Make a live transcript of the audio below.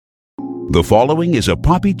The following is a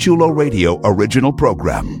Papi Chulo Radio original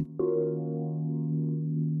program.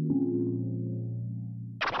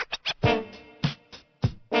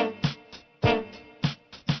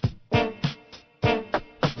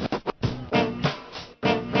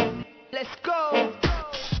 Let's go.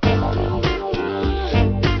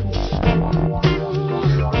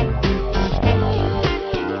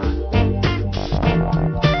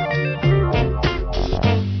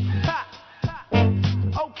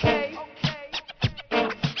 Okay.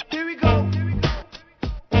 Here we go.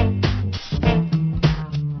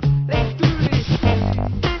 Let's do this.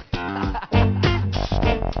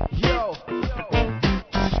 Yo.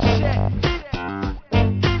 Check.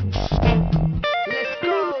 Let's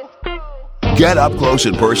go. Get up close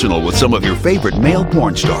and personal with some of your favorite male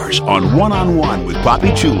porn stars on One-on-One with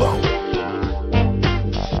Papi Chulo.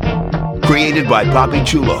 Created by Papi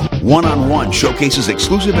Chulo, One-on-One showcases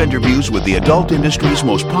exclusive interviews with the adult industry's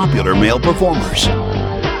most popular male performers.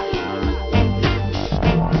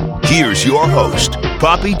 Here's your host,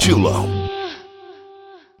 Papi Chulo.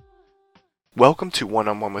 Welcome to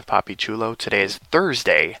One-on-One with Papi Chulo. Today is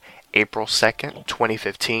Thursday, April 2nd,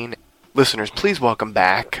 2015. Listeners, please welcome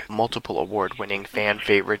back multiple award-winning fan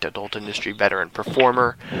favorite adult industry veteran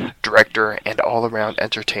performer, director, and all-around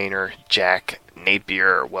entertainer, Jack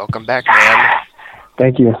Napier. Welcome back, man.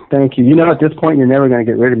 Thank you. You know, at this point, you're never going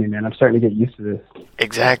to get rid of me, man. I'm starting to get used to this.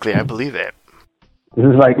 Exactly, I believe it. This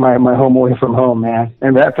is like my home away from home, man.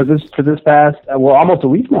 And that for this past, almost a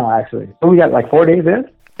week now, actually. So we got like 4 days in?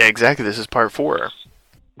 Exactly, this is part 4.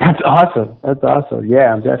 That's awesome.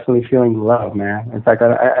 Yeah, I'm definitely feeling love, man. In fact,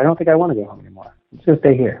 I don't think I want to go home anymore. I'm just going to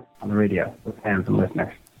stay here on the radio with fans and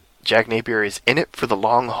listeners. Jack Napier is in it for the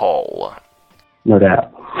long haul. No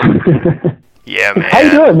doubt. Yeah, man. How you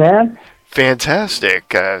doing, man?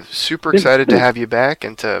 Fantastic. Super excited to have you back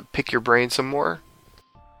and to pick your brain some more.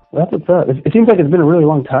 Well, that's what's up. It seems like it's been a really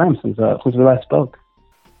long time since we last spoke.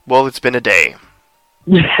 Well, it's been a day.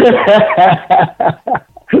 It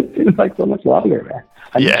seems like so much longer, man.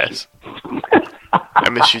 Yes. I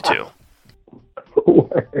miss you too.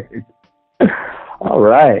 Word. All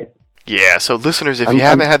right. Yeah, so listeners, if you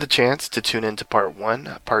haven't had the chance to tune into part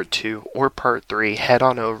 1, part 2, or part 3, head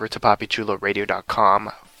on over to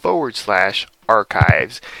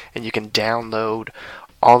papichuloradio.com/archives, and you can download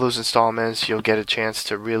all those installments. You'll get a chance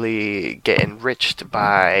to really get enriched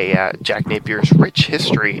by Jack Napier's rich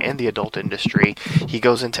history in the adult industry. He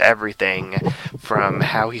goes into everything from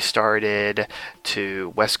how he started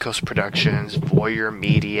to West Coast Productions, Voyeur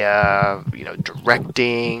Media,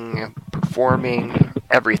 directing, performing,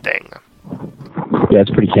 everything. Yeah,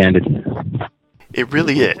 it's pretty candid. It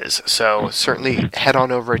really is. So certainly head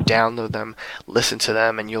on over, download them, listen to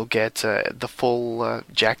them, and you'll get the full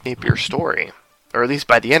Jack Napier story. Or at least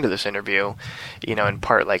by the end of this interview, in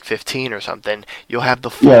part like 15 or something, you'll have the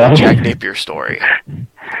full Jack Napier story.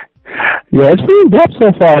 Yeah, it's pretty in-depth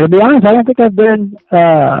so far. To be honest, I don't think I've been,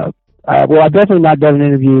 I've definitely not done an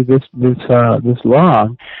interview this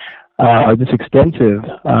long, or this extensive.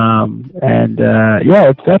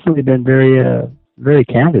 It's definitely been very, very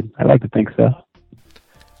candid. I like to think so.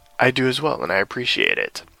 I do as well, and I appreciate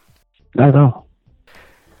it. Not at all.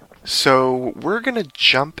 So we're going to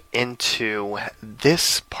jump into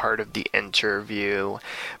this part of the interview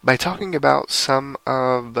by talking about some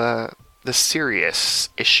of the serious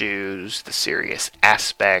issues, the serious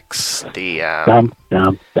aspects, the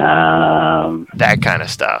that kind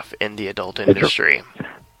of stuff in the adult industry.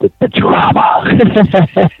 The drama.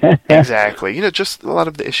 Exactly. Just a lot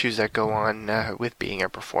of the issues that go on with being a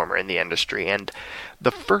performer in the industry. And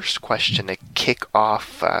the first question to kick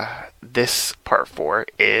off this part 4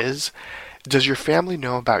 is, does your family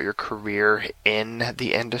know about your career in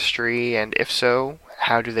the industry? And if so,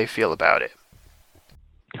 how do they feel about it?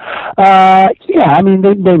 They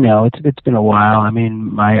know. It's been a while. I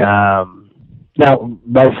mean, now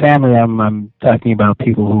by family, I'm talking about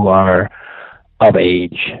people who are of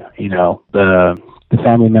age. The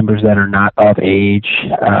family members that are not of age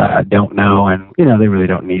don't know, and they really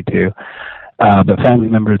don't need to. But family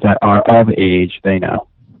members that are of age, they know.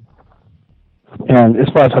 And as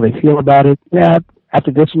far as how they feel about it, after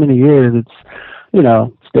this many years, it's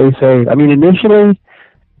stay safe. I mean, initially,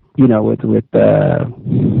 with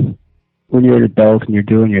when you're an adult and you're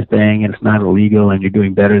doing your thing and it's not illegal and you're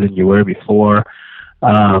doing better than you were before,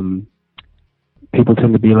 people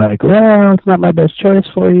tend to be like, well, it's not my best choice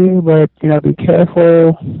for you, but, be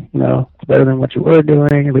careful. It's better than what you were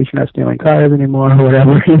doing. At least you're not stealing cars anymore or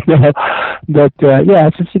whatever, But,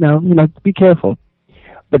 it's just, be careful.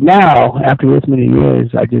 But now, after this many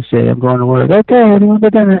years, I just say, I'm going to work. Okay, anyone's a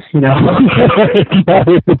dentist, It's not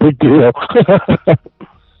a big deal.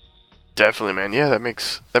 Definitely, man. Yeah, that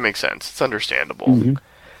makes sense. It's understandable. Mhm.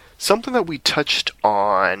 Something that we touched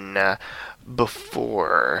on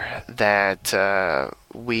before that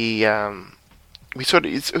we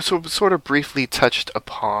sort of briefly touched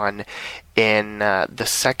upon in the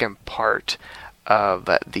second part of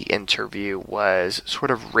the interview was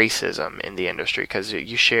sort of racism in the industry, because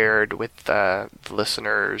you shared with the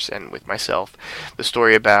listeners and with myself the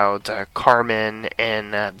story about Carmen,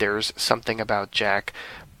 and there's something about Jack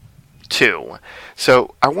too.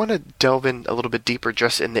 So I want to delve in a little bit deeper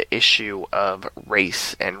just in the issue of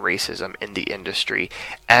race and racism in the industry.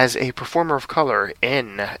 As a performer of color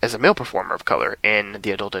as a male performer of color in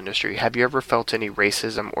the adult industry, have you ever felt any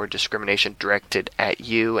racism or discrimination directed at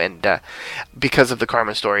you? And because of the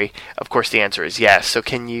Carmen story, of course the answer is yes. So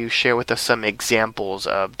can you share with us some examples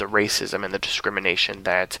of the racism and the discrimination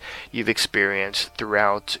that you've experienced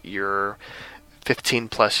throughout your 15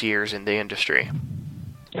 plus years in the industry?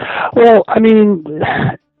 Well, I mean,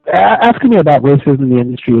 asking me about racism in the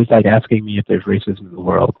industry is like asking me if there's racism in the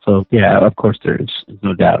world. So, yeah, of course there is,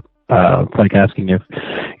 no doubt. It's like asking if,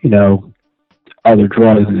 are there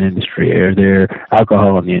drugs in the industry? Are there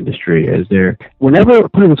alcohol in the industry? Put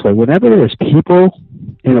it this way, whenever there's people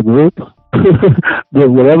in a group,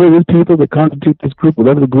 whatever these people that constitute this group,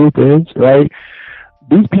 whatever the group is, right?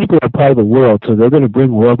 These people are part of the world, so they're going to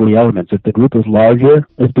bring worldly elements. If the group is large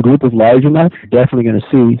enough, you're definitely going to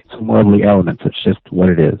see some worldly elements. It's just what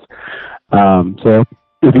it is. So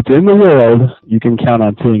if it's in the world, you can count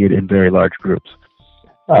on seeing it in very large groups.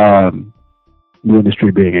 The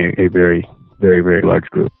industry being a very, very, very large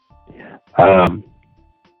group.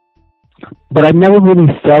 But I've never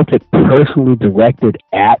really felt it personally directed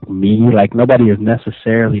at me. Like, nobody has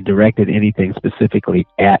necessarily directed anything specifically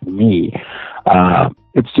at me.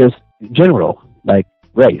 It's just general, like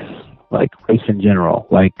race in general,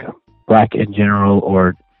 like black in general,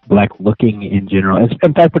 or black looking in general.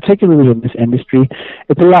 In fact, particularly in this industry,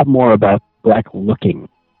 it's a lot more about black looking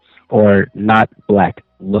or not black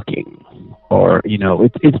looking, or,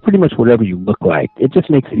 it's pretty much whatever you look like. It just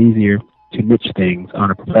makes it easier to niche things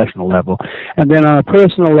on a professional level. And then on a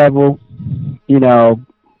personal level, hey,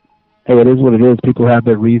 it is what it is. People have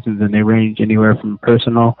their reasons, and they range anywhere from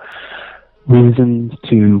personal reasons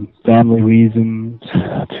to family reasons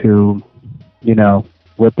to,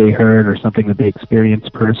 what they heard or something that they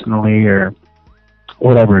experienced personally or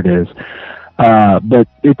whatever it is. But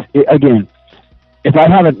again, if I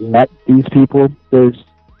haven't met these people, there's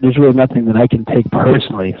really nothing that I can take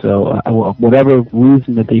personally. So whatever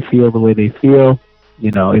reason that they feel the way they feel,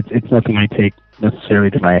 it's nothing I take necessarily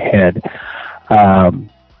to my head.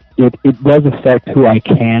 It does affect who I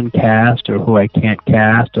can cast or who I can't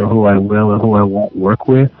cast, or who I will or who I won't work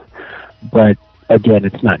with. But again,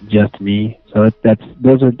 it's not just me. So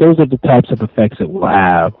those are the types of effects it will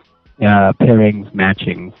have. Pairings,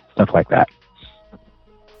 matching, stuff like that.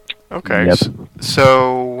 Okay. Yep.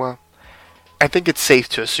 So I think it's safe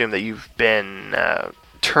to assume that you've been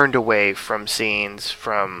turned away from scenes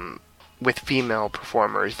with female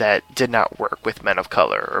performers that did not work with men of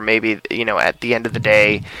color, or maybe at the end of the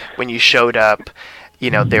day when you showed up,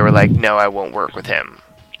 they were like, no, I won't work with him.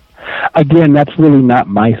 Again, that's really not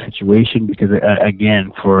my situation, because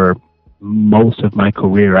again, for most of my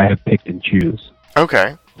career, I have picked and choose.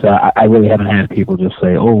 Okay. So I really haven't had people just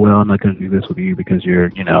say, oh, well, I'm not going to do this with you because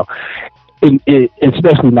you're,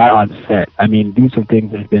 especially not on set. I mean, these are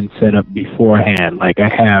things that have been set up beforehand. Like, I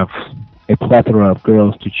have a plethora of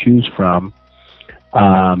girls to choose from.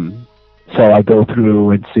 So I go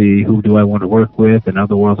through and see who do I want to work with, and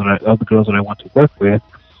other girls that I want to work with,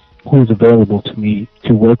 who's available to me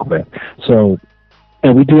to work with. So,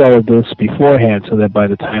 and we do all of this beforehand so that by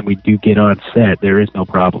the time we do get on set, there is no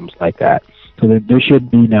problems like that. So there should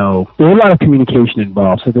be there's a lot of communication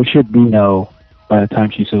involved, so there should be by the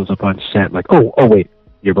time she shows up on set, like, oh wait,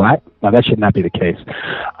 you're black? No, that should not be the case.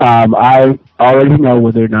 I already know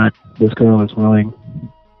whether or not this girl is willing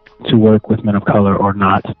to work with men of color or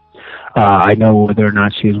not. I know whether or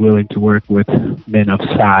not she is willing to work with men of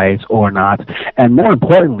size or not. And more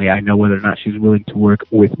importantly, I know whether or not she's willing to work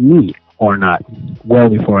with me or not, well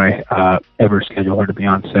before I ever schedule her to be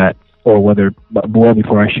on set, or well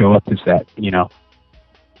before I show up to set,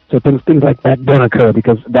 So things like that don't occur,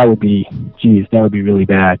 because that would be really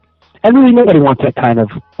bad. And really nobody wants that kind of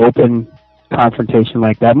open confrontation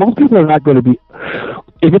like that. Most people are not going to be,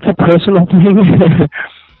 if it's a personal thing,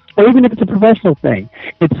 or even if it's a professional thing,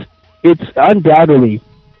 it's undoubtedly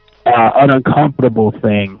an uncomfortable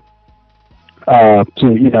thing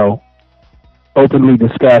to, openly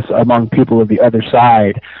discuss among people of the other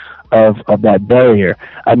side of that barrier.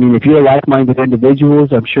 I mean, if you're like-minded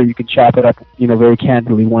individuals, I'm sure you could chop it up, very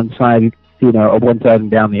candidly, one side, one side and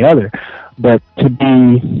down the other. But to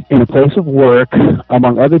be in a place of work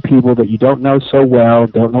among other people that you don't know so well,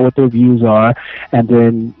 don't know what their views are, and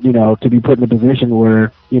then, to be put in a position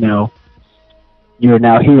where, you're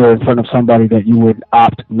now here in front of somebody that you would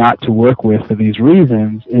opt not to work with for these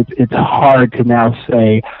reasons, it's hard to now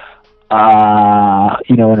say,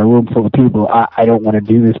 in a room full of people, I don't want to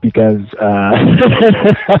do this because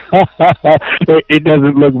it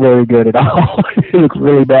doesn't look very good at all. It looks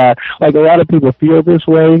really bad. Like, a lot of people feel this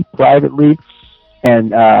way privately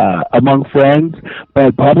and among friends,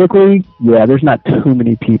 but publicly, there's not too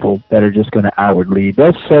many people that are just going to outwardly.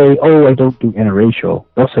 They'll say, "Oh, I don't do interracial."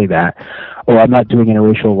 They'll say that, or "I'm not doing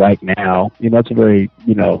interracial right now." That's a very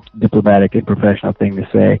diplomatic and professional thing to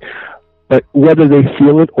say. But whether they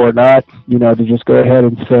feel it or not, to just go ahead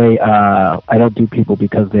and say, I don't do people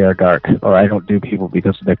because they are dark, or I don't do people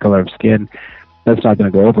because of their color of skin, that's not going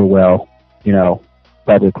to go over well,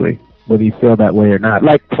 publicly, whether you feel that way or not.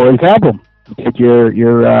 Like, for example, take your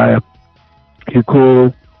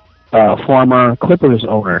cool former Clippers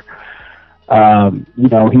owner.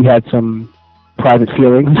 He had some private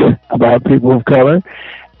feelings about people of color,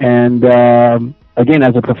 and again,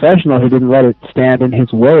 as a professional, he didn't let it stand in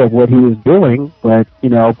his way of what he was doing. But,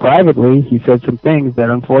 privately, he said some things that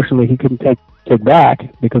unfortunately he couldn't take back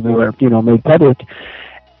because they were, made public,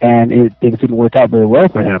 and things didn't work out very well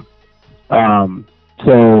for him.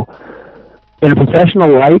 So, in a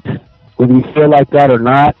professional light, whether you feel like that or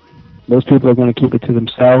not, those people are going to keep it to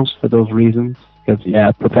themselves for those reasons. Because,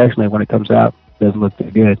 professionally, when it comes out, it doesn't look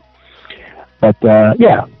too good. But,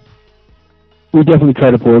 we definitely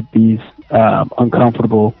try to avoid these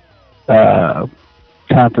uncomfortable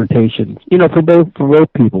confrontations. For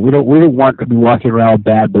both people. We don't want to be walking around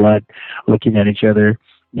bad blood, looking at each other.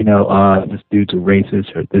 This dude's a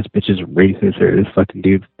racist, or this bitch is a racist, or this fucking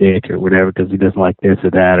dude's dick, or whatever, because he doesn't like this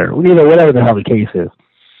or that, or whatever the hell the case is.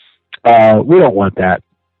 We don't want that.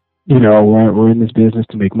 We're in this business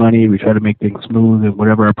to make money. We try to make things smooth, and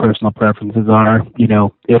whatever our personal preferences are,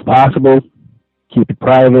 if possible, keep it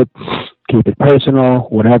private, keep it personal,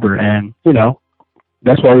 whatever. And,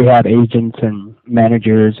 that's why we have agents and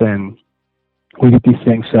managers, and we get these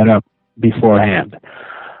things set up beforehand.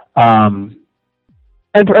 And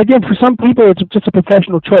for some people, it's just a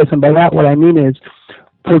professional choice. And by that, what I mean is,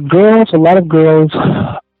 for girls, a lot of girls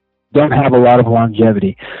don't have a lot of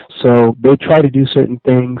longevity. So they try to do certain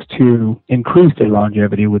things to increase their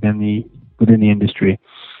longevity within the industry.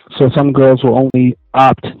 So some girls will only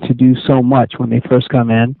opt to do so much when they first come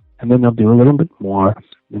in, and then they'll do a little bit more,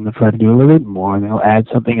 then they'll try to do a little bit more, and they'll add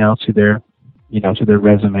something else to their, to their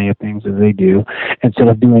resume of things that they do, instead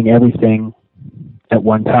of doing everything at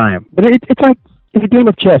one time. But it's a game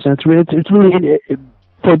of chess, and it's really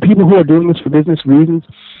for people who are doing this for business reasons.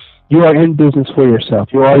 You are in business for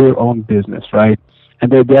yourself. You are your own business, right?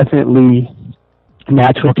 And there are definitely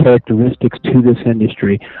natural characteristics to this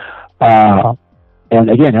industry. And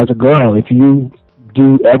again, as a girl, if you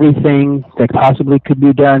do everything that possibly could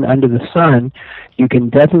be done under the sun, you can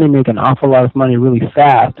definitely make an awful lot of money really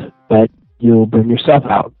fast, but you'll burn yourself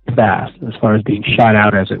out fast as far as being shot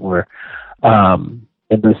out, as it were,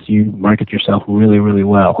 unless you market yourself really, really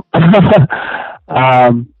well.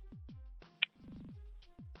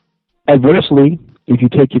 Adversely, if you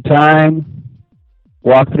take your time,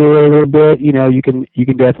 walk through it a little bit, you can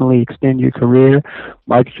definitely extend your career,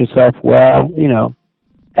 market yourself well,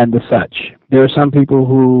 and the such. There are some people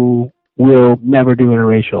who will never do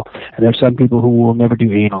interracial, and there are some people who will never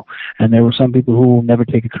do anal, and there are some people who will never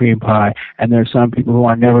take a cream pie, and there are some people who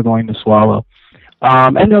are never going to swallow.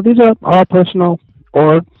 And these are all personal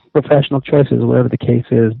or professional choices, whatever the case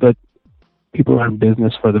is, but people are in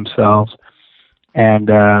business for themselves, and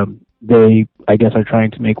they, I guess, are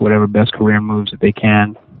trying to make whatever best career moves that they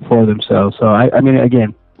can for themselves. So, I mean,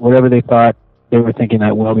 again, whatever they thought, they were thinking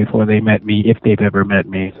that well before they met me, if they've ever met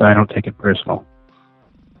me, so I don't take it personal.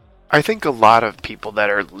 I think a lot of people that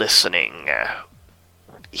are listening,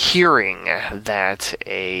 hearing that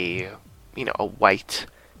a white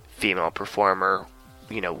female performer,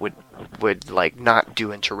 would like not do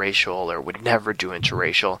interracial or would never do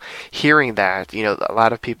interracial, hearing that, a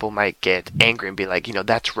lot of people might get angry and be like,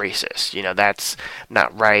 that's racist, that's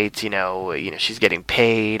not right, she's getting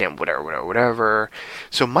paid and whatever.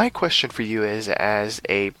 So my question for you is, as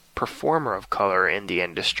a performer of color in the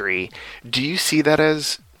industry, do you see that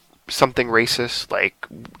as something racist? Like,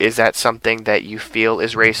 is that something that you feel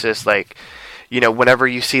is racist? Like, whenever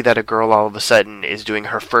you see that a girl all of a sudden is doing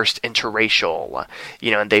her first interracial,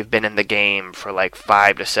 and they've been in the game for like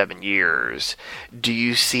 5 to 7 years, do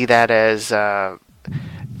you see that as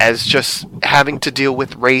just having to deal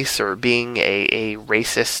with race or being a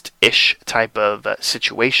racist-ish type of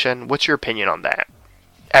situation? What's your opinion on that?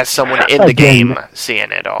 As someone in the game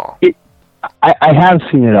seeing it all. I have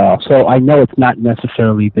seen it all, so I know it's not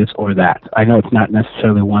necessarily this or that. I know it's not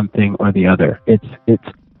necessarily one thing or the other. It's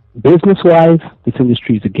business-wise, this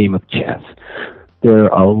industry is a game of chess.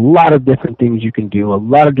 There are a lot of different things you can do, a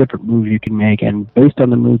lot of different moves you can make, and based on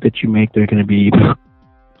the move that you make, there are going to be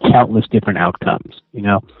countless different outcomes,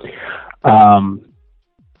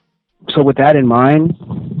 So with that in mind,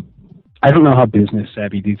 I don't know how business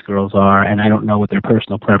savvy these girls are, and I don't know what their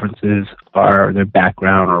personal preferences are, or their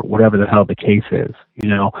background, or whatever the hell the case is,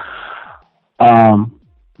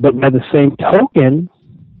 But by the same token,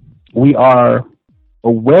 we are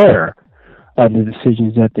aware of the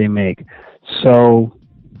decisions that they make. So,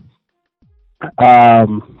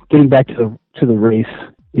 getting back to the race,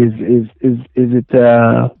 is it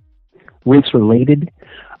race related?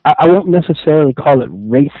 I won't necessarily call it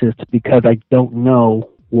racist because I don't know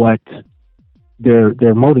what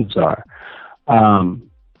their motives are.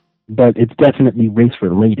 But it's definitely race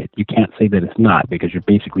related. You can't say that it's not, because you're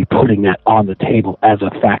basically putting that on the table as a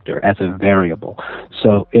factor, as a variable.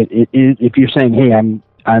 So if you're saying, hey,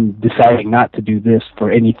 I'm deciding not to do this for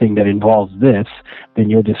anything that involves this, then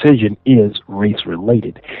your decision is race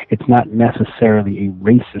related. It's not necessarily a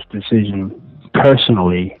racist decision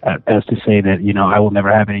personally, as to say that, I will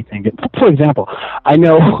never have anything. For example, I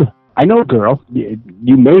know a girl.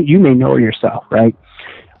 You may know her yourself, right?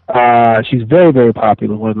 She's very, very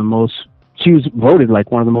popular. She was voted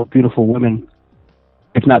like one of the most beautiful women,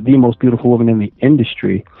 if not the most beautiful woman in the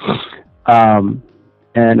industry. And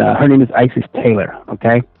her name is Isis Taylor.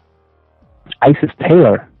 Okay, Isis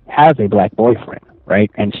Taylor has a black boyfriend,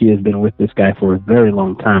 right? And she has been with this guy for a very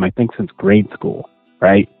long time. I think since grade school,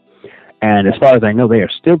 right? And as far as I know, they are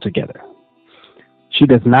still together. She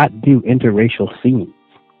does not do interracial scenes.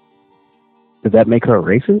 Does that make her a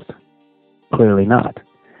racist? Clearly not.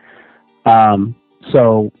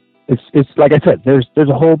 So it's like I said, there's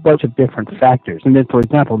a whole bunch of different factors. And then, for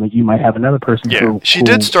example, you might have another person who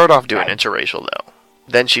did start off doing interracial, though.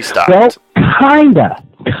 Then she stopped. Well, kinda,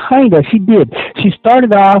 she did. She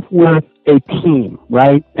started off with a team,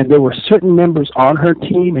 right? And there were certain members on her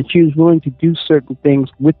team, and she was willing to do certain things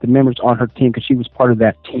with the members on her team because she was part of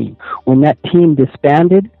that team. When that team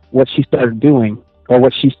disbanded, what she started doing, or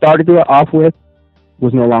what she started off with,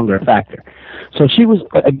 was no longer a factor. So she was,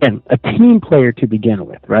 again, a team player to begin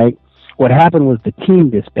with, right? What happened was the team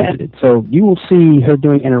disbanded. So you will see her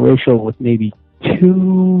doing interracial with maybe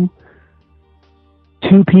two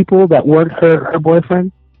people that weren't her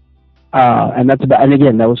boyfriend. And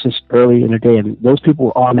again, that was just early in the day, and those people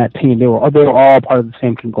were on that team. They were all part of the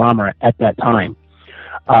same conglomerate at that time.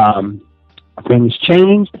 Things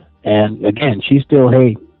changed, and again, she's still,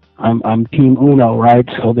 hey, I'm Team Uno, right?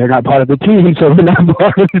 So they're not part of the team, so they're not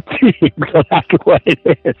part of the team. So that's what it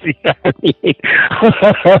is. You know what I mean?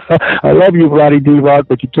 I love you, Roddy D-Rock,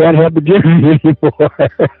 but you can't have the jersey anymore.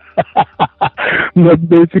 That's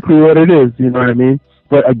basically what it is, you know what I mean?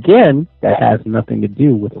 But again, that has nothing to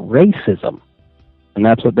do with racism. And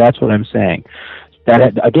that's what I'm saying.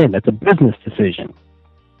 Again, that's a business decision.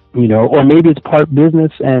 Or maybe it's part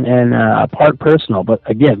business and part personal. But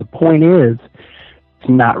again, the point is, it's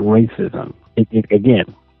not racism. Again,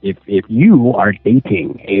 if you are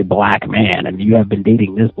dating a black man and you have been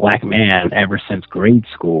dating this black man ever since grade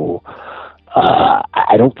school,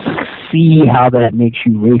 I don't see how that makes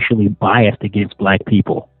you racially biased against black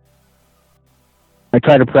people. I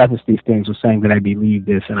try to preface these things with saying that I believe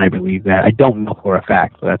this and I believe that. I don't know for a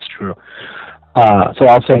fact, but that's true. So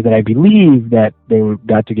I'll say that I believe that they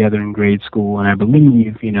got together in grade school, and I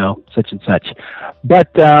believe, such and such. But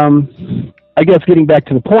I guess getting back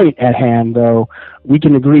to the point at hand, though, we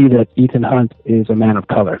can agree that Ethan Hunt is a man of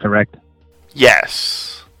color, correct?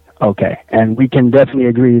 Yes. Okay, and we can definitely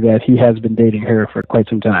agree that he has been dating her for quite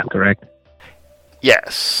some time, correct?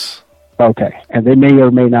 Yes. Okay, and they may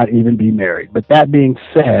or may not even be married. But that being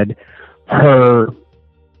said,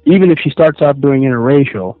 even if she starts off doing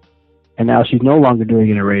interracial, and now she's no longer doing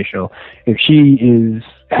interracial, if she is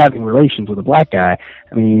having relations with a black guy,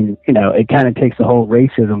 I mean, it kind of takes the whole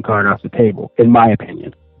racism card off the table, in my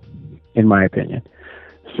opinion.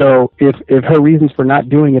 So if her reasons for not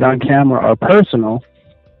doing it on camera are personal,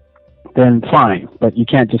 then fine, but you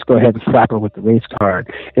can't just go ahead and slap her with the race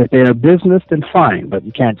card. If they're a business, then fine, but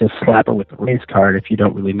you can't just slap her with the race card if you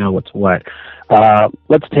don't really know what's what.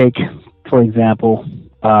 Let's take, for example,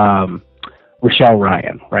 Rochelle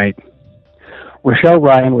Ryan, right? Rochelle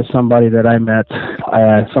Ryan was somebody that I met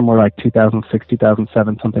somewhere like 2006,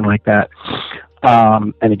 2007, something like that.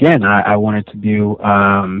 And again, I wanted to do,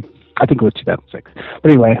 I think it was 2006.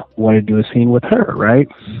 But anyway, wanted to do a scene with her, right?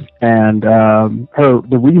 And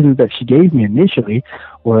the reasons that she gave me initially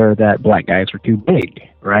were that black guys were too big,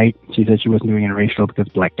 right? She said she wasn't doing interracial because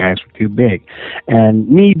black guys were too big. And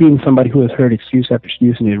me being somebody who has heard excuse after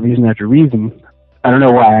excuse and reason after reason, I don't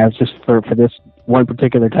know why, I was just for this one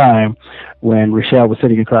particular time when Rochelle was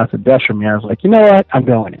sitting across the desk from me, I was like, you know what? I'm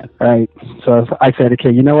going in, right? So I said,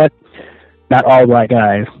 okay, you know what? Not all black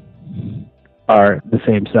guys are the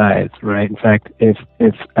same size, right? In fact, if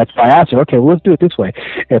that's why I asked her, okay, well, let's do it this way.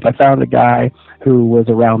 If I found a guy who was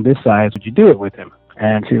around this size, would you do it with him?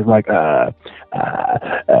 And she was like,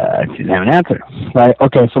 she didn't have an answer, right?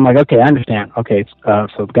 Okay, so I'm like, okay, I understand. Okay, so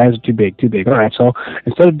the guys are too big. All right, so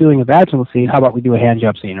instead of doing a vaginal scene, how about we do a hand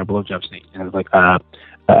job scene or blow job scene? And I was like,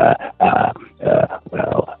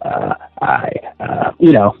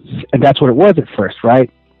 and that's what it was at first, right?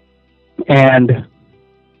 And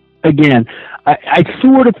again, I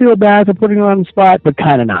sort of feel bad for putting her on the spot, but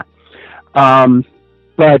kind of not.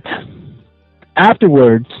 But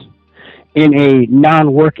afterwards, in a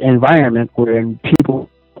non-work environment where people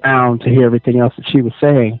around to hear everything else that she was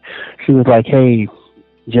saying, she was like, hey,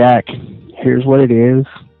 Jack, here's what it is.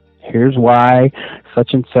 Here's why,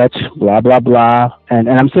 such and such, blah, blah, blah. And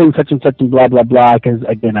I'm saying such and such and blah, blah, blah, because,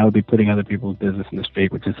 again, I would be putting other people's business in the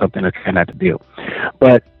street, which is something I try not to do.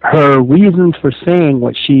 But her reasons for saying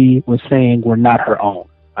what she was saying were not her own.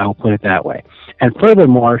 I will put it that way. And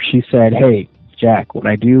furthermore, she said, hey, Jack, when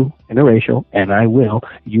I do interracial, and I will,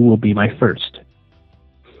 you will be my first.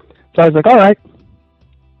 So I was like, all right.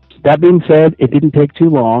 That being said, it didn't take too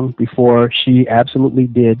long before she absolutely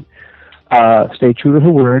did stay true to her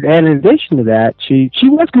word. And in addition to that, she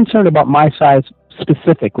was concerned about my size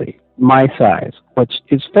specifically, my size, which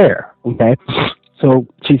is fair, okay? So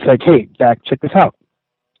she's like, hey, Jack, check this out.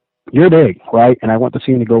 You're big, right? And I want the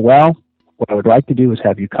scene to go well. What I would like to do is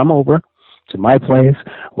have you come over to my place.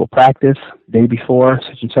 We'll practice day before,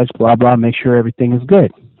 such and such, blah, blah, make sure everything is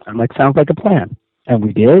good. I'm like, sounds like a plan. And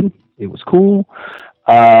we did. It was cool.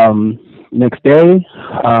 Next day,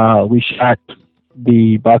 we shot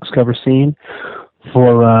the box cover scene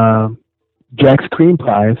for Jack's Cream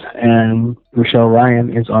Pies, and Rochelle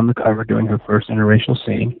Ryan is on the cover doing her first interracial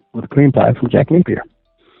scene with a cream pie from Jack Napier.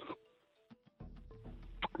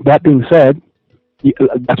 That being said,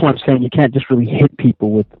 that's what I'm saying. You can't just really hit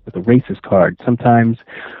people with a racist card. Sometimes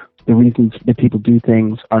the reasons that people do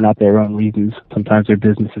things are not their own reasons. Sometimes they're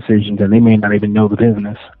business decisions, and they may not even know the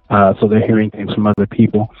business. So they're hearing things from other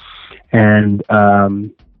people. And,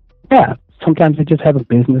 sometimes they just have a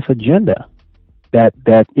business agenda that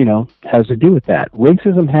has to do with that.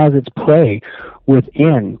 Racism has its play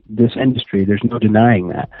within this industry. There's no denying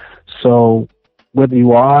that. So whether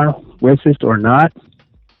you are racist or not,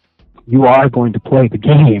 you are going to play the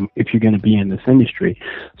game if you're going to be in this industry.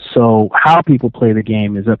 So how people play the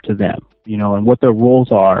game is up to them, and what their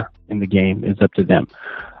roles are in the game is up to them.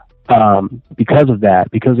 Because of that,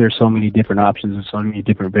 because there's so many different options and so many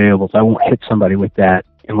different variables, I won't hit somebody with that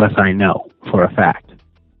unless I know for a fact.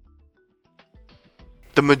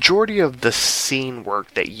 The majority of the scene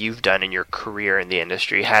work that you've done in your career in the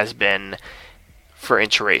industry has been for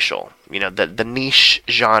interracial. The niche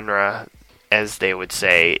genre, as they would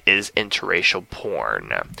say, is interracial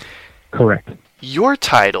porn. Correct. Your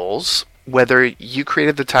titles, whether you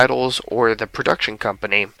created the titles or the production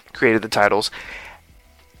company created the titles,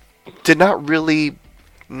 did not really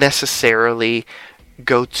necessarily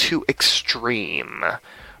go too extreme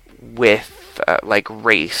with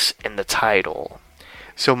race in the title.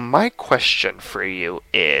 So my question for you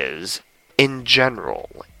is, in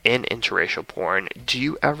general, in interracial porn, do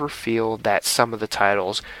you ever feel that some of the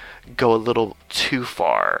titles go a little too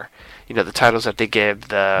far? The titles that they give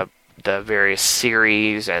the various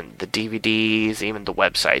series and the DVDs, even the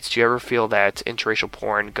websites. Do you ever feel that interracial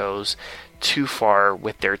porn goes too far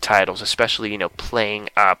with their titles, especially, playing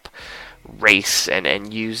up race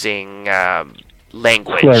and using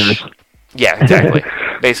language? Slurs. Yeah, exactly.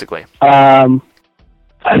 Basically.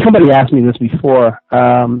 Somebody asked me this before.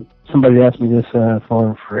 Somebody asked me this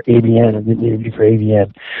for AVN. I did an interview for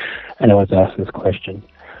AVN, and I was asked this question.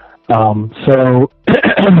 So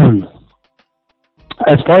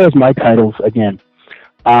as far as my titles, again,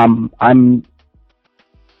 I don't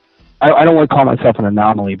want to call myself an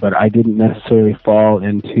anomaly, but I didn't necessarily fall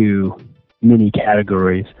into many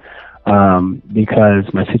categories because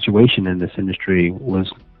my situation in this industry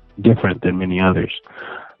was different than many others.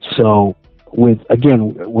 So when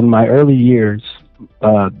my early years,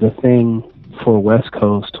 the thing for West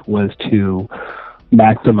Coast was to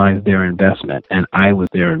maximize their investment, and I was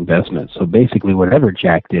their investment. So basically, whatever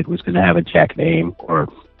Jack did was going to have a Jack name or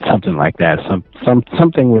something like that,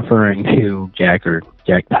 something referring to Jack or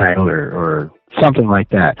Jack title or something like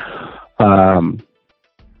that. For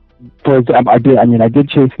example, I did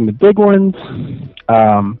Chasing the Big Ones,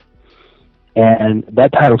 and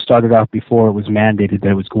that title started off before it was mandated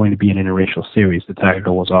that it was going to be an interracial series. The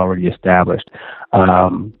title was already established.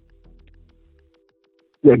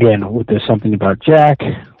 Again, there's something about Jack.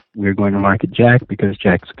 We're going to market Jack because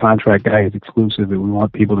Jack's a contract guy, is exclusive, and we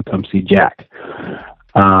want people to come see Jack.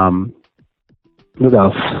 What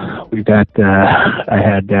else? We've got, I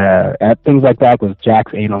had things like that was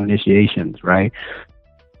Jack's Anal Initiations, right?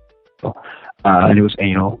 And it was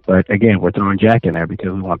anal, but again, we're throwing Jack in there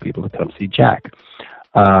because we want people to come see Jack.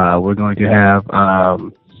 We're going to have,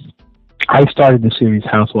 I started the series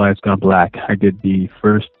Housewives Gone Black. I did the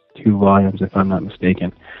first 2 volumes, if I'm not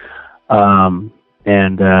mistaken.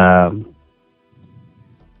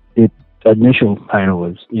 Its initial title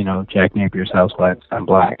was, Jack Napier's Housewives Gone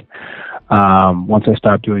Black. Once I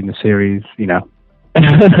stopped doing the series,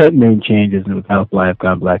 name changes, and it was Housewives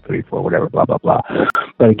Gone Black 34, whatever, blah, blah, blah.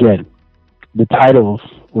 But again, the titles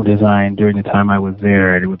were designed during the time I was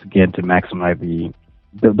there, and it was, again, to maximize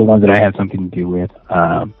the ones that I had something to do with.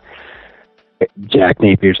 Jack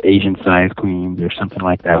Napier's Asian Size Queens or something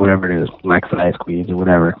like that, whatever it is, Black Size Queens or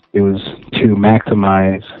whatever. It was to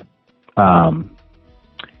maximize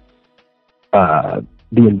the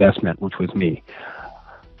investment, which was me.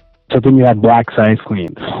 So then you had Black Size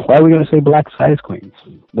Queens. Why are we going to say Black Size Queens?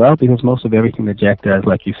 Well, because most of everything that Jack does,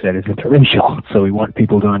 like you said, is interracial. So we want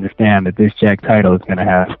people to understand that this Jack title is going to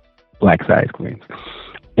have Black Size Queens.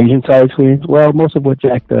 Asian Size Queens, well, most of what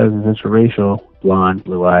Jack does is interracial, blonde,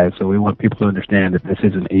 blue eyes. So we want people to understand that this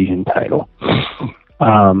is an Asian title.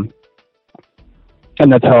 And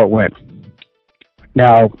that's how it went.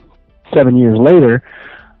 Now, 7 years later,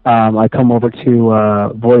 I come over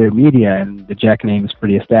to Voyeur Media, and the Jack name is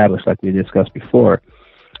pretty established, like we discussed before.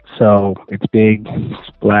 So it's big, it's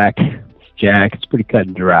black, it's Jack, it's pretty cut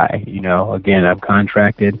and dry. Again, I'm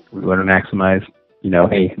contracted. We want to maximize,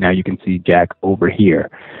 hey, now you can see Jack over here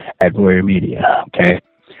at Voyeur Media, okay?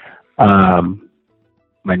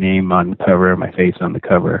 My name on the cover, my face on the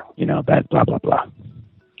cover, that blah, blah, blah.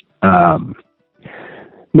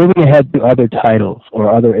 Moving ahead to other titles or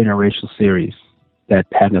other interracial series that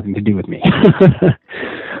had nothing to do with me.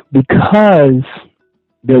 Because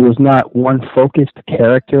there was not one focused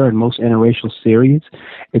character in most interracial series,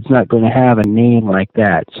 it's not going to have a name like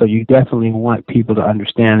that. So you definitely want people to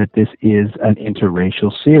understand that this is an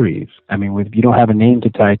interracial series. I mean, if you don't have a name to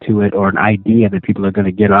tie to it or an idea that people are going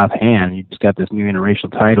to get offhand, you just got this new interracial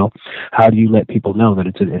title, how do you let people know that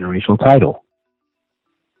it's an interracial title?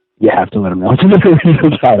 You have to let them know it's an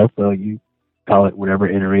interracial title, so you call it whatever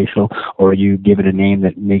interracial, or you give it a name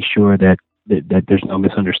that makes sure that there's no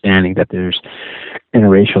misunderstanding that there's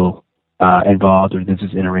interracial involved, or this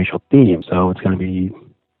is interracial theme. So it's going to be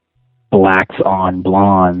blacks on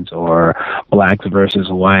blondes, or blacks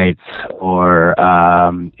versus whites, or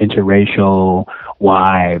interracial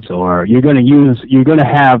wives, or you're going to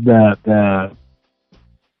have the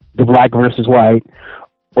black versus white,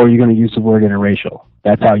 or you're going to use the word interracial.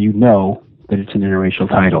 That's how you know that it's an interracial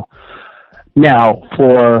title. Now,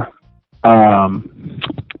 for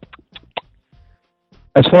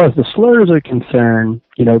as far as the slurs are concerned,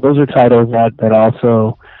 those are titles that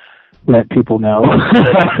also let people know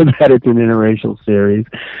that it's an interracial series.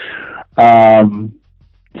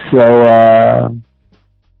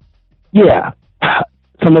 Yeah.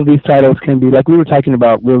 Some of these titles can be, like we were talking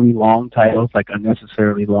about, really long titles, like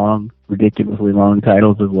unnecessarily long, ridiculously long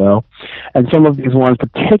titles as well. And some of these ones,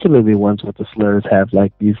 particularly ones with the slurs, have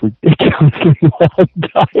like these ridiculously long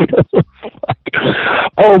titles. Like,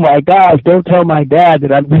 oh my gosh, don't tell my dad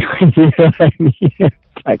that I'm doing it. It's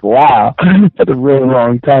like, wow, that's a really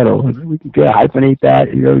long title. We can hyphenate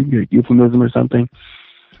that, euphemism or something.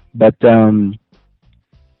 But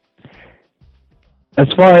as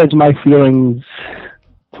far as my feelings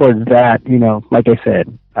towards that, like I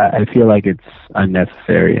said, I feel like it's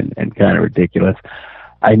unnecessary and kind of ridiculous.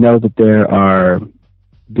 I know that there are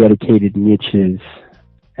dedicated niches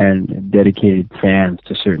and dedicated fans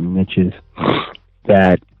to certain niches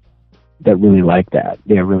that really like that.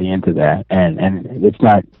 They're really into that. And it's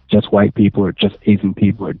not just white people or just Asian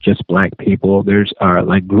people or just black people. There's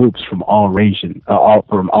like groups from all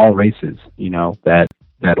races,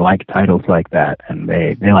 that like titles like that, and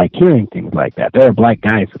they like hearing things like that. There are black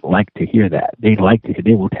guys that like to hear that. They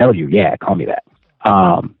will tell you, yeah, call me that.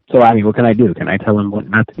 So I mean, what can I do? Can I tell them what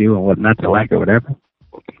not to do and what not to like or whatever?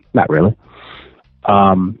 Not really.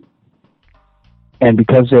 And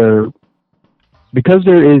because there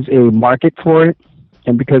is a market for it,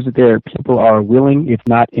 and because people are willing, if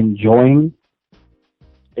not enjoying,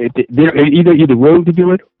 they're either willing to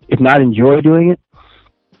do it, if not enjoy doing it.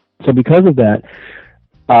 So because of that,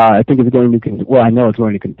 I think it's going to. Well, I know it's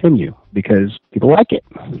going to continue because people like it.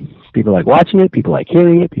 People like watching it. People like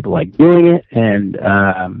hearing it. People like doing it. And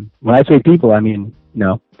when I say people, I mean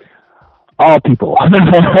all people.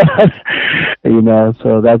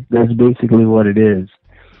 So that's basically what it is.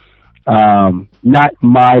 Not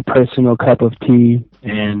my personal cup of tea.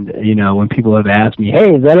 And when people have asked me,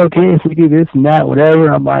 "Hey, is that okay if we do this and that,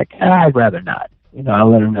 whatever?" I'm like, I'd rather not. I'll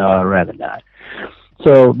let them know I'd rather not.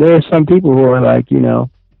 So there are some people who are like,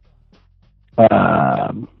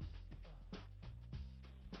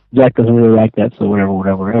 Jack doesn't really like that, so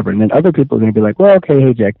whatever. And then other people are going to be like, well, okay,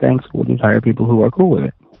 hey, Jack, thanks. We'll just hire people who are cool with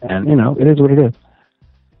it. And, it is what it is.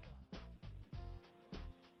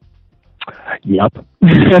 Yup.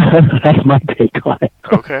 That's my take on it.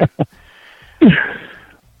 Okay.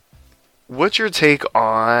 What's your take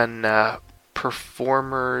on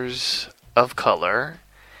performers of color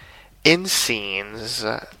in scenes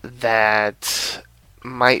that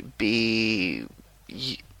might be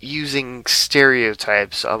using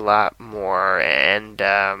stereotypes a lot more, and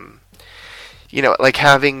like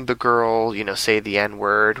having the girl say the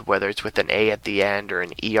N-word, whether it's with an A at the end or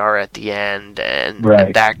an ER at the end, and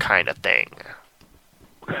that kind of thing?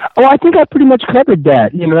 Oh, I think I pretty much covered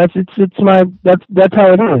that. That's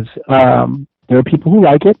how it is. There are people who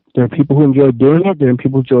like it. There are people who enjoy doing it. There are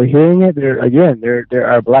people who enjoy hearing it. There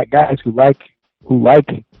are black guys who like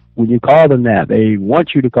when you call them that. They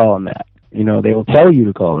want you to call them that. They will tell you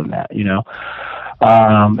to call them that.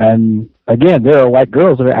 And again, there are white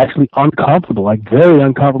girls that are actually uncomfortable, like very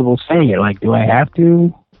uncomfortable saying it. Like, do I have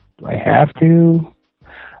to?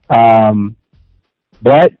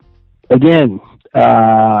 But again,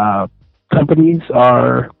 companies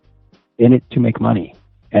are in it to make money.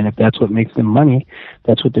 And if that's what makes them money,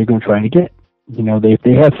 that's what they're going to try to get. If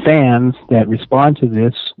they have fans that respond to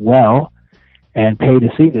this well and pay to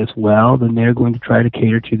see this well, then they're going to try to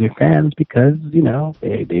cater to their fans because, they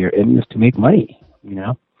are in this to make money,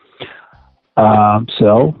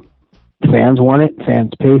 So fans want it,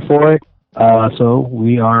 fans pay for it. So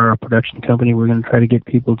we are a production company. We're going to try to get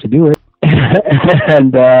people to do it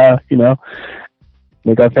and,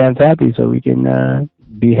 make our fans happy so we can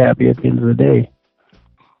be happy at the end of the day.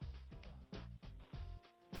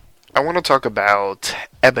 I want to talk about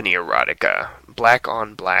ebony erotica, black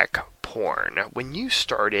on black porn. When you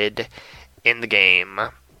started in the game,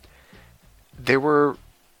 there were,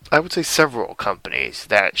 I would say, several companies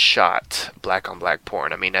that shot black on black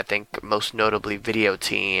porn. I mean, I think most notably Video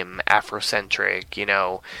Team, Afrocentric,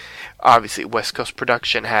 obviously West Coast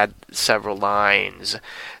Production had several lines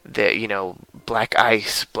that, Black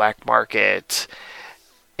Ice, Black Market,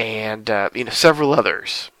 and, several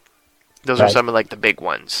others. Those are some of the big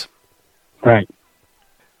ones. Right.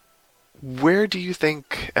 Where do you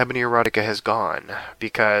think ebony erotica has gone?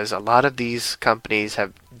 Because a lot of these companies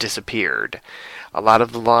have disappeared. A lot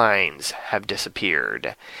of the lines have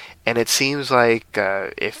disappeared. And it seems like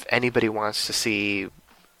if anybody wants to see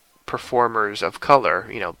performers of color,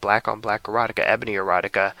 black on black erotica, ebony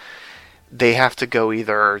erotica, they have to go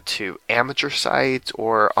either to amateur sites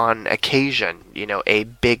or on occasion, a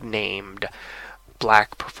big named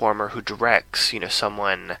black performer who directs,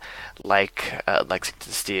 someone like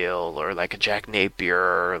Lexington Steele or like a Jack Napier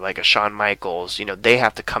or like a Shawn Michaels, they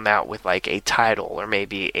have to come out with like a title or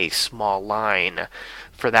maybe a small line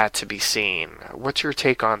for that to be seen. What's your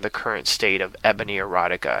take on the current state of ebony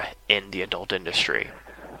erotica in the adult industry?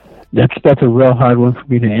 That's a real hard one for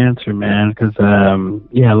me to answer, man, because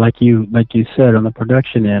like you said, on the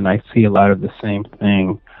production end, I see a lot of the same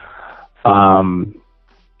thing.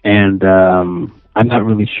 I'm not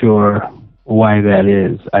really sure why that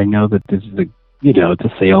is. I know that this is it's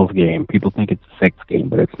a sales game. People think it's a sex game,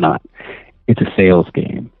 but it's not. It's a sales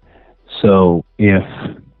game. So if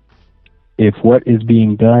what is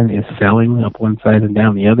being done is selling up one side and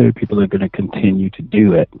down the other, people are going to continue to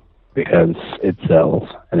do it because it sells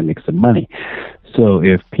and it makes them money. So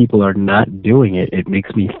if people are not doing it, it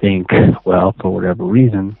makes me think, well, for whatever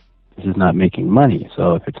reason, this is not making money.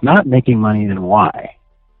 So if it's not making money, then why?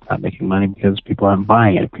 Not making money because people aren't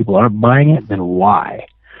buying it. If people aren't buying it, then why?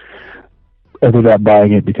 Are they not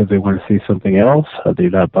buying it because they want to see something else? Are they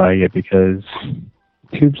not buying it because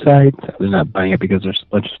tube sites? Are they not buying it because there's a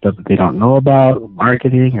bunch of stuff that they don't know about,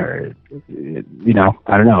 marketing, or,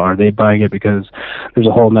 I don't know. Are they buying it because there's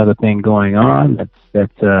a whole other thing going on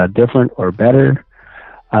that's different or better?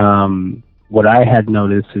 what I had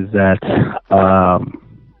noticed is that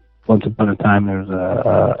once upon a time there was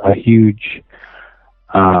a huge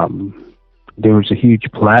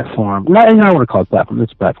platform. Not I don't want to call it platform.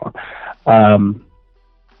 It's a platform.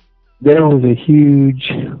 There was a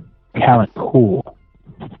huge talent pool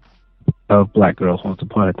of black girls once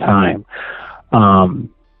upon a time,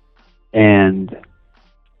 and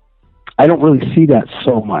I don't really see that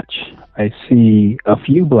so much. I see a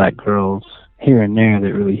few black girls here and there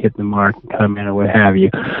that really hit the mark and come in or what have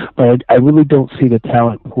you, but I really don't see the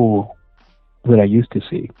talent pool that I used to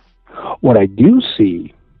see. What I do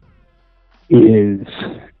see is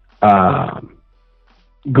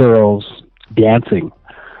girls dancing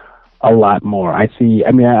a lot more. I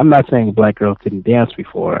mean, I'm not saying black girls didn't dance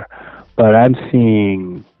before, but I'm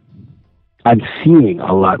seeing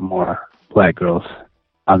a lot more black girls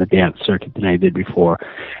on the dance circuit than I did before,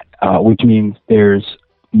 which means there's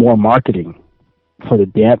more marketing for the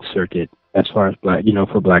dance circuit as far as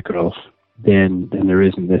for black girls than there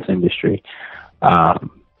is in this industry.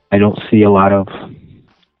 I don't see a lot of.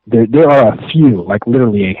 There are a few, like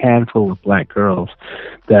literally a handful of black girls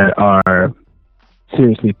that are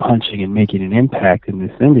seriously punching and making an impact in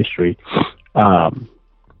this industry,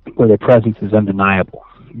 where their presence is undeniable.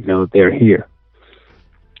 They're here.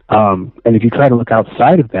 And if you try to look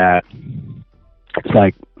outside of that, it's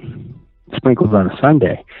like sprinkles on a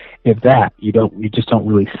sundae. If that, you just don't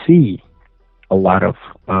really see a lot of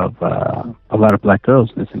black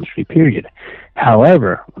girls in this industry. Period.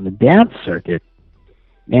 However, on the dance circuit,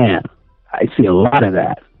 man, I see a lot of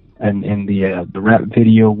that, and in the rap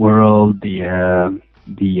video world, the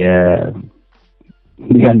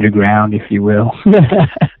underground, if you will.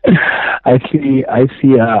 I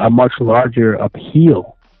see a much larger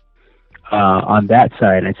appeal on that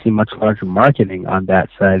side. I see much larger marketing on that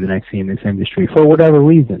side than I see in this industry for whatever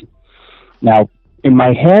reason. Now, in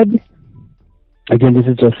my head, again, this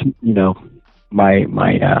is just my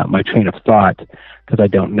train of thought, because I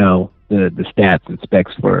don't know the stats and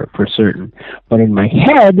specs for certain. But in my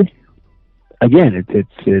head, again,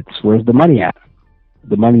 it's where's the money at?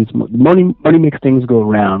 Money makes things go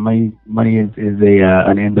around. Money is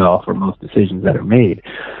an end all for most decisions that are made.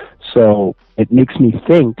 So it makes me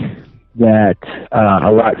think that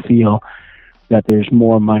a lot feel that there's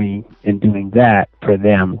more money in doing that for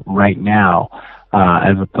them right now,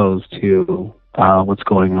 as opposed to what's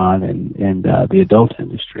going on in the adult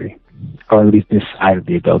industry, or at least this side of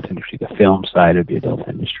the adult industry, the film side of the adult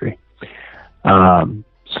industry.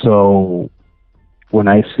 So when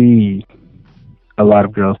I see a lot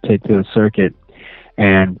of girls take to the circuit,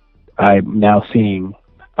 and I'm now seeing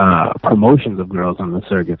promotions of girls on the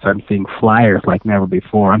circuits. I'm seeing flyers like never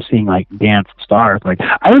before. I'm seeing like dance stars. Like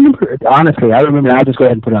I remember, I'll just go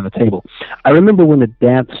ahead and put it on the table. I remember when the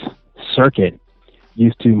dance circuit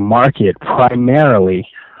used to market primarily,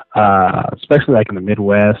 especially like in the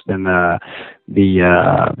Midwest and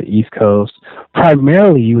the East Coast.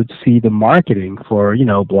 Primarily, you would see the marketing for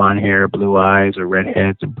blonde hair, blue eyes, or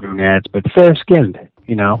redheads, or brunettes, but fair skinned,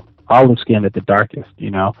 olive skinned at the darkest.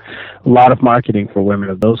 A lot of marketing for women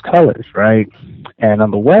of those colors, right? And on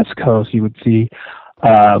the West Coast, you would see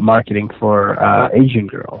marketing for Asian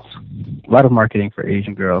girls. A lot of marketing for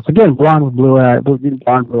Asian girls. Again, blonde with blue eyes, and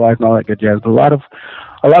all that good jazz. But a lot of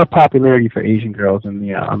popularity for Asian girls on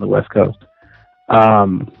the West Coast.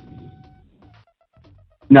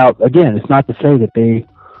 Now, again, it's not to say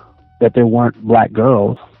that there weren't black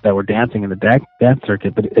girls that were dancing in the dance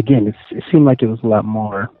circuit, but again, it seemed like it was a lot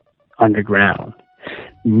more underground.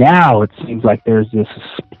 Now it seems like there's this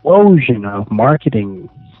explosion of marketing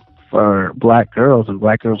for black girls, and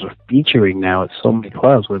black girls are featuring now at so many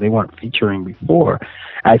clubs where they weren't featuring before.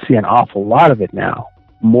 I see an awful lot of it now,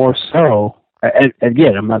 more so. And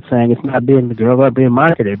again, I'm not saying it's not being the girls aren't being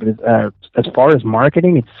marketed, but as far as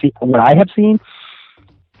marketing, what I have seen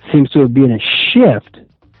seems to have been a shift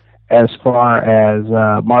as far as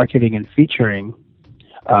marketing and featuring,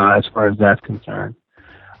 as far as that's concerned.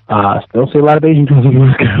 Still see a lot of Asian girls on the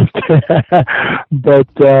West Coast, but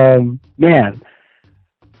man.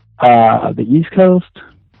 The East Coast,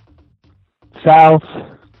 South,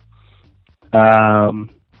 I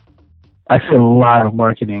see a lot of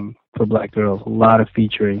marketing for black girls, a lot of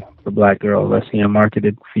featuring for black girls. I see them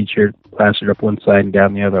marketed, featured, plastered up one side and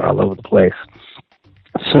down the other, all over the place.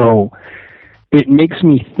 So it makes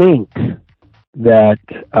me think that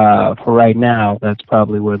for right now, that's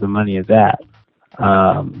probably where the money is at.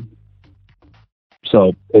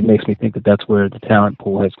 So it makes me think that that's where the talent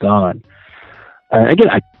pool has gone.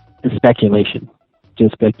 Again, it's speculation,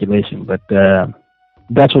 just speculation, but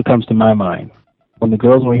that's what comes to my mind. When the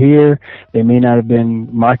girls were here, they may not have been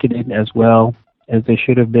marketed as well as they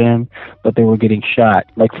should have been, but they were getting shot.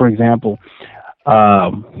 Like, for example,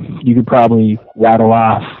 you could probably rattle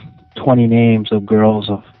off 20 names of girls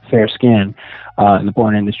of fair skin in the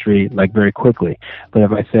porn industry, like, very quickly. But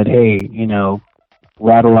if I said, hey,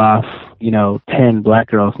 rattle off, 10 black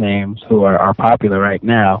girls' names who are popular right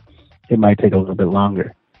now, it might take a little bit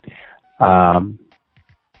longer. Yeah,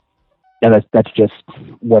 that's just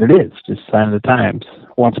what it is, just sign of the times.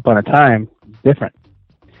 Once upon a time, different.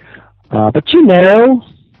 But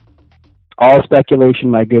all speculation,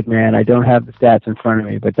 my good man. I don't have the stats in front of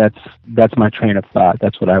me, but that's my train of thought.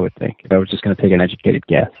 That's what I would think if I was just going to take an educated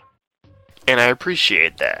guess. And I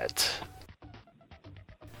appreciate that.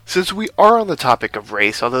 Since we are on the topic of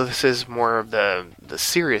race, although this is more of the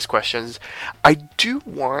serious questions, I do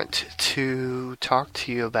want to talk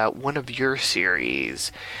to you about one of your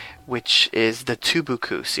series, which is the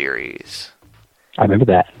Tubuku series. I remember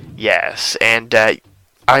that. Yes, and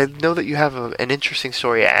I know that you have an interesting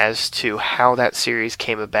story as to how that series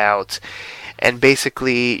came about, and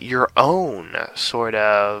basically your own sort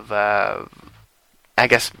of, I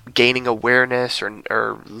guess, gaining awareness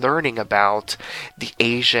or learning about the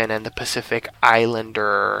Asian and the Pacific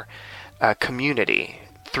Islander community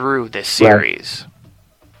through this series.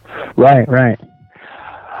 Right.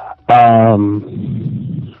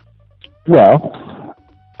 Well,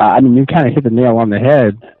 I mean, you kind of hit the nail on the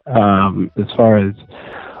head as far as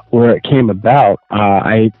where it came about.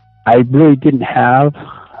 I really didn't have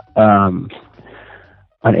an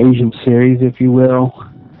Asian series, if you will,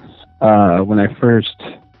 when I first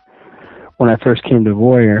came to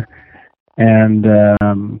Voyeur, and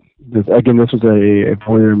this was a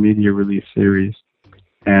Voyeur Media release series,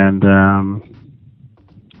 and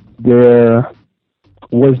there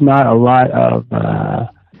was not a lot of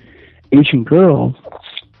Asian girls.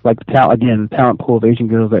 Like the talent pool of Asian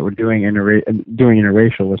girls that were doing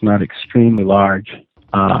interracial was not extremely large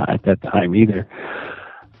at that time either.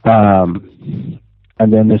 And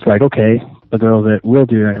then it's like, okay, the girls that will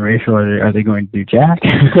do interracial, are they going to do Jack?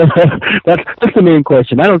 That's the main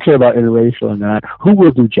question. I don't care about interracial or not. Who will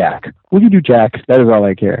do Jack? Will you do Jack? That is all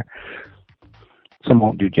I care. Some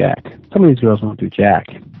won't do Jack. Some of these girls won't do Jack.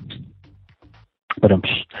 But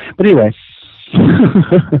anyway,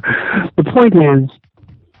 the point is,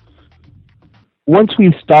 once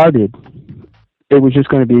we started, it was just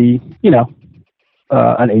going to be,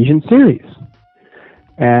 an Asian series.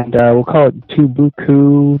 And we'll call it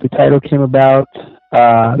Tubuku. The title came about.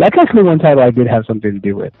 That's actually one title I did have something to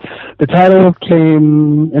do with. The title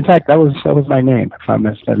came, in fact, that was my name, if I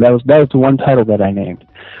missed that. That was the one title that I named.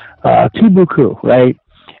 Tubuku, right?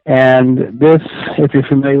 And this, if you're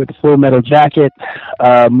familiar with the Full Metal Jacket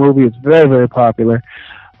movie, it's very, very popular.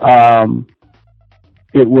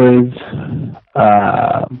 It was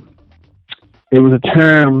a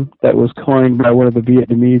term that was coined by one of the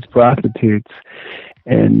Vietnamese prostitutes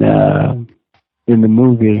in the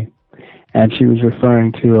movie, and she was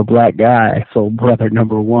referring to a black guy, soul brother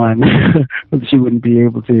number one, she wouldn't be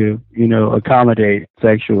able to, accommodate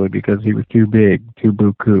sexually because he was too big, too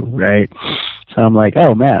buku, right? So I'm like,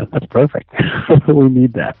 oh man, that's perfect. We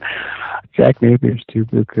need that. Jack Napier's too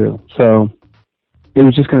buku. So it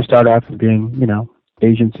was just going to start off as being,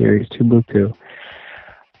 Asian series, Tubuku.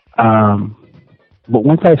 But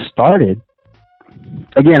once I started,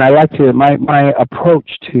 again, I like to, my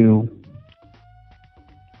approach to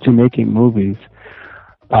making movies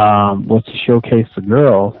was to showcase the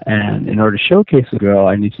girl, and in order to showcase the girl,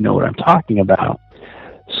 I need to know what I'm talking about.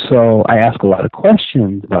 So I ask a lot of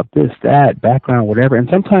questions about this, that, background, whatever, and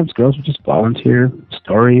sometimes girls would just volunteer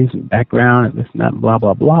stories and background and this and that, and blah,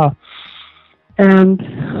 blah, blah. And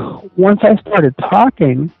once I started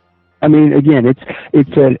talking, I mean, again, it's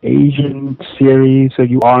an Asian series, so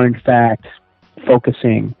you are in fact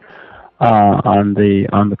focusing on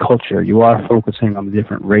the culture. You are focusing on the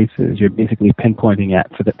different races. You're basically pinpointing it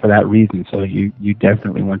for that reason. So you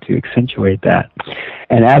definitely want to accentuate that.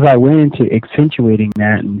 And as I went into accentuating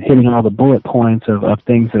that and hitting all the bullet points of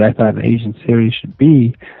things that I thought an Asian series should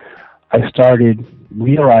be, I started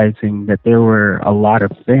realizing that there were a lot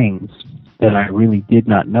of things that I really did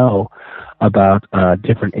not know about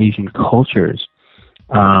different Asian cultures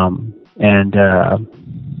and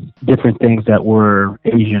different things that were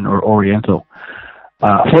Asian or Oriental.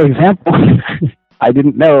 For example, I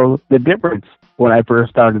didn't know the difference when I first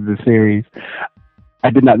started the series. I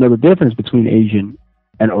did not know the difference between Asian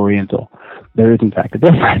and Oriental. There is, in fact, a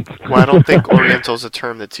difference. Well, I don't think Oriental is a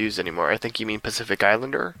term that's used anymore. I think you mean Pacific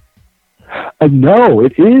Islander? No,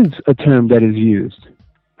 it is a term that is used.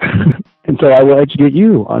 And so I will educate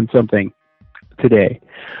you on something today.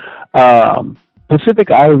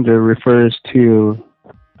 Pacific Islander refers to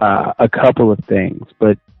a couple of things,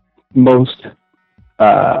 but most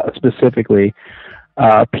specifically,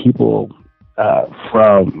 people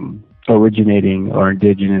from originating or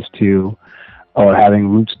indigenous to, or having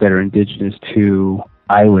roots that are indigenous to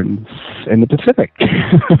islands in the Pacific.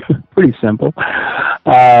 Pretty simple.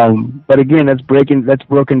 But again, that's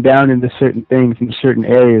broken down into certain things in certain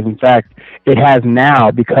areas. In fact, it has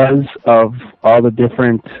now, because of all the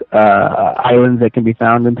different islands that can be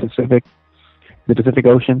found in the Pacific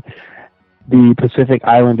Ocean, the Pacific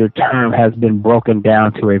Islander term has been broken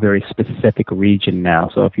down to a very specific region now.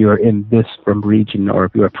 So if you're in this from region, or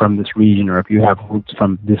if you're from this region, or if you have roots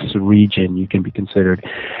from this region, you can be considered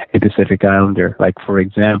a Pacific Islander. Like, for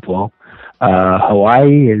example,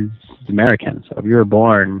 Hawaii is American. So if you were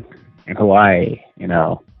born in Hawaii,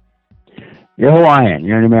 you're Hawaiian,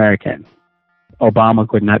 you're an American. Obama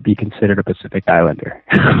could not be considered a Pacific Islander.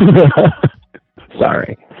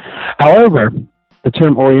 Sorry. However, the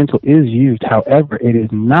term Oriental is used. However, it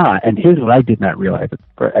is not, and here's what I did not realize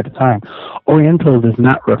at the time. Oriental does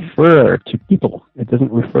not refer to people. It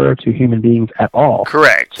doesn't refer to human beings at all.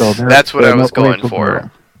 Correct. So that's what I was going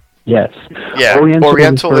for. Yes. Yeah. Oriental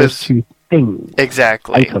refers is to things.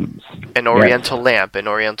 Exactly. Items. An Oriental lamp, an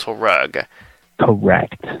Oriental rug.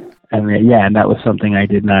 Correct. And and that was something I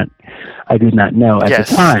did not know at the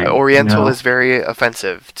time. Oriental is very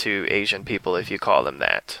offensive to Asian people if you call them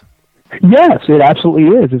that. Yes, it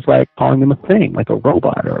absolutely is. It's like calling them a thing, like a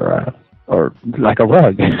robot or like a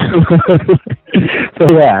rug.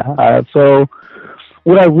 So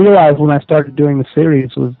what I realized when I started doing the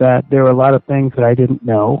series was that there were a lot of things that I didn't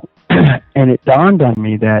know, and it dawned on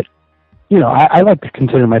me that, I like to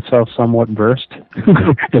consider myself somewhat versed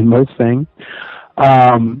in most things.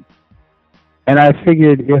 And I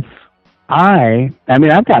figured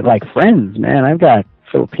I've got like friends, man. I've got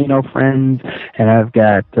Filipino friends, and I've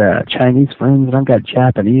got Chinese friends, and I've got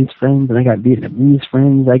Japanese friends, and I got Vietnamese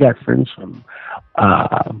friends. I got friends from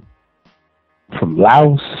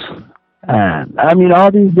Laos, and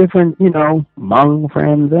all these different, Hmong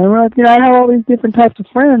friends. And I have all these different types of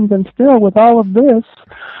friends, and still, with all of this,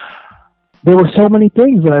 there were so many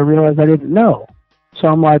things that I realized I didn't know. So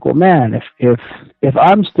I'm like, well, man, if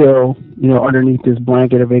I'm still, underneath this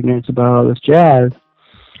blanket of ignorance about all this jazz,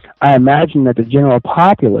 I imagine that the general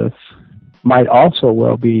populace might also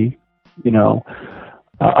well be,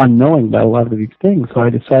 unknowing about a lot of these things. So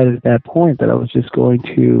I decided at that point that I was just going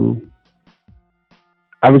to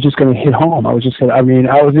hit home. I was just going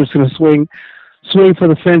to swing for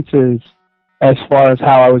the fences as far as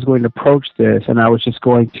how I was going to approach this, and I was just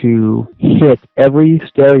going to hit every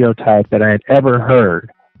stereotype that I had ever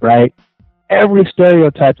heard, right? Every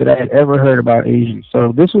stereotype that I had ever heard about Asians.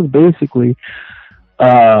 So this was basically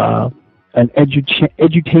an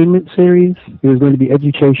edutainment series. It was going to be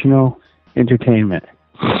educational entertainment.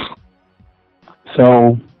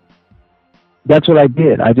 So that's what I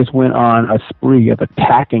did. I just went on a spree of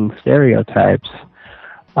attacking stereotypes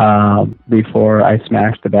before I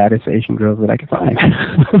smashed the baddest Asian girls that I could find.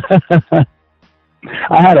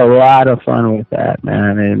 I had a lot of fun with that,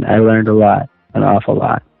 man, and I learned a lot, an awful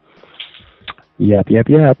lot. Yep.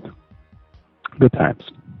 Good times.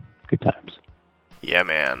 Yeah,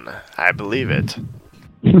 man. I believe it.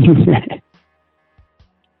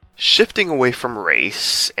 Shifting away from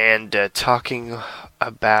race and talking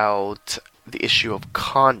about the issue of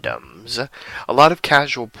condoms, a lot of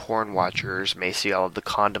casual porn watchers may see all of the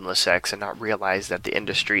condomless sex and not realize that the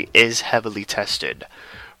industry is heavily tested.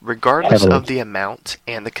 Regardless of the amount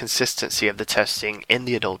and the consistency of the testing in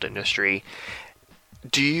the adult industry,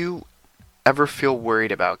 do you ever feel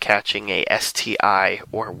worried about catching a STI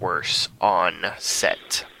or worse on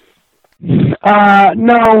set?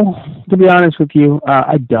 No, to be honest with you,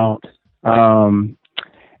 I don't. And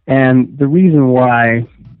the reason why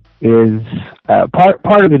is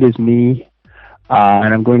part of it is me,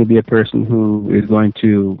 and I'm going to be a person who is going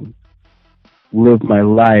to live my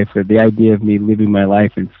life, or the idea of me living my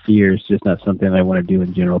life in fear is just not something I want to do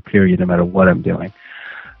in general, period, no matter what I'm doing.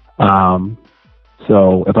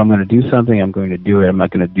 So if I'm going to do something, I'm going to do it. I'm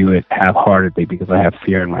not going to do it half-heartedly because I have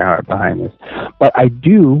fear in my heart behind this. But I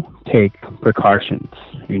do take precautions,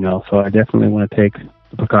 so I definitely want to take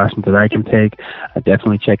the precautions that I can take. I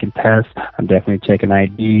definitely checking tests. I'm definitely checking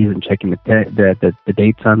IDs. I'm checking the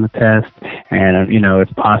dates on the test. And,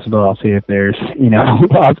 if possible, I'll see if there's,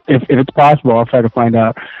 if it's possible, I'll try to find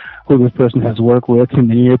out who this person has worked with in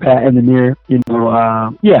the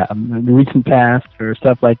the recent past or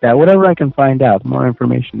stuff like that. Whatever I can find out, the more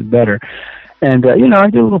information, the better. And, I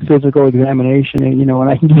do a little physical examination, and, and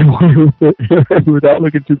I can get away with it without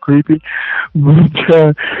looking too creepy. But,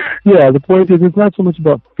 the point is it's not so much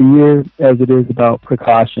about fear as it is about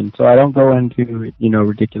precaution. So I don't go into,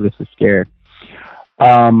 ridiculously scared.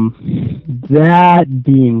 That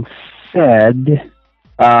being said,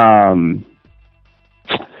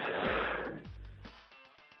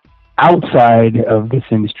 outside of this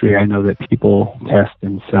industry, I know that people test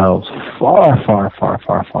themselves far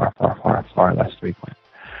less frequent.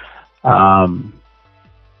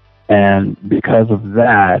 And because of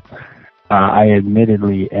that, I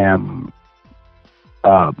admittedly am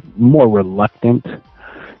more reluctant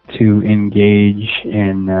to engage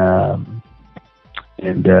in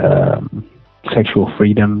sexual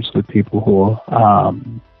freedoms with people who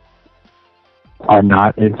are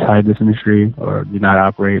not inside this industry or do not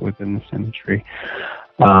operate within this industry.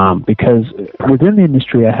 Because within the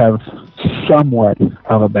industry, I have somewhat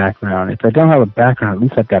of a background. If I don't have a background, at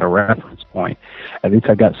least I've got a reference point. At least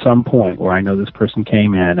I've got some point where I know this person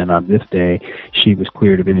came in, and on this day, she was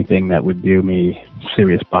cleared of anything that would do me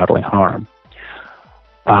serious bodily harm.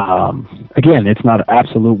 Again, it's not an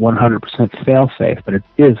absolute 100% fail-safe, but it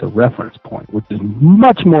is a reference point, which is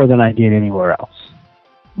much more than I get anywhere else.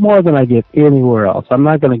 More than I get anywhere else. I'm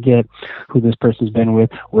not going to get who this person's been with,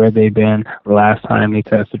 where they've been, the last time they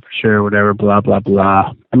tested for sure, whatever, blah, blah,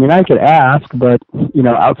 blah. I mean, I could ask, but,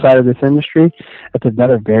 outside of this industry, it's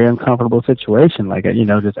another very uncomfortable situation. Like,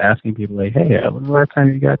 just asking people, like, hey, when was the last time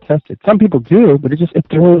you got tested? Some people do, but it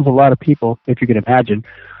throws a lot of people, if you can imagine,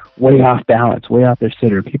 way off balance, way off their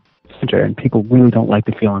center, and people really don't like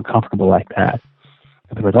to feel uncomfortable like that.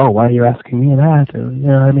 They're like, oh, why are you asking me that? Or, you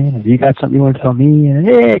know what I mean? Have you got something you want to tell me?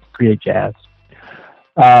 And create jazz.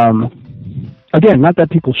 Again, not that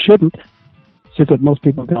people shouldn't. It's just that most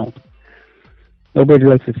people don't. Nobody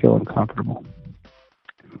likes to feel uncomfortable.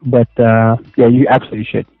 But, you absolutely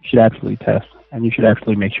should. You should absolutely test. And you should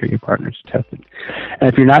absolutely make sure your partner's tested. And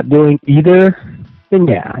if you're not doing either,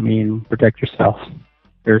 then protect yourself.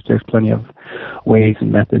 There's plenty of ways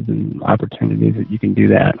and methods and opportunities that you can do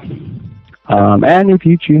that. And if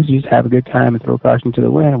you choose to just have a good time and throw caution to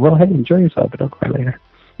the wind, well, hey, enjoy yourself, but don't cry later.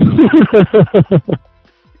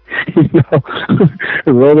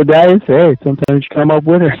 Roll the dice. Hey, sometimes you come up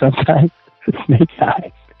winner, sometimes snake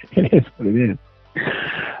eyes. It is what it is.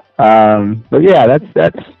 But yeah,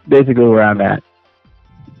 that's basically where I'm at.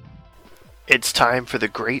 It's time for the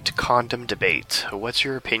great condom debate. What's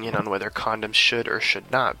your opinion on whether condoms should or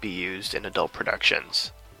should not be used in adult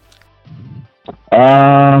productions?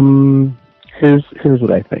 Here's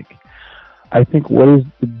what I think. I think what is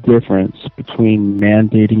the difference between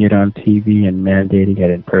mandating it on TV and mandating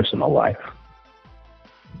it in personal life?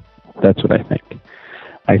 That's what I think.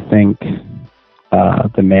 I think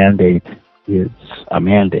the mandate is a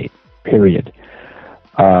mandate, period.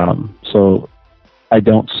 So I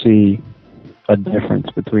don't see a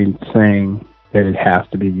difference between saying that it has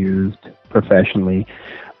to be used professionally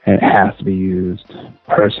and it has to be used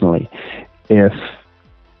personally.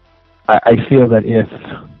 I feel that if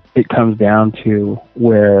it comes down to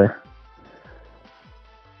where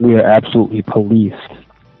we are absolutely policed,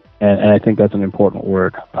 and I think that's an important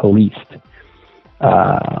word, policed,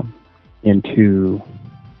 into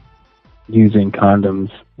using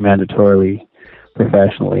condoms mandatorily,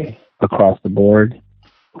 professionally, across the board,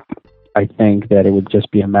 I think that it would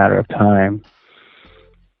just be a matter of time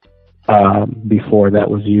before that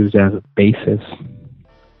was used as a basis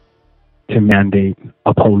to mandate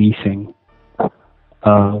a policing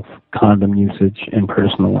of condom usage in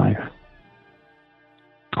personal life.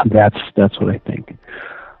 That's what I think.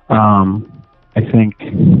 I think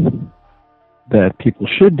that people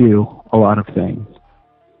should do a lot of things.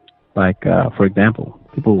 Like, for example,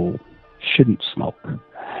 people shouldn't smoke.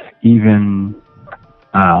 Even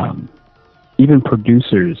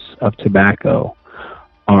producers of tobacco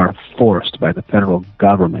are forced by the federal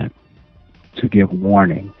government to give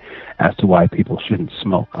warning as to why people shouldn't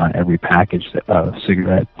smoke on every package of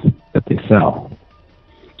cigarettes that they sell.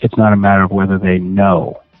 It's not a matter of whether they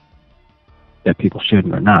know that people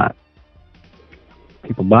shouldn't or not.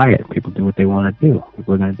 People buy it. People do what they want to do.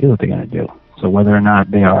 People are going to do what they're going to do. So whether or not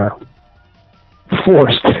they are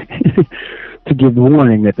forced to give the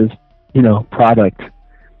warning that this, product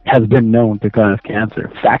has been known to cause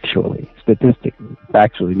cancer, statistically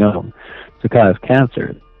factually known to cause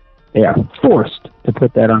cancer, they are forced to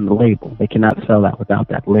put that on the label. They cannot sell that without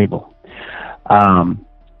that label.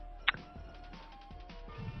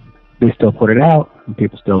 They still put it out, and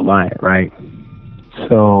people still buy it, right?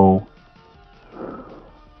 So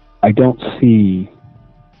I don't see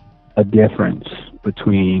a difference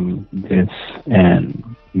between this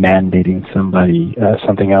and mandating somebody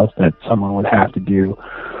something else that someone would have to do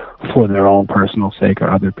for their own personal sake or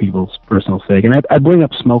other people's personal sake. And I bring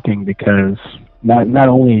up smoking because not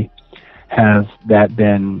only has that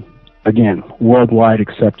been, again, worldwide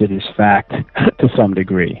accepted as fact to some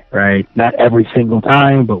degree, right? Not every single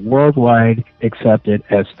time, but worldwide accepted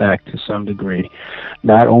as fact to some degree.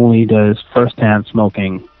 Not only does firsthand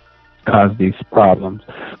smoking cause these problems,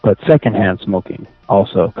 but secondhand smoking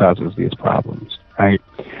also causes these problems, right?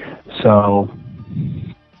 So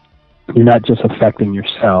you're not just affecting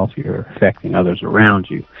yourself, you're affecting others around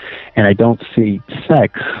you. And I don't see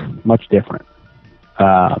sex much different.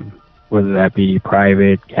 Whether that be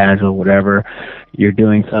private, casual, whatever, you're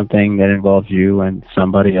doing something that involves you and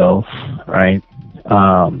somebody else, right?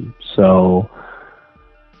 So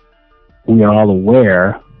we are all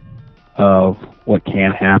aware of what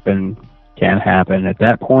can happen. At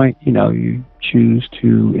that point, you choose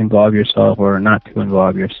to involve yourself or not to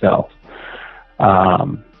involve yourself,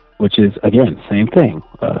 which is, again, same thing,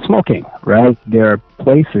 smoking, right? There are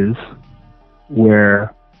places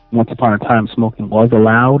where once upon a time smoking was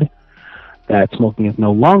allowed, that smoking is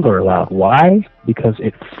no longer allowed. Why? Because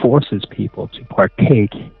it forces people to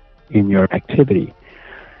partake in your activity,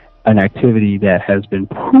 an activity that has been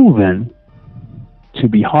proven to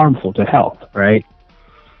be harmful to health, right?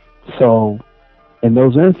 So in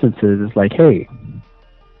those instances, it's like, hey,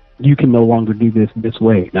 you can no longer do this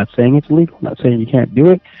way. Not saying it's legal, not saying you can't do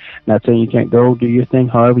it, not saying you can't go do your thing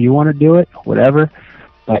however you want to do it, whatever,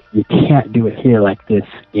 but you can't do it here like this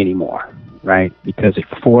anymore, right? Because it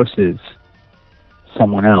forces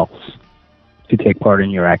someone else to take part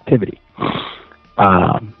in your activity.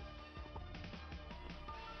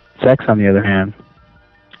 Sex, on the other hand,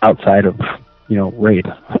 outside of rape,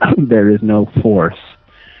 there is no force,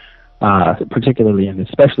 particularly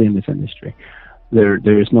especially in this industry.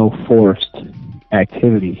 There is no forced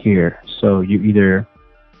activity here. So you either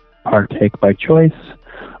partake by choice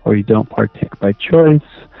or you don't partake by choice.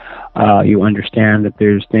 You understand that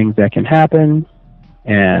there's things that can happen,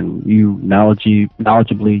 and you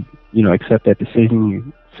knowledgeably, accept that decision.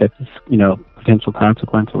 You accept, potential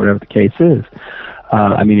consequence or whatever the case is.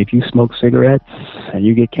 If you smoke cigarettes and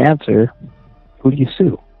you get cancer, who do you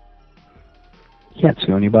sue? You can't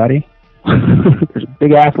sue anybody. There's a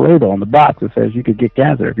big ass label on the box that says you could get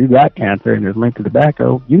cancer. If you got cancer and there's linked to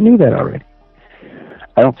tobacco, you knew that already.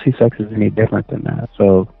 I don't see sex as any different than that.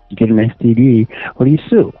 So you get an STD, what do you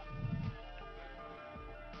sue?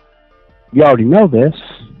 You already know this.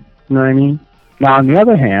 You know what I mean? Now, on the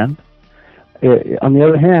other hand,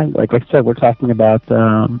 like I said, we're talking about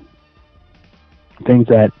things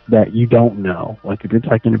that you don't know. Like if you're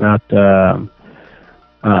talking about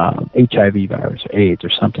HIV virus or AIDS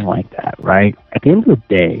or something like that, right? At the end of the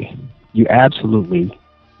day, you absolutely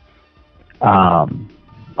are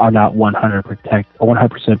not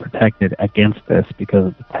 100% protected against this because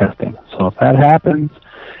of the testing. So if that happens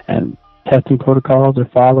and testing protocols are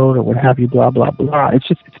followed or what have you, blah, blah, blah, it's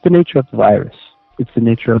the nature of the virus. It's the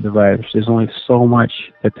nature of the virus. There's only so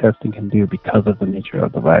much that testing can do because of the nature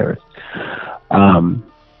of the virus.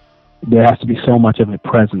 There has to be so much of it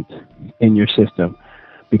present in your system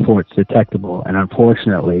before it's detectable. And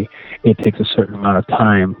unfortunately, it takes a certain amount of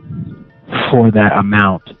time for that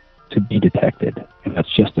amount to be detected. And that's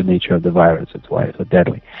just the nature of the virus. That's why it's so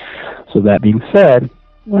deadly. So that being said,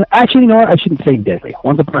 well, actually, you know what? I shouldn't say deadly.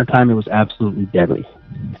 Once upon a time, it was absolutely deadly.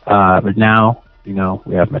 But now, we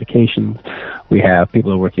have medications. We have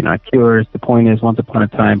people who are working on cures. The point is, once upon a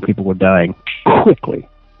time, people were dying quickly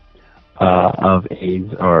of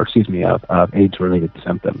AIDS, of AIDS-related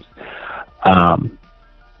symptoms.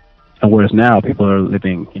 And whereas now, people are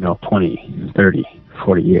living, 20, 30,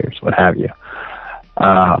 40 years, what have you.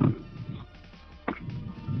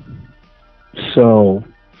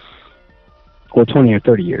 Or 20 or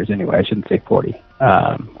 30 years anyway. I shouldn't say 40,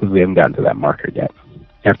 because we haven't gotten to that marker yet.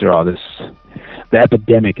 After all this, the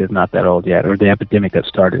epidemic is not that old yet, or the epidemic that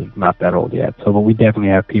started is not that old yet. So, but we definitely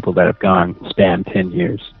have people that have spanned 10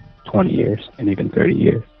 years, 20 years, and even 30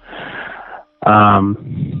 years. I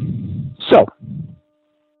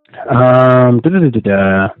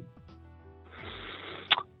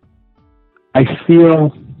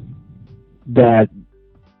feel that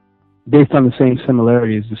based on the same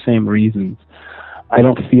similarities, the same reasons, I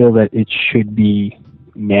don't feel that it should be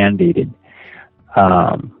mandated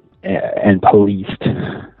and policed.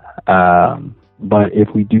 But if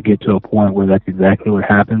we do get to a point where that's exactly what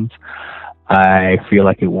happens, I feel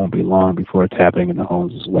like it won't be long before it's happening in the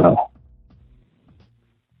homes as well.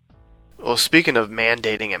 Well, speaking of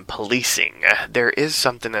mandating and policing, there is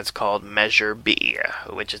something that's called Measure B,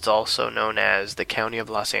 which is also known as the County of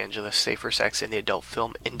Los Angeles Safer Sex in the Adult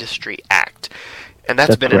Film Industry Act. And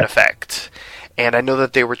that's been in effect. And I know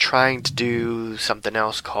that they were trying to do something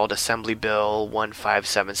else called Assembly Bill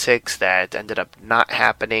 1576 that ended up not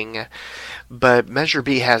happening. But Measure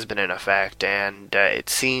B has been in effect, and it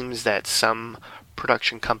seems that some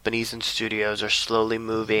production companies and studios are slowly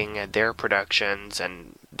moving their productions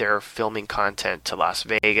and their filming content to Las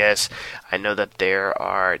Vegas. I know that there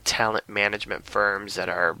are talent management firms that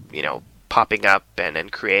are, popping up and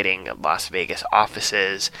creating Las Vegas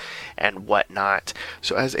offices and whatnot.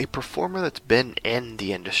 So as a performer that's been in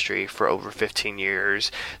the industry for over 15 years,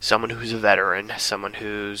 someone who's a veteran, someone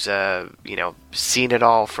who's, seen it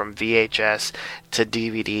all from VHS to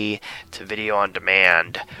DVD to video on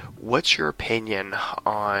demand, what's your opinion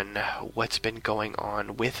on what's been going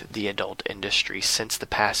on with the adult industry since the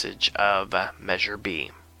passage of Measure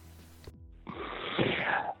B?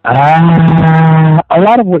 A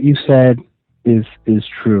lot of what you said is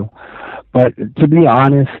true, but to be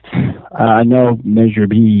honest, I know Measure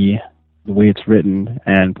B, the way it's written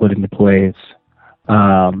and put into place,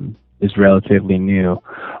 is relatively new.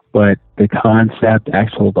 But the concept,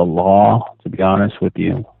 the law, to be honest with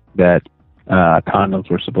you, that condoms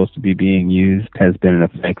were supposed to be being used has been in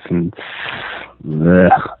effect since the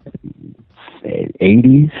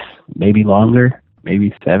 80s, maybe longer.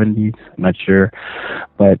 Maybe 70s, I'm not sure.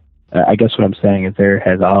 But I guess what I'm saying is there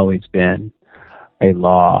has always been a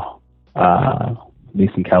law, at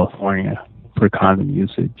least in California, for condom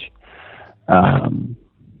usage. I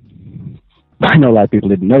know a lot of people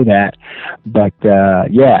didn't know that, but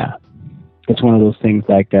it's one of those things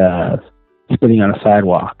like spitting on a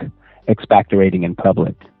sidewalk, expectorating in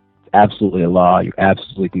public. Absolutely a law. You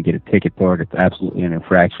absolutely can get a ticket for it. It's absolutely an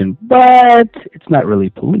infraction, but it's not really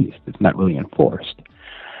policed. It's not really enforced.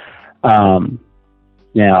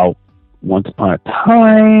 Now, once upon a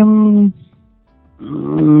time,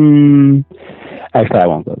 actually, I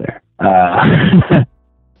won't go there.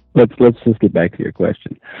 Let's just get back to your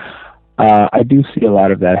question. I do see a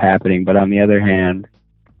lot of that happening, but on the other hand,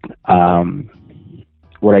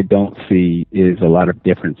 what I don't see is a lot of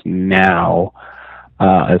difference now.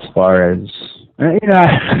 As far as, I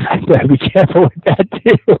gotta be careful with that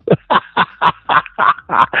too.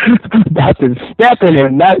 About to step in it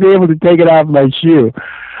and not be able to take it off my shoe.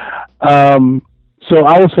 So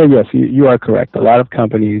I will say yes, you are correct. A lot of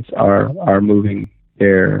companies are moving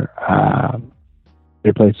their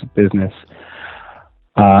place of business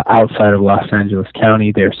outside of Los Angeles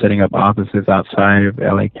County. They're setting up offices outside of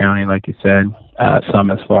LA County, like you said. Some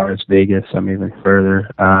as far as Vegas, some even further.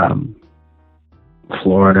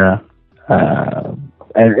 Florida, and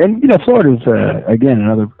Florida is again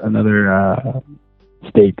another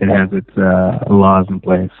state that has its laws in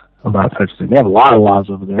place about such things. They have a lot of laws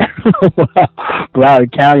over there.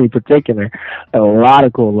 Broward County in particular, have a lot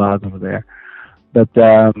of cool laws over there. But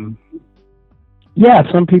some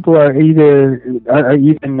people are even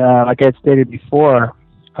like I stated before,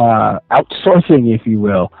 outsourcing, if you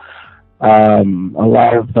will. A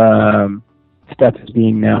lot of stuff is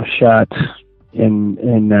being now shot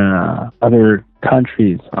in other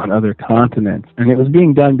countries, on other continents, and it was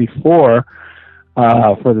being done before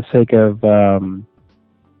for the sake of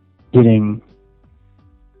getting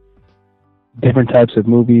different types of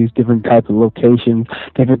movies, different types of locations,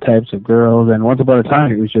 different types of girls, and once upon a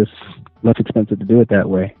time it was just less expensive to do it that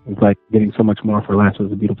way. It was like getting so much more for less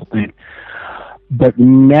was a beautiful thing. But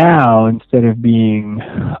now, instead of being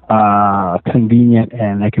convenient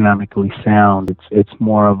and economically sound, it's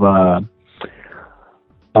more of a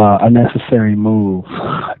necessary move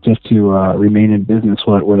just to remain in business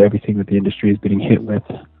with everything that the industry is getting hit with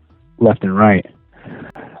left and right.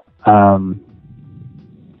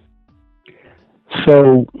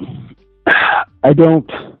 So I don't,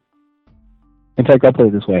 in fact, I'll put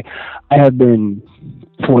it this way. I have been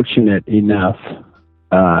fortunate enough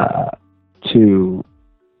to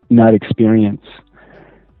not experience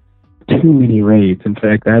too many raids. In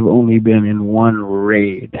fact, I've only been in one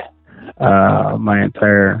raid my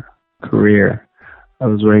entire career. I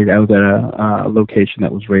was at a location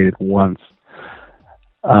that was raided once.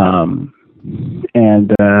 There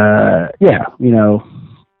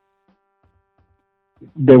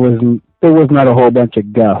was not a whole bunch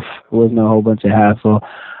of guff. There wasn't a whole bunch of hassle.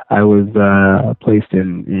 I was placed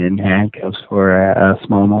in handcuffs for a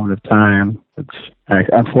small moment of time, which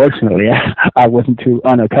unfortunately I wasn't too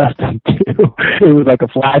unaccustomed to. It was like a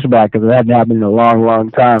flashback because it hadn't happened in a long,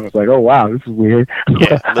 long time. It's like, oh wow, this is weird.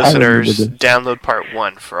 Yeah, listeners, download part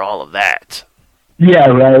 1 for all of that. Yeah,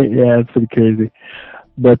 right. Yeah, it's pretty crazy.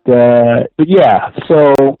 But yeah,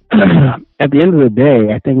 so at the end of the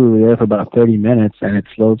day, I think we were there for about 30 minutes, and it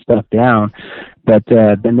slowed stuff down. But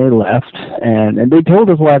then they left, and they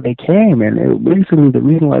told us why they came, and basically the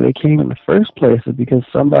reason why they came in the first place is because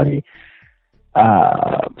somebody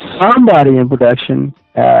in production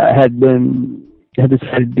had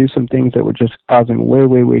decided to do some things that were just causing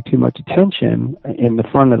way too much attention in the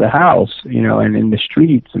front of the house, and in the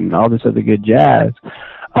streets and all this other good jazz.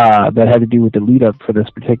 That had to do with the lead up for this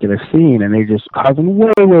particular scene, and they're just causing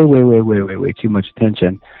way too much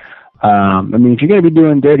attention. I mean, if you're going to be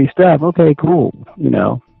doing dirty stuff, okay, cool.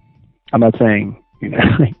 I'm not saying,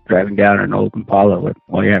 like driving down an old Impala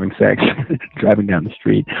while you're having sex, driving down the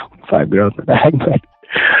street with 5 girls in the back,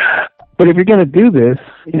 but if you're going to do this,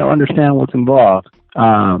 understand what's involved.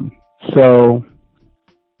 So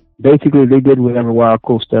basically they did whatever wild,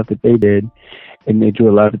 cool stuff that they did, and they drew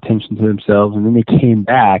a lot of attention to themselves, and then they came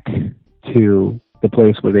back to the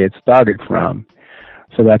place where they had started from.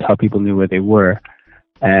 So that's how people knew where they were.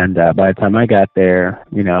 And by the time I got there,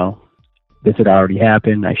 this had already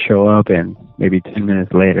happened. I show up, and maybe 10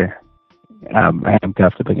 minutes later, I'm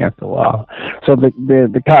handcuffed up against the wall. So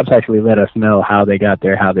the cops actually let us know how they got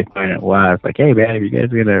there, how they found it was. Like, hey, man, if you guys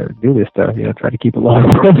are going to do this stuff, try to keep a low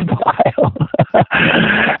profile.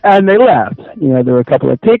 And they left. There were a couple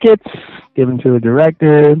of tickets given to the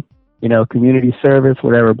director, community service,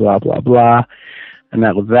 whatever, blah, blah, blah. And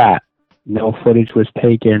that was that. No footage was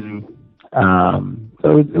taken.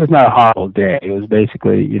 So it was not a horrible day. It was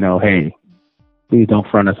basically, hey, please don't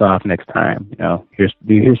front us off next time. Here's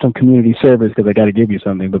some community service because I got to give you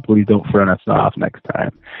something, but please don't front us off next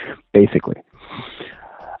time, basically.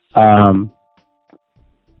 So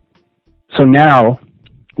now,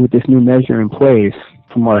 with this new measure in place,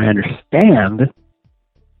 from what I understand,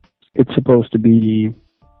 it's supposed to be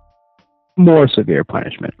more severe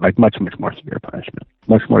punishment, like much more severe punishment,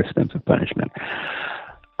 much more extensive punishment.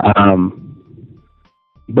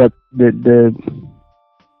 But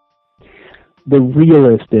the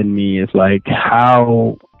realist in me is like,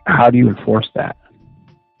 how do you enforce that?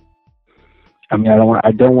 I mean, I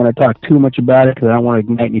don't want to talk too much about it because I don't want to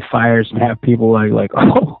ignite any fires and have people like,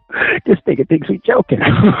 oh, this nigga thinks we joking.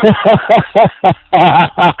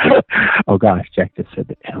 Oh gosh, Jack just said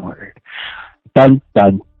the N word. Dun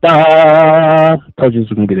dun dun. Told you this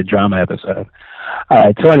was going to be the drama episode. All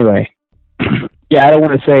right. So anyway, yeah, I don't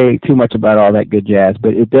want to say too much about all that good jazz,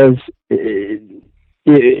 but it does. It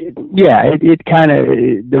kind of,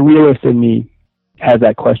 the realist in me has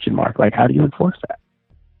that question mark. Like, how do you enforce that?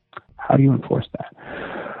 How do you enforce that?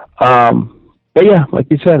 But yeah, like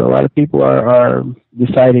you said, a lot of people are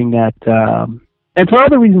deciding that, and for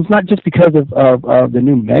other reasons, not just because of the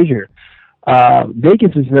new measure.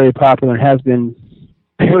 Vegas is very popular and has been,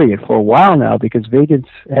 period, for a while now, because Vegas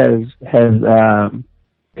has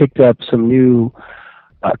picked up some new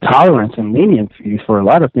tolerance and leniencies for a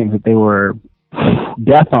lot of things that they were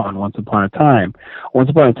death on once upon a time. Once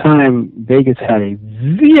upon a time, Vegas had a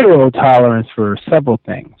zero tolerance for several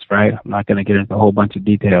things, right? I'm not going to get into a whole bunch of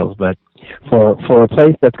details, but for a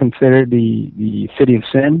place that's considered the city of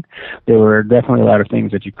sin, there were definitely a lot of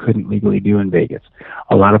things that you couldn't legally do in Vegas.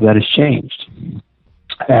 A lot of that has changed.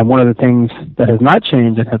 And one of the things that has not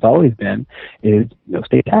changed and has always been is no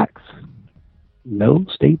state tax. No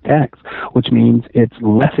state tax, which means it's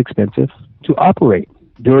less expensive to operate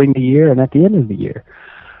during the year and at the end of the year.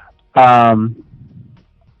 In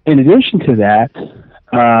addition to that,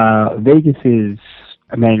 Vegas is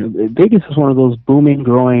one of those booming,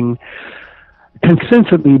 growing,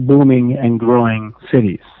 consistently booming and growing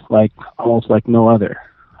cities, like almost like no other.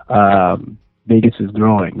 Vegas is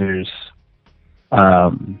growing. There's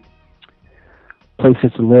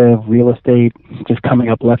places to live, real estate just coming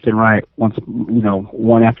up left and right,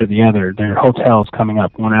 one after the other. There are hotels coming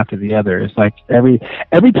up one after the other. It's like every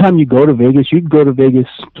time you go to Vegas, you'd go to Vegas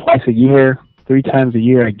twice a year, 3 times a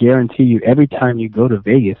year. I guarantee you, every time you go to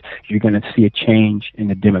Vegas, you're going to see a change in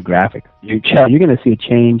the demographic. You're going to see a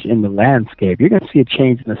change in the landscape. You're going to see a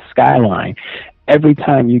change in the skyline every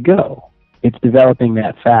time you go. It's developing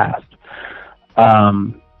that fast.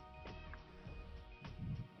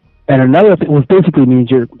 And another thing, which basically means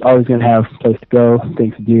you're always going to have a place to go,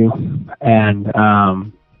 things to do, and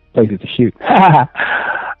places to shoot.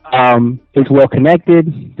 It's well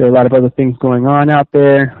connected. There are a lot of other things going on out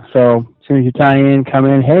there. So as soon as you tie in, come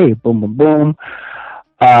in, hey, boom, boom, boom.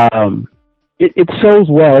 It sells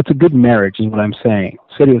well. It's a good marriage, is what I'm saying.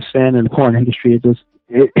 City of Sin and the porn industry,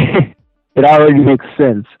 it already makes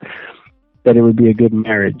sense that it would be a good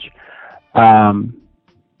marriage.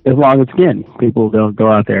 As long as, again, people don't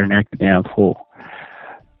go out there and act a damn fool.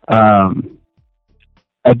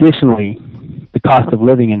 Additionally, the cost of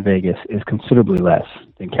living in Vegas is considerably less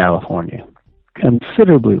than California.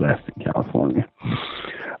 Considerably less than California.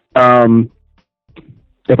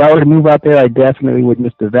 If I were to move out there, I definitely would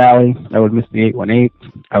miss the Valley. I would miss the 818.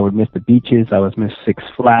 I would miss the beaches. I would miss Six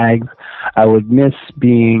Flags. I would miss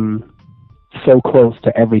being so close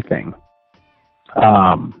to everything.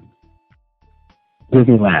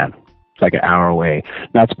 Disneyland, it's like an hour away.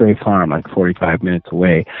 Knott's Berry Farm, like 45 minutes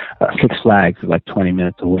away. Six Flags is like 20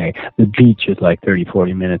 minutes away. The beach is like 30,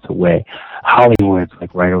 40 minutes away. Hollywood's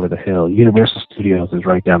like right over the hill. Universal Studios is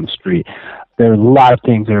right down the street. There are a lot of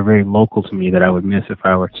things that are very local to me that I would miss if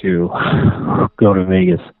I were to go to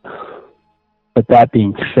Vegas. But that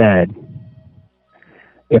being said,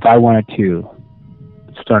 if I wanted to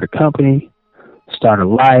start a company, start a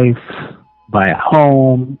life, buy a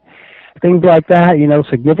home, things like that,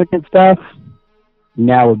 significant stuff,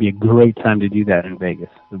 now would be a great time to do that in Vegas.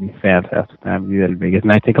 It would be a fantastic time to do that in Vegas.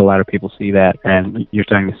 And I think a lot of people see that, and you're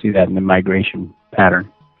starting to see that in the migration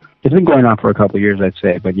pattern. It's been going on for a couple of years, I'd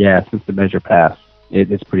say, but yeah, since the measure passed,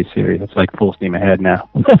 it's pretty serious. It's like full steam ahead now.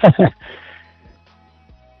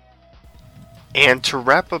 And to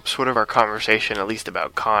wrap up sort of our conversation, at least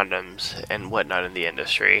about condoms and whatnot in the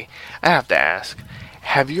industry, I have to ask,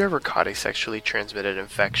 have you ever caught a sexually transmitted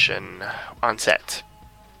infection on set?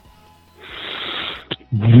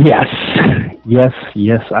 Yes,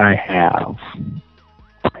 I have.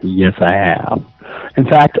 Yes, I have. In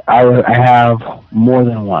fact, I have more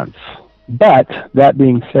than once. But that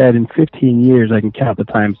being said, in 15 years, I can count the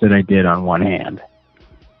times that I did on one hand.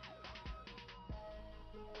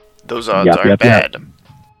 Those odds aren't bad.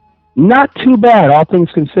 Not too bad, all things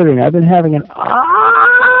considering. I've been having an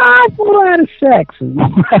awful lot of sex in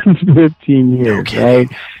the last 15 years, right?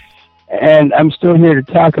 And I'm still here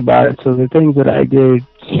to talk about it. So the things that I did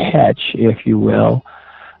catch, if you will,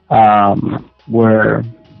 were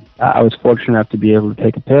I was fortunate enough to be able to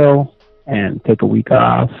take a pill and take a week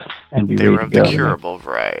off and be ready to go. They were of the curable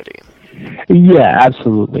variety. Yeah,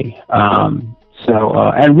 absolutely. And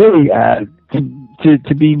really,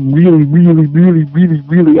 to be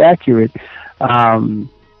really accurate,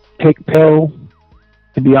 take a pill.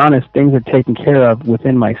 To be honest, things are taken care of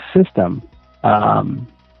within my system.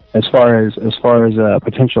 As far as a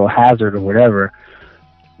potential hazard or whatever,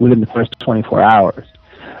 within the first 24 hours.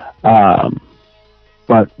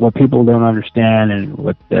 But what people don't understand and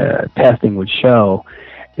what the testing would show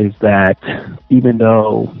is that even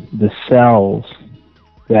though the cells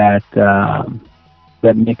that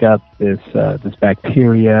make up this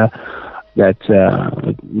bacteria, that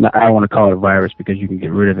I don't want to call it a virus because you can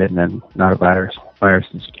get rid of it, and then not a virus.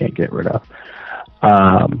 Viruses you can't get rid of.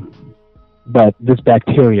 But this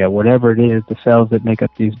bacteria, whatever it is, the cells that make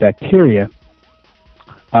up these bacteria,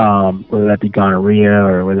 whether that be gonorrhea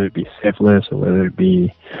or whether it be syphilis or whether it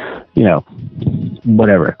be,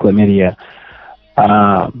 whatever, chlamydia,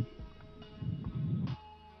 the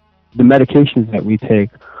medications that we take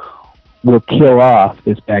will kill off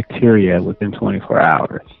this bacteria within 24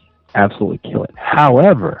 hours. Absolutely kill it.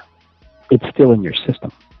 However, it's still in your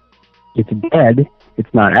system. It's dead.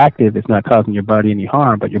 It's not active. It's not causing your body any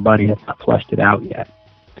harm, but your body has not flushed it out yet.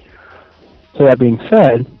 So that being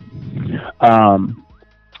said,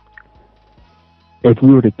 if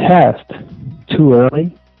we were to test too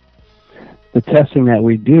early, the testing that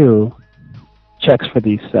we do checks for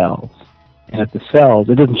these cells. And if the cells,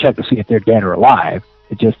 it doesn't check to see if they're dead or alive.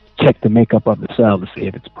 It just checks the makeup of the cell to see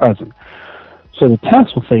if it's present. So the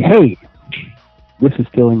test will say, hey, this is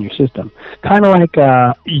still in your system. Kind of like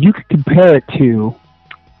you could compare it to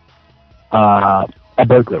a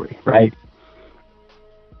burglary, right?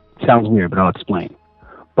 Sounds weird, but I'll explain.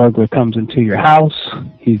 Burglar comes into your house.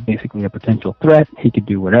 He's basically a potential threat. He could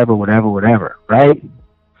do whatever, right?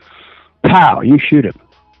 Pow, you shoot him.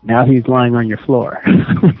 Now he's lying on your floor.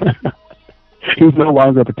 He's no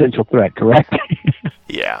longer a potential threat, correct?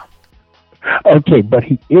 Yeah. Okay, but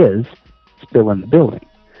he is still in the building.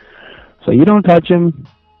 So you don't touch him,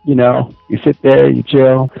 you sit there, you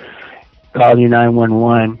chill, call your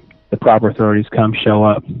 911, the proper authorities come, show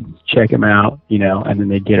up, check him out, and then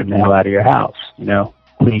they get him the hell out of your house,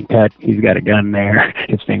 Clean cut, he's got a gun there,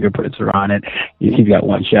 his fingerprints are on it, he's got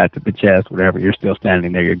one shot to the chest, whatever, you're still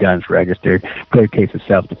standing there, your gun's registered, clear case of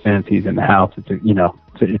self-defense, he's in the house,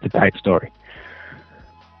 it's a tight story.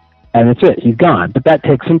 And that's it, he's gone. But that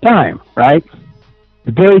takes some time, right?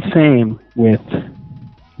 The very same with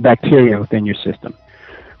bacteria within your system.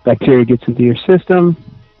 Bacteria gets into your system,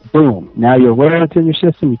 boom. Now you're aware it's in your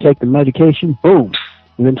system, you take the medication, boom.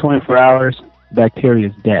 Within 24 hours, bacteria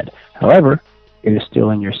is dead. However, it is still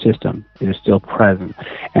in your system. It is still present.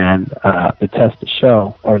 And the test to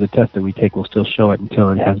show, or the test that we take will still show it until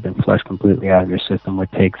it has been flushed completely out of your system,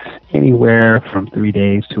 which takes anywhere from 3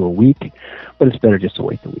 days to a week, but it's better just to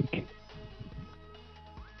wait the week.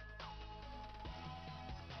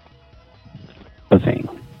 The thing.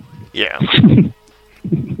 Yeah.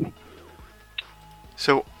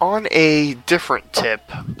 So on a different tip,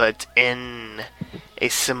 but in a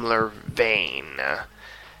similar vein,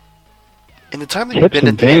 in the time that you've Tips been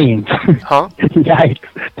and veins. Huh?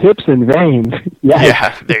 Yikes. Tips and veins. Yikes.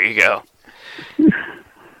 Yeah, there you go.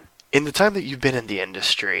 In the time that you've been in the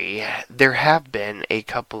industry, there have been a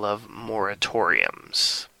couple of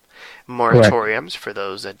moratoriums. Moratoriums, for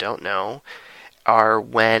those that don't know, are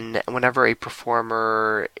whenever a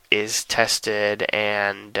performer is tested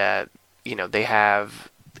and they have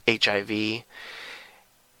HIV,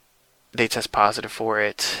 they test positive for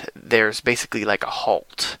it, there's basically like a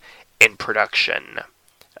halt in production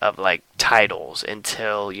of like titles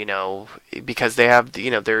until, because they have,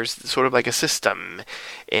 there's sort of like a system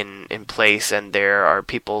in place, and there are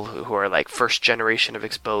people who are like first generation of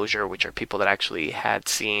exposure, which are people that actually had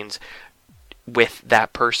scenes with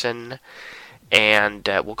that person. And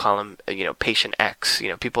we'll call them, patient X,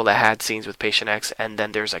 people that had scenes with patient X. And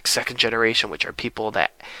then there's like second generation, which are people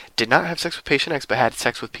that did not have sex with patient X, but had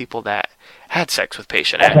sex with people that had sex with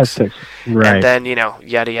patient X. Right. And then,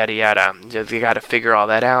 yada, yada, yada. They got to figure all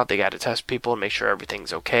that out. They got to test people and make sure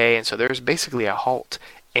everything's okay. And so there's basically a halt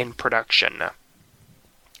in production.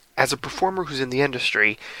 As a performer who's in the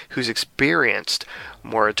industry, who's experienced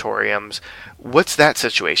moratoriums, what's that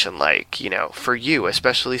situation like, for you,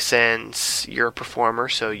 especially since you're a performer,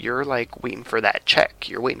 so you're like waiting for that check,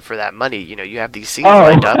 you're waiting for that money, you have these scenes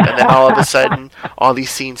lined up, and then all of a sudden, all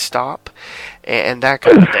these scenes stop, and that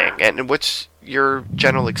kind of thing. And what's your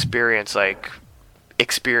general experience like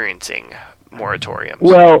experiencing moratoriums?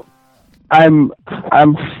 Well, I'm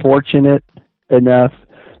fortunate enough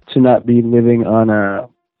to not be living on a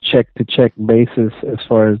check-to-check basis as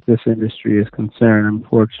far as this industry is concerned. I'm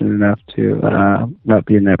fortunate enough to not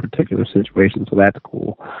be in that particular situation, so that's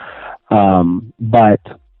cool. But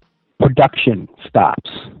production stops.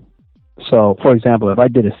 So, for example, if I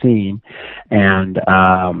did a scene and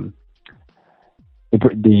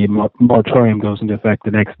the moratorium goes into effect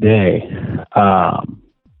the next day, I'm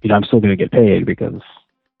still going to get paid because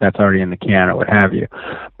that's already in the can or what have you.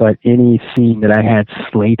 But any scene that I had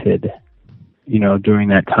slated during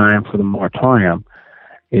that time for the moratorium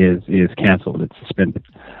is canceled. It's suspended.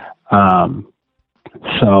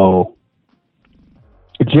 So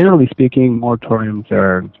generally speaking, moratoriums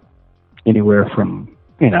are anywhere from,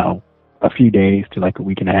 a few days to like a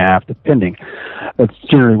week and a half, depending. That's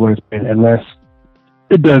generally what it's been, unless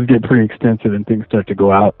it does get pretty extensive and things start to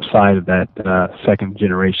go outside of that second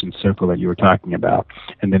generation circle that you were talking about,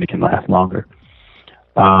 and then it can last longer.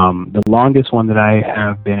 The longest one that I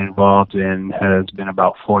have been involved in has been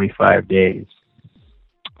about 45 days.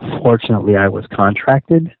 Fortunately, I was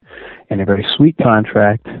contracted in a very sweet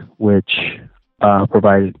contract, which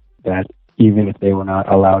provided that even if they were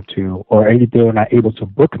not allowed to, or if they were not able to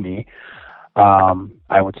book me,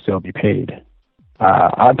 I would still be paid.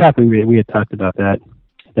 On top of it, we had talked about that.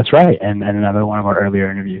 That's right, and another one of our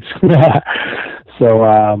earlier interviews. So,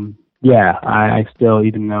 I still,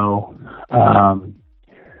 even though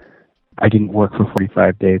I didn't work for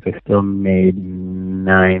 45 days, I still made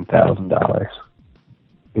 $9,000.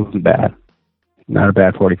 It wasn't bad. Not a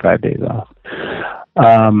bad 45 days off.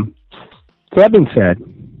 So that being said,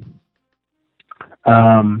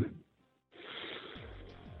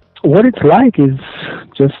 what it's like is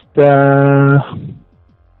just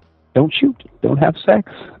don't shoot, don't have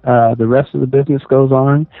sex. The rest of the business goes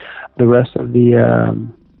on. The rest of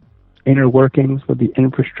the inner workings with the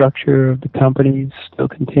infrastructure of the companies still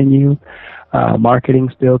continue. Marketing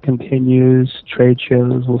still continues. Trade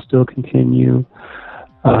shows will still continue.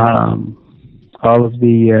 All of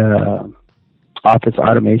the office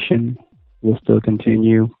automation will still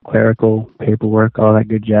continue. Clerical, paperwork, all that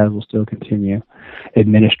good jazz will still continue.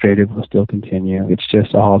 Administrative will still continue. It's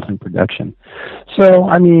just a halt in production. So,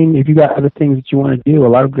 if you got other things that you want to do, a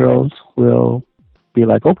lot of girls will be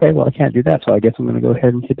like, okay, well, I can't do that, so I guess I'm going to go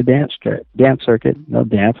ahead and hit the dance circuit. They'll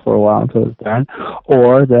dance for a while until it's done.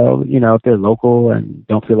 Or they'll, if they're local and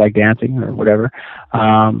don't feel like dancing or whatever,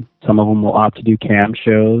 some of them will opt to do cam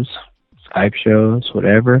shows, Skype shows,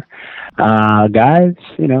 whatever. Guys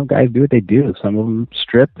do what they do. Some of them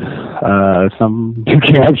strip, some do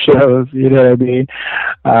cam shows, you know what I mean?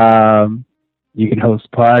 You can host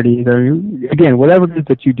parties, or again, whatever it is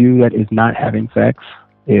that you do that is not having sex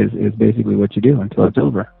is basically what you do until it's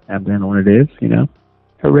over. And then when it is,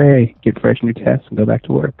 hooray, get fresh new tests and go back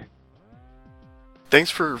to work. Thanks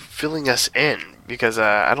for filling us in, because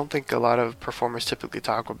I don't think a lot of performers typically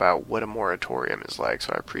talk about what a moratorium is like,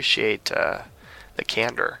 so I appreciate the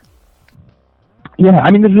candor. Yeah,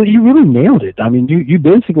 I mean, you really nailed it. I mean,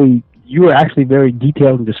 you were actually very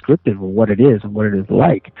detailed and descriptive of what it is and what it is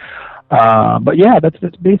like. But yeah, that's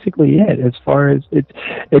basically it. As far as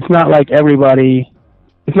it's not like everybody.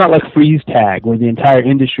 It's not like freeze tag where the entire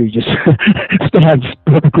industry just stands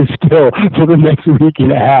perfectly still for the next week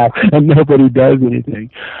and a half and nobody does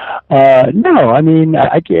anything. No, I mean,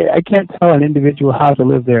 I can't tell an individual how to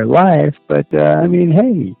live their life, but I mean,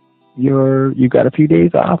 hey, you've got a few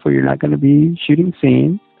days off where you're not going to be shooting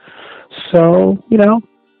scenes, so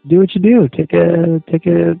do what you do. Take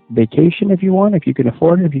a vacation if you want, if you can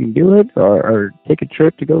afford it, if you can do it, or take a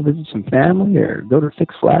trip to go visit some family, or go to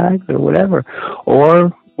Six Flags or whatever,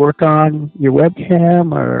 or work on your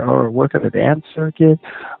webcam, or work on the dance circuit,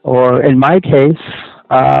 or in my case,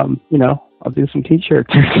 I'll do some t-shirts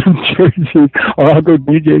or some jerseys, or I'll go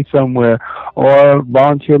DJ somewhere, or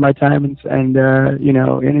volunteer my time and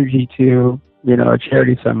energy to a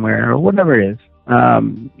charity somewhere, or whatever it is.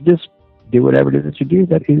 Just do whatever it is that you do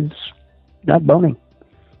that is not boning.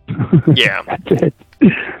 Yeah. That's it.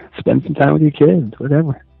 Spend some time with your kids,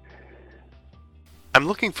 whatever. I'm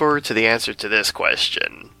looking forward to the answer to this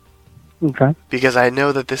question. Okay. Because I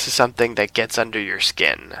know that this is something that gets under your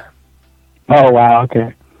skin. Oh, wow,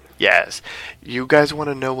 okay. Yes. You guys want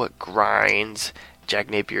to know what grinds Jack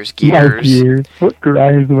Napier's My gears? gears. What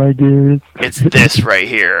grinds my gears? It's this right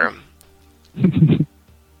here.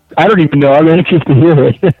 I don't even know. I'm anxious to hear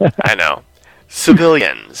it. I know.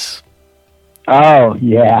 Civilians. Oh,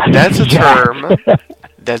 yeah. That's a term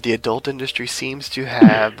that the adult industry seems to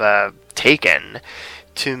have taken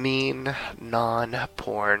to mean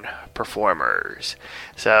non-porn performers.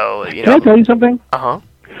 So, Can I tell you something? Uh-huh.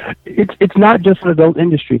 It's not just an adult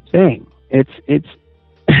industry thing. It's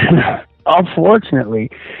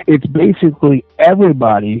unfortunately, it's basically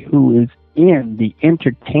everybody who is in the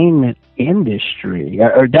entertainment industry,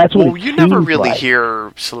 or that's what. Well, you never really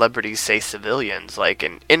hear celebrities say civilians, like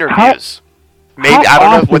in interviews. Maybe I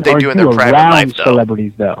don't know what they do in their private life, though.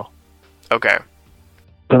 Celebrities, though. Okay.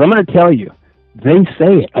 Because I'm going to tell you, they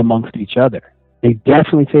say it amongst each other. They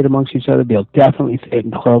definitely say it amongst each other. They'll definitely say it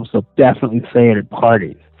in clubs. They'll definitely say it at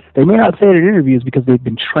parties. They may not say it in interviews because they've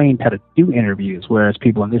been trained how to do interviews, whereas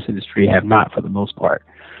people in this industry have not for the most part.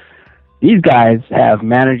 These guys have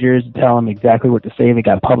managers to tell them exactly what to say. They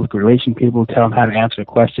got public relation people who tell them how to answer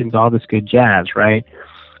questions, all this good jazz, right?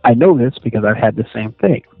 I know this because I've had the same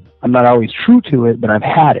thing. I'm not always true to it, but I've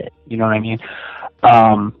had it. You know what I mean?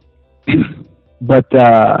 But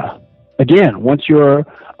again, once you're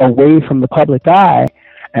away from the public eye,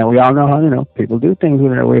 and we all know how, people do things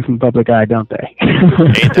when they're away from the public eye, don't they?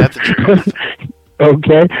 Ain't that the truth?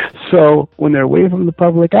 Okay? So when they're away from the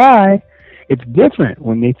public eye, it's different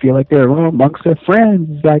when they feel like they're amongst their friends.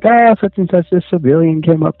 It's like, such and such, this civilian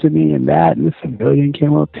came up to me and that, and this civilian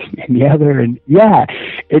came up to me and the other. And yeah,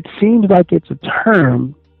 it seems like it's a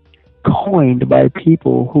term coined by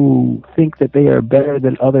people who think that they are better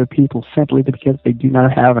than other people simply because they do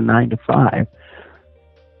not have a 9-to-5.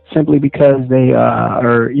 Simply because they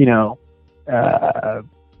are, in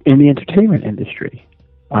the entertainment industry.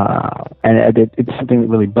 And it's something that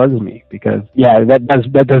really bugs me because, yeah, that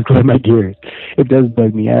does grind my gears. It does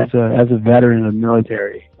bug me as a veteran of the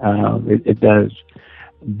military. It does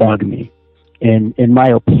bug me. In my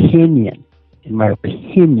opinion,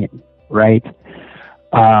 right?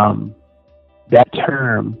 That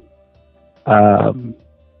term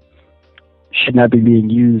should not be being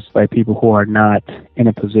used by people who are not in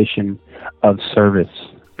a position of service.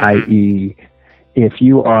 I.e., if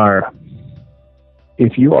you are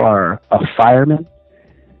a fireman,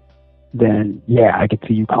 then yeah, I could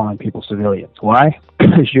see you calling people civilians. Why?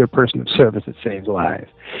 Because you're a person of service that saves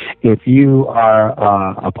lives. If you are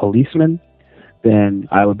a policeman, then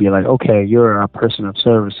I would be like, okay, you're a person of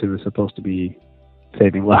service who is supposed to be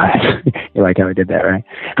saving lives. You like how I did that, right?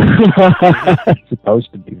 Supposed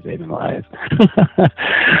to be saving lives.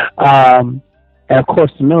 And of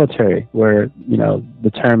course the military, where,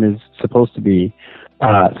 the term is supposed to be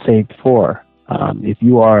saved for. If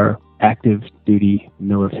you are active duty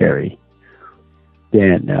military,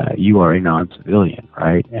 then you are a non-civilian,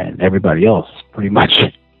 right? And everybody else pretty much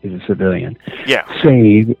is a civilian. Yeah.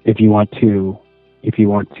 Save if you want to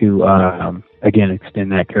again,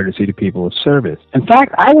 extend that courtesy to people of service. In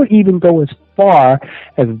fact, I would even go as far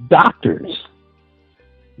as doctors.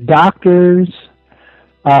 Doctors,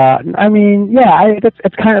 that's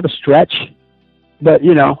kind of a stretch, But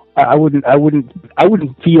I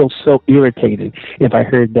wouldn't feel so irritated if I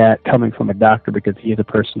heard that coming from a doctor, because he is a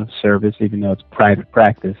person of service, even though it's private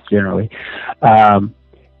practice generally.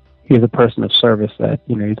 He's a person of service that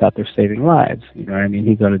he's out there saving lives. You know what I mean?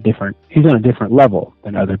 He's on a different level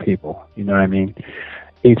than other people. You know what I mean?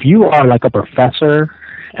 If you are like a professor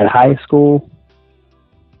at high school,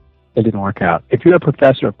 it didn't work out. If you're a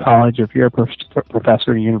professor of college, or if you're a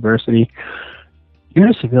professor at university,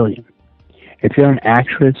 you're a civilian. If you're an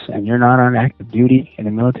actress and you're not on active duty in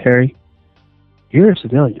the military, you're a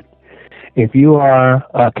civilian. If you are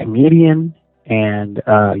a comedian and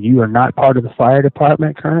you are not part of the fire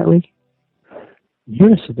department currently,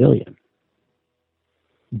 you're a civilian.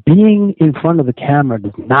 Being in front of the camera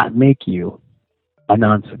does not make you a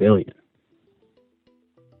non-civilian.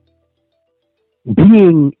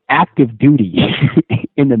 Being active duty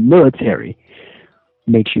in the military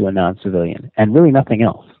makes you a non-civilian, and really nothing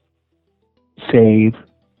else. Save,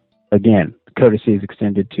 again, courtesy is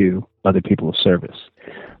extended to other people of service.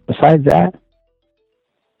 Besides that,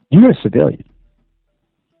 you're a civilian.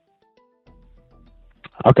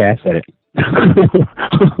 Okay, I said it.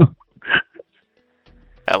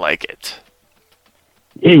 I like it.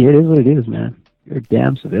 Yeah, it is what it is, man. You're a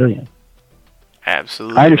damn civilian.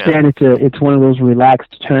 Absolutely. I understand it's one of those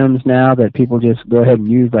relaxed terms now that people just go ahead and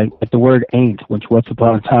use, like the word ain't, which once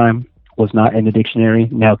upon a time was not in the dictionary,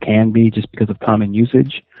 now can be just because of common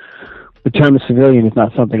usage. The term of civilian is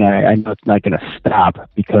not something I know it's not going to stop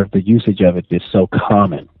because the usage of it is so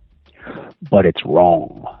common. But it's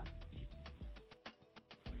wrong.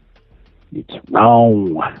 It's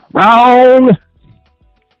wrong. Wrong!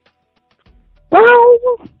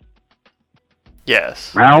 Wrong!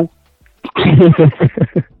 Yes. Wrong!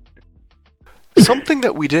 Something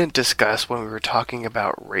that we didn't discuss when we were talking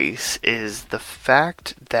about race is the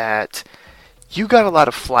fact that you got a lot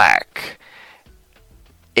of flack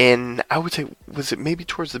in, I would say, was it maybe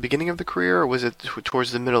towards the beginning of the career, or was it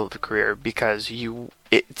towards the middle of the career? Because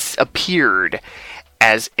it appeared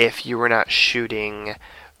as if you were not shooting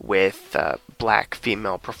with black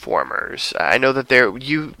female performers. I know that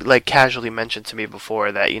you like casually mentioned to me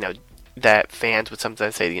before that that fans would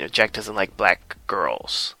sometimes say Jack doesn't like black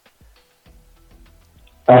girls.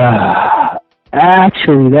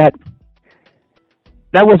 Actually, that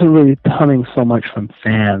wasn't really coming so much from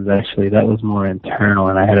fans. Actually, that was more internal,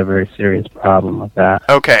 and I had a very serious problem with that.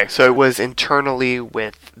 Okay, so it was internally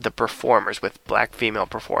with the performers, with black female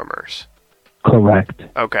performers. Correct.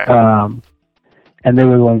 Okay. And they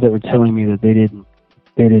were the ones that were telling me that they didn't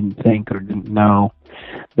think or didn't know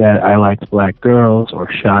that I liked black girls or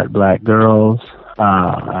shot black girls.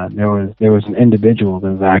 There was an individual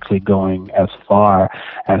that was actually going as far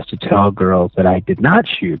as to tell girls that I did not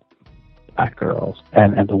shoot black girls.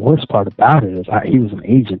 And the worst part about it is he was an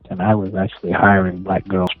agent, and I was actually hiring black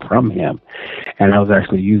girls from him. And I was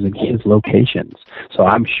actually using his locations. So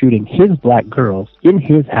I'm shooting his black girls in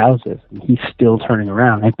his houses, and he's still turning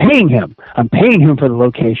around. I'm paying him. I'm paying him for the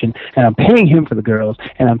location, and I'm paying him for the girls,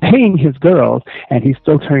 and I'm paying his girls, and he's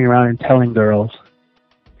still turning around and telling girls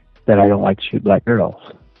that I don't like to shoot black girls.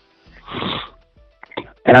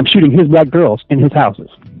 And I'm shooting his black girls in his houses.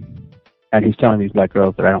 And he's telling these black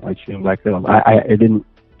girls that I don't like shooting black girls. It didn't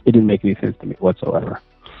make any sense to me whatsoever.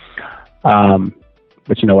 But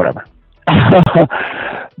whatever.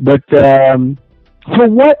 But for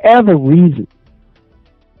whatever reason,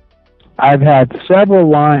 I've had several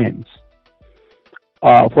lines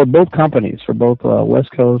for both companies, for both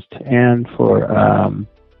West Coast and for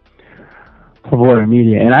Border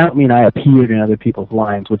Media. And I don't mean I appeared in other people's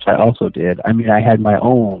lines, which I also did. I mean, I had my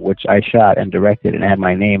own, which I shot and directed and had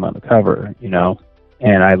my name on the cover,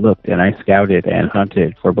 And I looked and I scouted and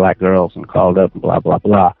hunted for black girls and called up and blah, blah,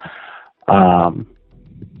 blah. And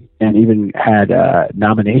even had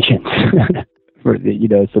nominations for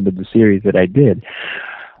some of the series that I did.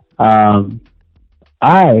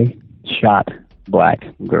 I shot black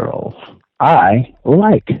girls. I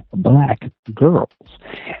like black girls.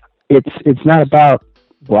 It's not about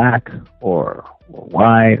black or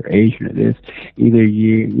white or Asian or this. Either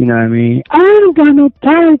you know what I mean? I don't got no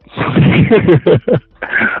types.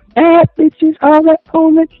 Bad bitches are the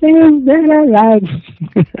only things that I like.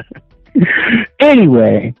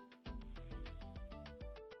 Anyway,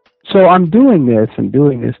 so I'm doing this and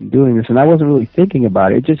doing this and doing this, and I wasn't really thinking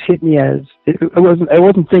about it. It just hit me as I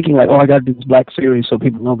wasn't thinking like, oh, I got to do this black series so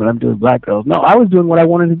people know that I'm doing black girls. No, I was doing what I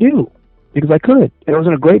wanted to do because I could. I was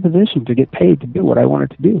in a great position to get paid to do what I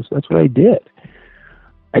wanted to do, so that's what I did.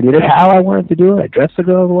 I did it how I wanted to do it. I dressed the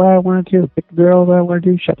girls the way I wanted to, picked the girls that I wanted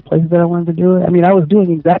to do, shot the places that I wanted to do it. I mean, I was doing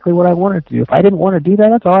exactly what I wanted to do. If I didn't want to do that,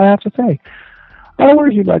 that's all I have to say. I don't want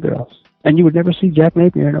to shoot black girls. And you would never see Jack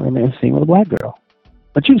Napier in a scene with a black girl.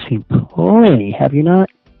 But you've seen plenty, have you not?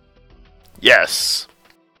 Yes.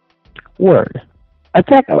 Word. In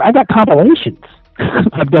fact, I got compilations.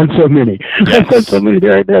 I've done so many. Yes. I've done so many.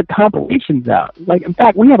 There are compilations out. Like, in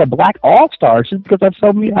fact, we have a Black All-Stars just because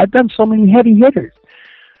I've done so many heavy hitters.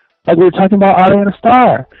 Like we were talking about Ariana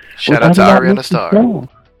Starr. Shout out to Ariana Starr. Stone.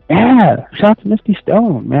 Yeah, shout out to Misty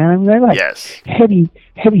Stone, man. They're like Yes. heavy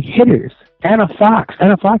hitters. Anna Fox.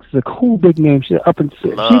 Anna Fox is a cool big name. She's up and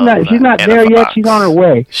she's not Anna there yet. Fox. She's on her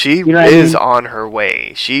way. She You know what I is mean? on her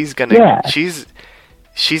way. She's gonna. Yeah.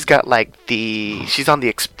 She's got like she's on the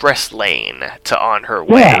express lane to on her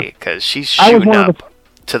Yeah. way because she's I was shooting one of up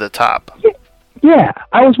to the top. Yeah,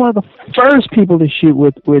 I was one of the first people to shoot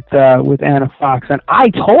with Anna Fox, and I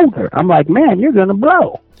told her, I'm like, man, you're gonna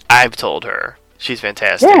blow. I've told her she's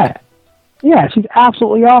fantastic. Yeah, she's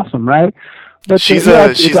absolutely awesome, right? But She's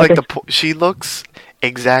it's like she looks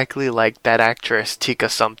exactly like that actress Tika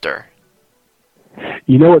Sumpter.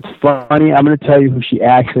 You know what's funny? I'm going to tell you who she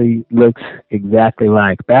actually looks exactly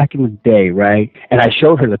like. Back in the day, right? And I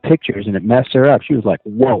showed her the pictures, and it messed her up. She was like,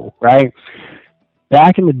 whoa, right?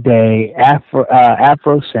 Back in the day,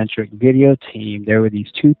 Afrocentric video team, there were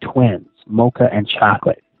these two twins, Mocha and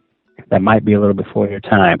Chocolate. That might be a little before your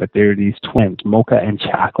time, but there are these twins, Mocha and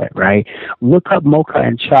Chocolate, right? Look up Mocha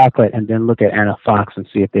and Chocolate and then look at Anna Fox and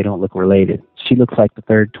see if they don't look related. She looks like the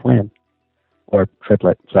third twin. Or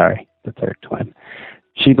triplet, sorry, the third twin.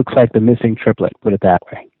 She looks like the missing triplet, put it that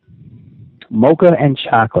way. Mocha and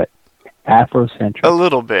Chocolate, Afrocentric. A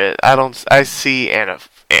little bit. I see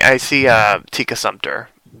Tika Sumpter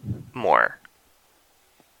more.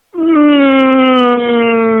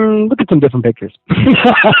 Look at some different pictures.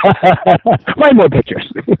 Way more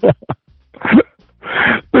pictures.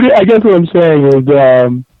 But I guess what I'm saying is,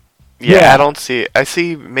 Yeah, I don't see. I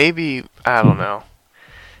see maybe, I don't know.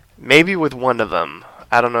 Maybe with one of them.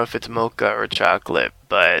 I don't know if it's Mocha or Chocolate,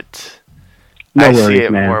 but no I worries, see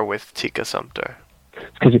it man. more with Tika Sumpter.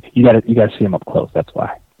 Because you gotta see them up close. That's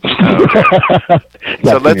why.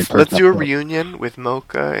 So let's do a reunion with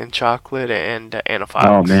Mocha and Chocolate and Anna Fox.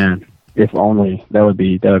 Oh man, if only that would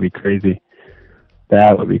be crazy.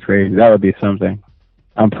 That would be crazy. That would be something.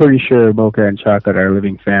 I'm pretty sure Mocha and Chocolate are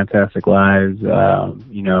living fantastic lives.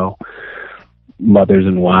 You know, mothers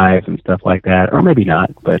and wives and stuff like that, or maybe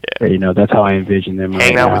not. But you know, that's how I envision them.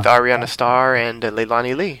 Hanging right out now. with Ariana Starr and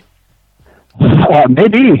Leilani Lee.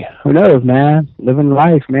 Maybe. Who knows, man? Living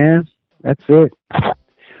life, man. That's it.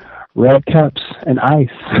 Red cups and ice.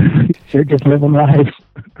 You're just living life.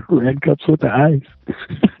 Red cups with the ice.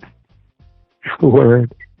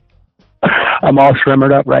 Word. I'm all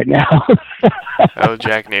shrimmered up right now. Oh,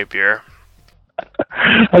 Jack Napier.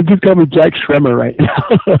 I just call me Jack Shrimmer right now.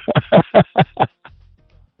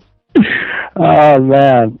 Oh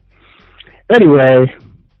man. Anyway,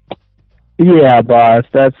 yeah, boss.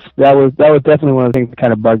 That was definitely one of the things that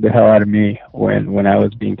kind of bugged the hell out of me when I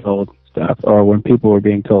was being told stuff, or when people were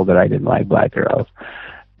being told that I didn't like black girls.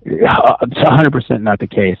 It's 100% not the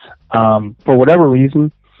case. For whatever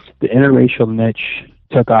reason, the interracial niche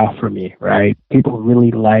took off for me. Right? People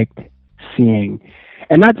really liked seeing,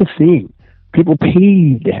 and not just seeing. People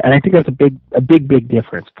peed, and I think that's a big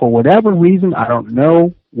difference. For whatever reason, I don't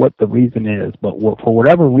know what the reason is, but for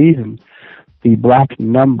whatever reason, the black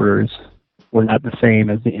numbers were not the same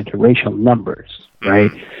as the interracial numbers,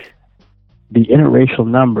 right? The interracial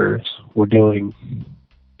numbers were doing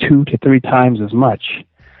 2 to 3 times as much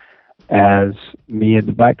as me and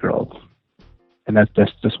the black girls, and that's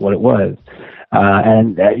just what it was.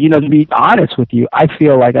 You know, to be honest with you, I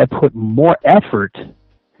feel like I put more effort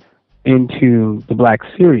into the black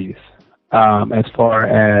series, as far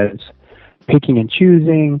as picking and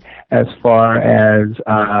choosing, as far as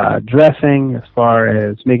dressing, as far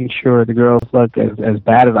as making sure the girls look as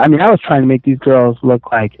bad as, I mean, I was trying to make these girls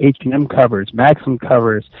look like H&M covers, Maxim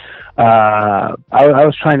covers. I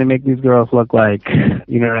was trying to make these girls look like,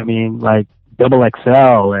 you know what I mean, like Double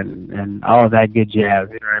XL and all of that good jazz.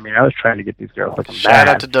 You know what I mean? I was trying to get these girls looking Shout bad.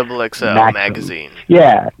 out to Double XL Maxim. magazine.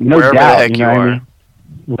 Yeah, no Wherever doubt. the heck you know you what I are. mean?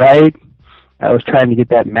 Right? I was trying to get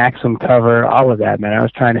that Maxim cover, all of that, man. I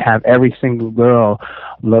was trying to have every single girl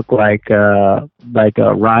look like a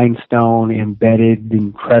rhinestone embedded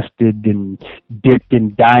and crusted and dipped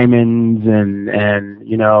in diamonds and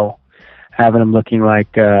you know, having them looking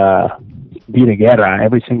like Vida Guerra,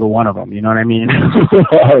 every single one of them. You know what I mean?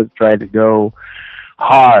 I was trying to go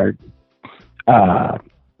hard.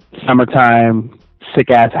 Summertime,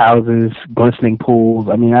 sick-ass houses, glistening pools.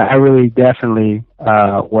 I mean, I really definitely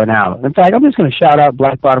went out. In fact, I'm just going to shout out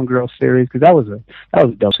Black Bottom Girls series because that was a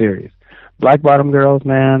dope series. Black Bottom Girls,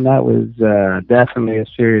 man, that was definitely a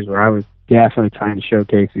series where I was definitely trying to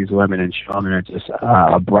showcase these women and show them in just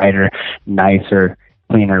a brighter, nicer,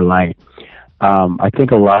 cleaner light. I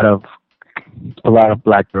think a lot of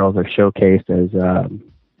black girls are showcased as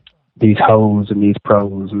these hoes and these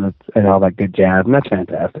pros and all that good jazz, and that's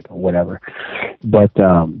fantastic or whatever. But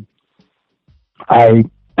I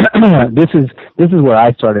this is where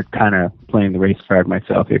I started kind of playing the race card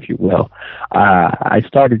myself, if you will. I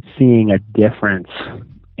started seeing a difference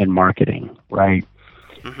in marketing, right?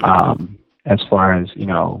 As far as, you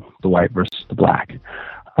know, the white versus the black.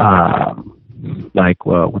 Like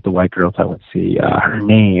with the white girls, I would see her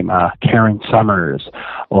name, Karen Summers,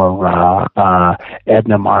 or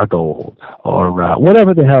Edna Margold, or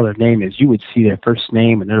whatever the hell their name is. You would see their first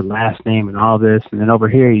name and their last name and all this, and then over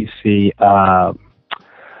here you see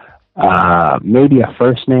maybe a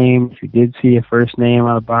first name. If you did see a first name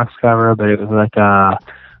on the box cover, but it was like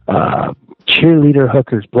cheerleader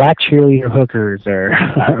hookers, black cheerleader hookers,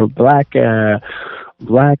 or black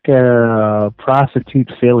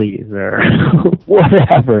prostitute fillies, or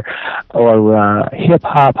whatever, or hip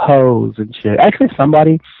hop hoes and shit. Actually,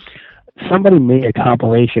 somebody made a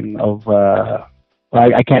compilation of.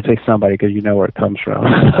 I can't say somebody because you know where it comes from.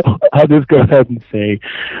 I'll just go ahead and say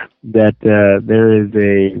that there is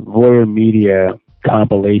a Voyeur Media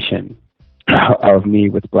compilation of me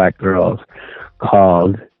with black girls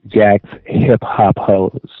called Jack's Hip Hop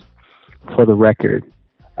Hoes. For the record,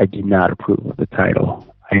 I do not approve of the title.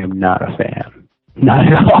 I am not a fan. Not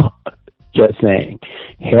at all. Just saying.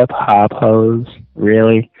 Hip Hop Hoes?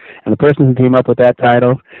 Really? And the person who came up with that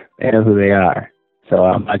title, they know who they are. So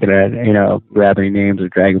I'm not going to, you know, grab any names or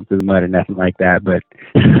drag them through the mud or nothing like that. But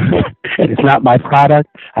it's not my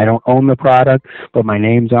product. I don't own the product, but my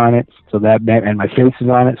name's on it. So that, and my face is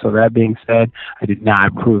on it. So that being said, I did not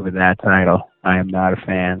approve of that title. I am not a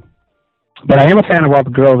fan. But I am a fan of all the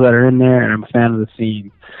girls that are in there, and I'm a fan of the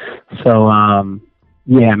scene. So,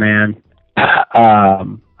 yeah, man.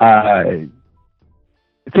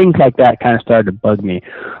 Things like that kind of started to bug me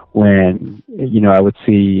when, you know, I would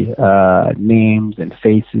see names and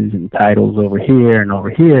faces and titles over here, and over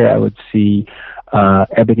here I would see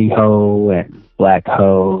Ebony Ho and Black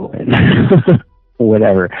Ho and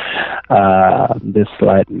whatever, this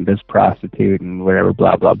slut and this prostitute and whatever,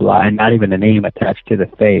 blah, blah, blah, and not even a name attached to the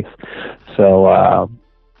face. So,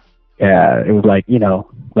 yeah, it was like, you know,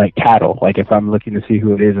 like cattle. Like if I'm looking to see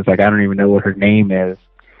who it is, it's like I don't even know what her name is.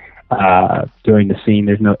 During the scene,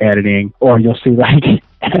 there's no editing, or you'll see like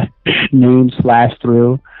names flash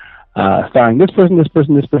through, starring this person, this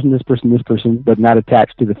person, this person, this person, this person, but not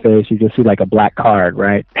attached to the face. You just see like a black card,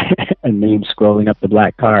 right? A name scrolling up the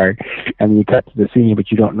black card, and then you cut to the scene, but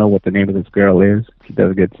you don't know what the name of this girl is. She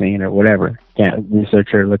does a good scene or whatever. Can't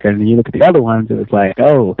research her, look at it, and you look at the other ones, and it's like,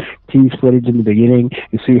 oh, tease footage in the beginning.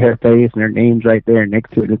 You see her face, and her name's right there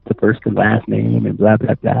next to it. It's the first and last name, and blah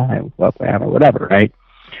blah blah, and whatever, right?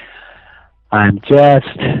 I'm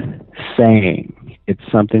just saying it's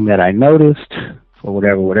something that I noticed or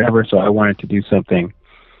whatever, so I wanted to do something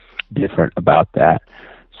different about that.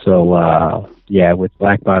 So, yeah, with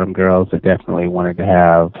Black Bottom Girls, I definitely wanted to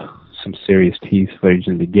have some serious tease footage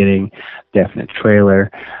in the beginning, definite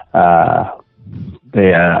trailer. The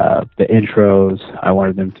intros, I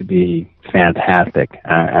wanted them to be fantastic.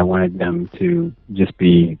 I wanted them to just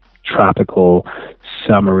be tropical,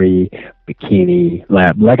 summery, bikini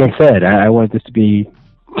lab. Like I said, I want this to be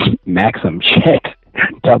Maxim shit,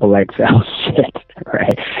 double XL shit,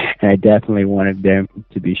 right? And I definitely wanted them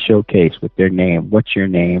to be showcased with their name. What's your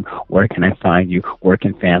name? Where can I find you? Where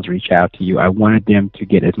can fans reach out to you? I wanted them to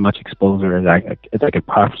get as much exposure as I could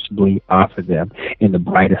possibly offer them in the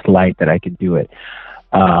brightest light that I could do it.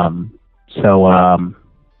 Yeah,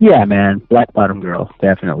 man, Black Bottom Girls,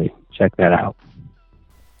 definitely check that out.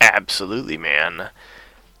 Absolutely, man.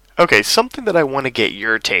 Okay, something that I want to get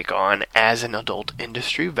your take on as an adult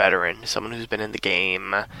industry veteran, someone who's been in the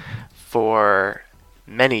game for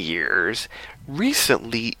many years,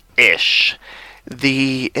 recently-ish,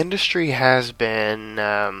 the industry has been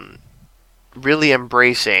really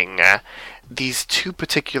embracing these two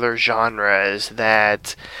particular genres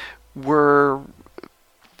that are,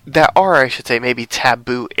 I should say, maybe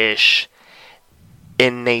taboo-ish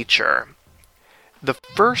in nature. The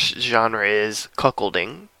first genre is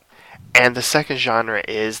cuckolding, and the second genre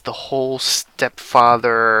is the whole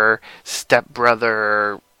stepfather,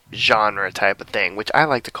 stepbrother genre type of thing, which I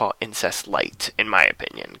like to call incest light, in my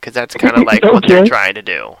opinion, because that's kind of like what they're trying to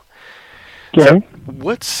do. Okay. So,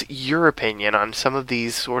 what's your opinion on some of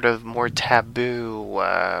these sort of more taboo,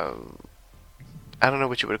 I don't know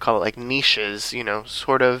what you would call it, like niches, you know,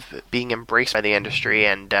 sort of being embraced by the industry,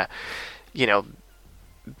 and you know,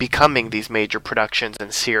 becoming these major productions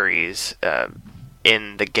and series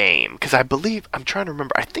in the game. Because I believe, I'm trying to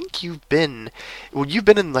remember, I think you've been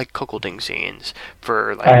in like cuckolding scenes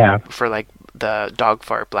for I have. The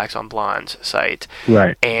Dogfart Blacks on Blondes site.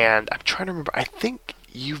 Right. And I'm trying to remember, I think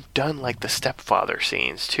you've done like the stepfather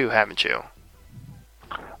scenes too, haven't you?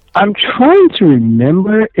 I'm trying to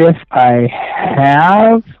remember if I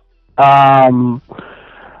have. I'm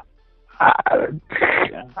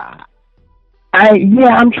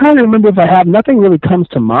trying to remember if I have. Nothing really comes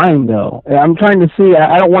to mind though. I'm trying to see.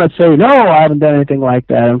 I don't want to say no. I haven't done anything like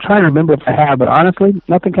that. I'm trying to remember if I have, but honestly,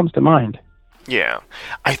 nothing comes to mind. Yeah,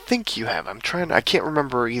 I think you have. I can't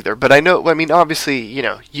remember either, but I know, I mean, obviously, you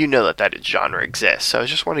know that genre exists, so I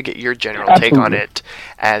just want to get your general take on it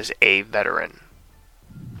as a veteran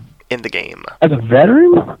in the game. As a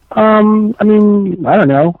veteran? I mean, I don't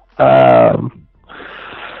know.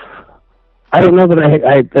 I don't know that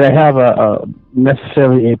I have a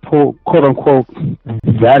necessarily a quote unquote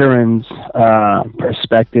veterans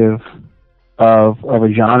perspective of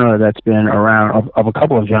a genre that's been around, of a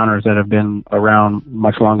couple of genres that have been around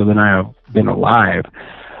much longer than I have been alive.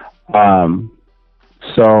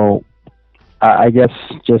 So I guess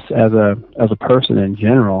just as a person in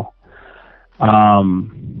general,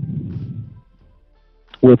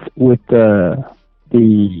 with the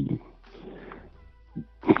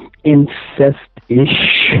incest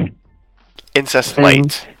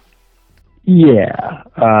light. Yeah.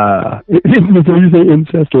 Did you say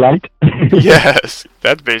incest light? Yes,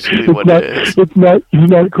 that's basically what it is. It's not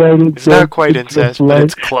quite incest. It's not quite incest, but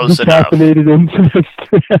it's close enough. Decaffeinated incest.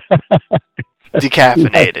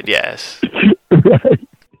 Decaffeinated, yes. Right.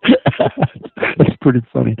 That's pretty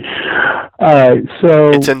funny. All right, so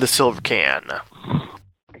it's in the silver can.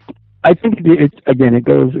 I think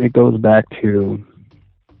it goes back to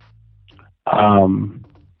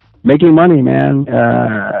making money, man,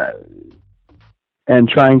 and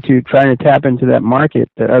trying to tap into that market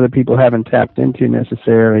that other people haven't tapped into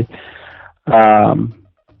necessarily, or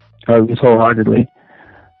at least wholeheartedly,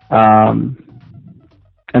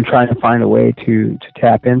 and trying to find a way to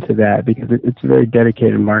tap into that, because it's a very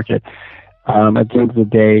dedicated market. At the end of the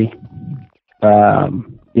day,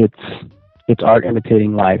 it's art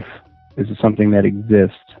imitating life. This is something that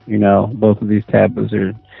exists. You know, both of these taboos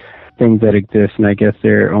are things that exist, and I guess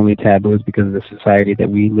they're only taboos because of the society that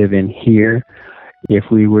we live in here.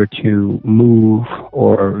 If we were to move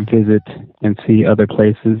or visit and see other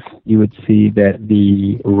places, you would see that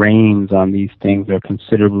the reins on these things are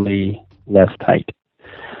considerably less tight.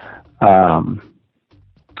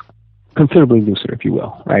 Considerably looser, if you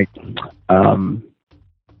will, right?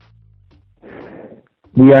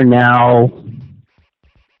 We are now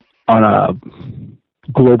on a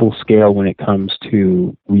global scale when it comes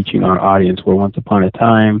to reaching our audience, where once upon a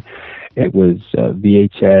time it was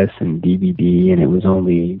VHS and DVD, and it was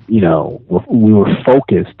only, we were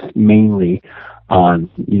focused mainly on,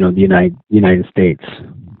 the United States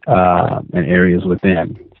and areas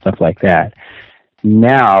within, stuff like that.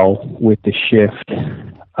 Now, with the shift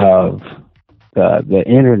of the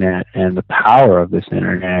internet and the power of this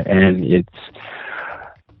internet and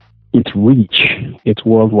its reach, its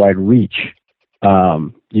worldwide reach,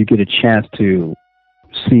 you get a chance to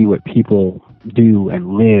see what people do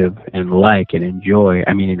and live and like and enjoy,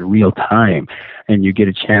 in real time. And you get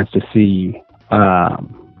a chance to see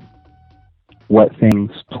what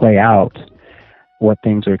things play out, what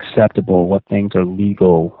things are acceptable, what things are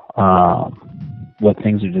legal, what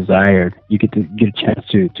things are desired. You get a chance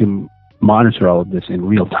to monitor all of this in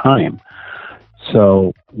real time.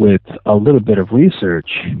 So with a little bit of research,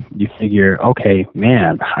 you figure, okay,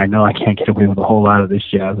 man, I know I can't get away with a whole lot of this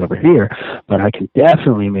jazz over here, but I can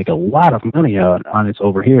definitely make a lot of money on this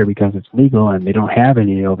over here because it's legal and they don't have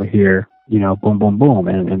any over here, boom, boom, boom,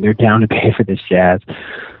 and they're down to pay for this jazz.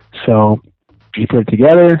 So you put it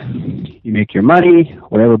together, you make your money,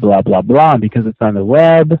 whatever, blah, blah, blah, because it's on the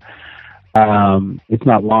web. It's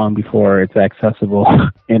not long before it's accessible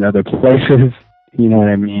in other places. You know what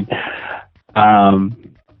I mean?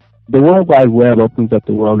 The World Wide Web opens up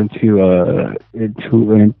the world it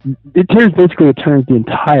turns the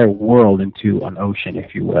entire world into an ocean,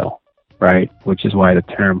 if you will, right? Which is why the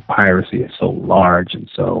term piracy is so large and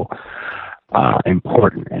so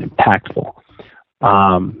important and impactful.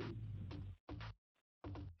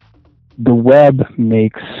 The web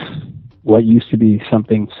makes what used to be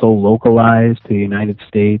something so localized to the United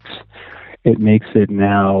States, it makes it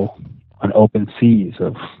now an open seas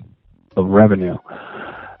of revenue.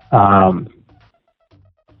 So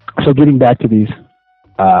getting back to these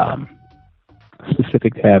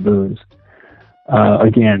specific taboos,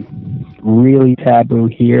 again, really taboo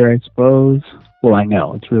here, I suppose. Well, I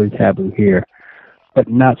know it's really taboo here, but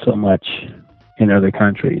not so much in other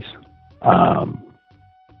countries.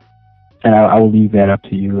 And I will leave that up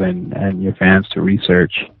to you and your fans to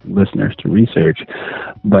research, listeners to research.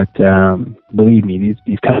 But believe me,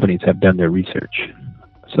 these companies have done their research.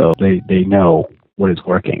 So they know what is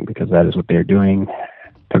working, because that is what they're doing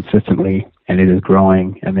consistently, and it is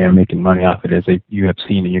growing, and they're making money off it, as you have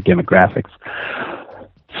seen in your demographics.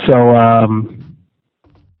 So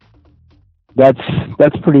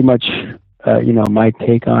that's pretty much my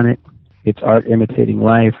take on it. It's art imitating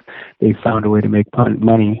life. They found a way to make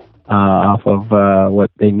money off of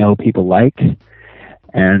what they know people like,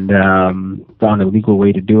 and found a legal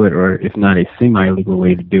way to do it, or if not a semi-legal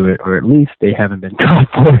way to do it, or at least they haven't been caught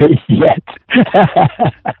for it yet.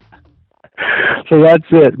 So that's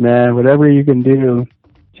it, man. Whatever you can do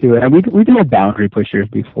to, and we've had boundary pushers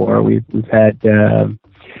before. We've had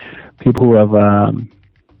people who have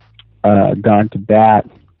gone to bat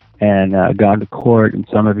and gone to court, and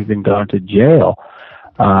some have even gone to jail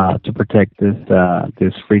to protect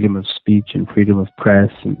this freedom of speech and freedom of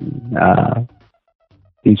press, and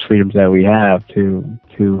these freedoms that we have to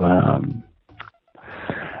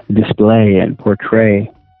display and portray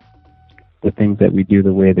the things that we do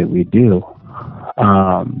the way that we do.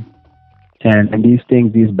 And these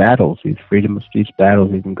things, these battles, these freedom of speech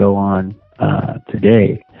battles, even go on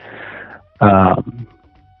today.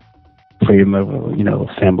 Freedom of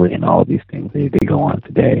assembly and all of these things, they go on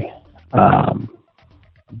today.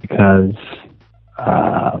 Because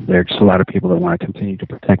there's just a lot of people that want to continue to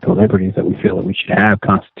protect the liberties that we feel that we should have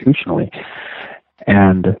constitutionally.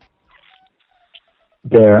 And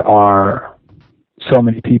there are so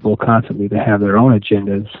many people constantly that have their own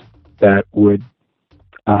agendas that would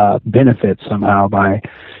benefit somehow by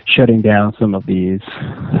shutting down some of these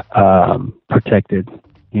protected,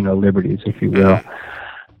 liberties, if you will,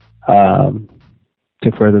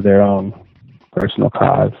 to further their own personal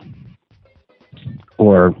cause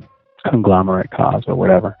or conglomerate cause or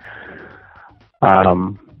whatever.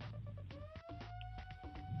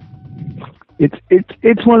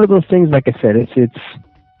 It's one of those things, like I said,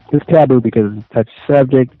 it's taboo because it's a touchy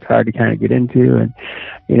subject. It's hard to kind of get into, and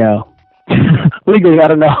legally, I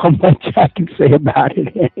don't know how much I can say about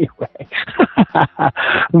it anyway.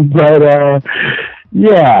 But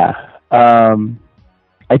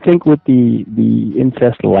I think with the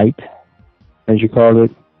incest light, as you called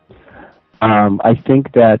it, I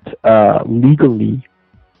think that legally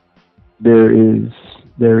there is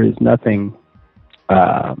nothing.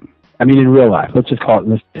 In real life, let's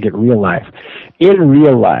take it real life. In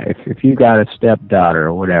real life, if you got a stepdaughter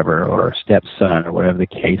or whatever, or a stepson or whatever the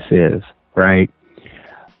case is, right?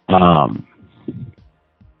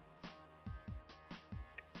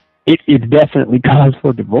 It's definitely cause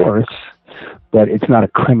for divorce, but it's not a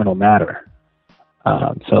criminal matter.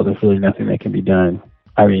 So there's really nothing that can be done.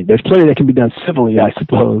 There's plenty that can be done civilly, I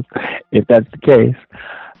suppose, if that's the case.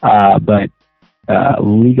 But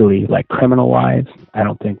legally, like criminal-wise, I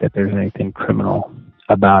don't think that there's anything criminal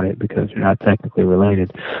about it because you're not technically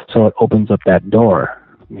related. So it opens up that door,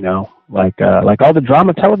 like all the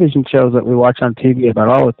drama television shows that we watch on TV about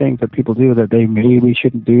all the things that people do that they maybe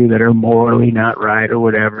shouldn't do, that are morally not right or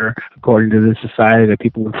whatever, according to the society that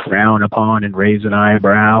people would frown upon and raise an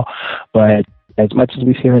eyebrow. But as much as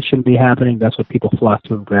we see that shouldn't be happening, that's what people flock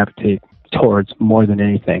to and gravitate towards more than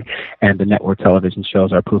anything. And the network television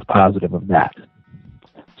shows are proof positive of that.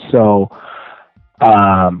 So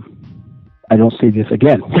I don't see this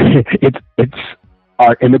again. It's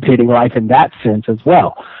art imitating life in that sense as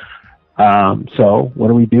well. So what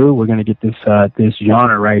do? We're going to get this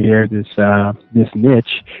genre right here, this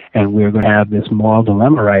niche, and we're going to have this moral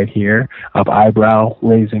dilemma right here of eyebrow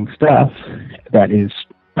raising stuff that is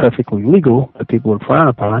perfectly legal that people would frown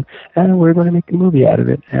upon, and we're going to make a movie out of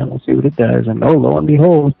it, and we'll see what it does. And lo and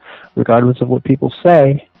behold, regardless of what people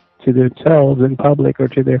say to themselves in public or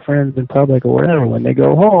to their friends in public or whatever, when they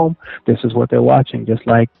go home, this is what they're watching, just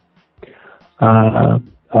like How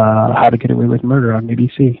to Get Away with Murder on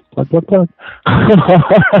BBC. Plug.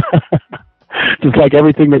 Just like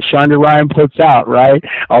everything that Shonda Rhimes puts out, right?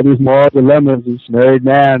 All these moral dilemmas, this married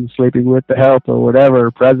man sleeping with the help or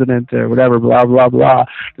whatever, president or whatever, blah, blah, blah.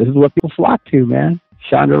 This is what people flock to, man.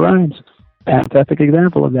 Shonda Rhimes. Fantastic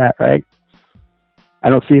example of that, right? I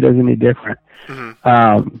don't see it as any different.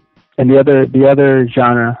 Mm-hmm. And the other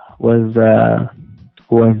genre was the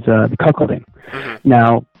cuckolding. Mm-hmm.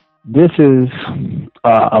 Now, this is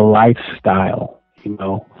a lifestyle,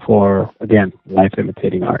 for, again, life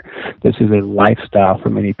imitating art. This is a lifestyle for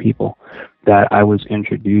many people that I was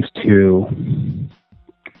introduced to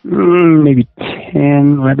maybe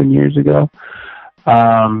 10, 11 years ago.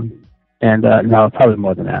 No, probably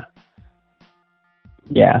more than that.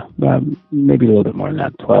 Yeah, maybe a little bit more than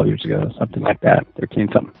that, 12 years ago, something like that, 13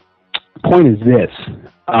 something. Point is this,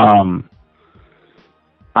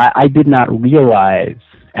 I did not realize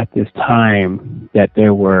at this time that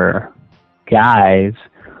there were guys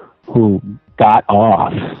who got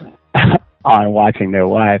off on watching their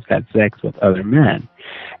wives have sex with other men.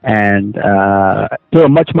 And to a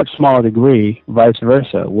much, much smaller degree, vice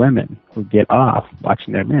versa, women who get off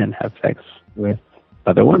watching their men have sex with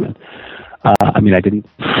other women. This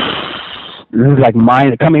is like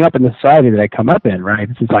coming up in the society that I come up in, right?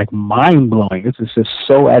 This is like mind-blowing. This is just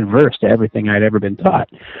so adverse to everything I'd ever been taught.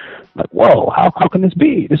 Like, whoa, how can this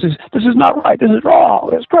be? This is not right. This is wrong.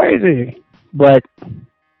 It's crazy. But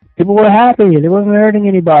people were happy. They wasn't hurting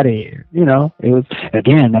anybody. You know, it was,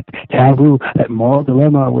 again, that taboo, that moral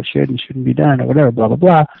dilemma, what should and shouldn't be done or whatever, blah, blah,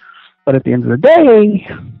 blah. But at the end of the day,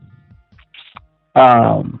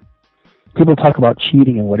 people talk about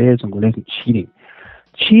cheating and what is and what isn't cheating.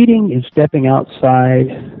 Cheating is stepping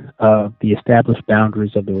outside of the established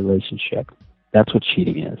boundaries of the relationship. That's what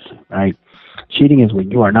cheating is, right? Cheating is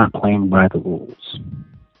when you are not playing by the rules.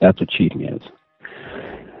 That's what cheating is.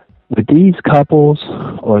 With these couples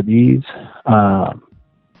or these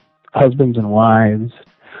husbands and wives,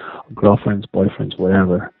 girlfriends, boyfriends,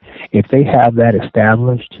 whatever, if they have that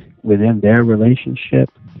established within their relationship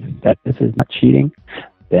that this is not cheating,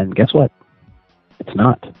 then guess what? It's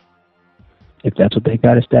not. If that's what they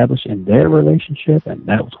got established in their relationship and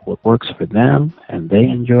that's what works for them and they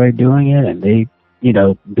enjoy doing it and they,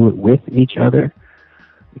 do it with each other,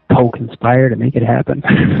 co-conspire to make it happen,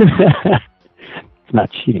 it's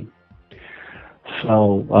not cheating.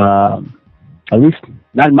 So, at least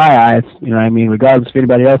not in my eyes, regardless if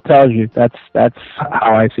anybody else tells you, that's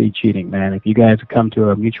how I see cheating, man. If you guys come to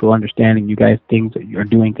a mutual understanding, you guys think that you're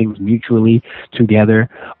doing things mutually together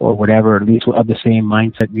or whatever, at least of the same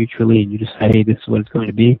mindset mutually, and you just say, hey, this is what it's going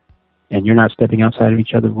to be, and you're not stepping outside of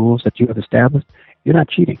each other's rules that you have established, you're not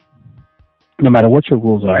cheating. No matter what your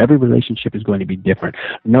rules are, every relationship is going to be different.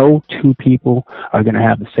 No two people are going to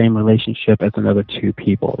have the same relationship as another two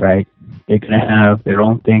people, right? They're going to have their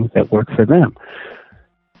own things that work for them.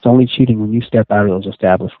 It's only cheating when you step out of those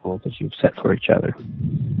established rules that you've set for each other.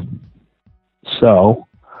 So,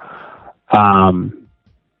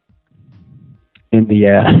 in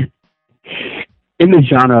the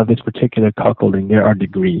genre of this particular cuckolding, there are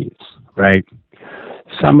degrees, right?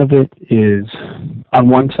 Some of it is, on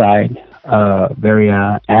one side, very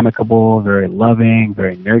amicable, very loving,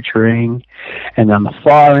 very nurturing, and on the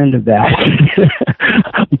far end of that,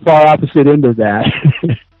 the far opposite end of that,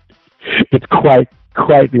 it's quite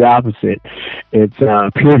the opposite. It's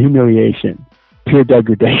pure humiliation, pure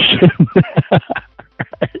degradation.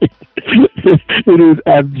 Right? It is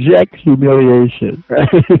abject humiliation, right?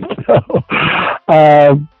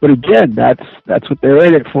 But again, that's what they're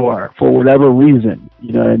in it for whatever reason.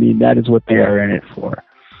 You know what I mean? That is what they are in it for.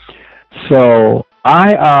 So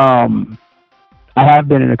I have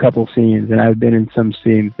been in a couple scenes, and I've been in some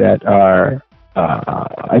scenes that are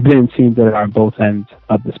on both ends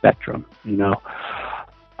of the spectrum.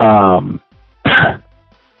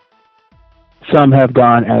 Some have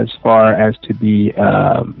gone as far as to be,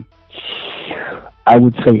 I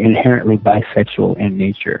would say, inherently bisexual in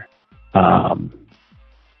nature. And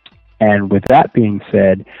with that being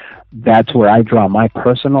said, that's where I draw my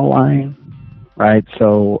personal line. Right,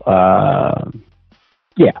 so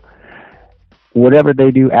yeah, whatever they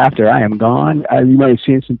do after I am gone, you might have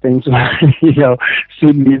seen some things,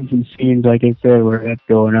 seen me in some scenes, like I said, where that's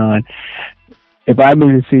going on. If I'm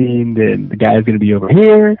in a scene, then the guy's going to be over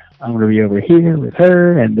here, I'm going to be over here with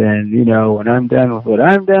her, and then, when I'm done with what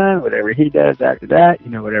I'm done, whatever he does after that,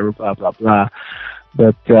 whatever, blah, blah, blah.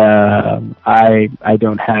 But I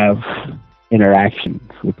don't have interactions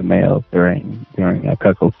with the male during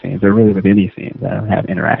cuckold scenes, or really with any scenes. I don't have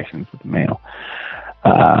interactions with the male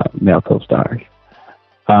co-stars.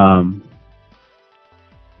 But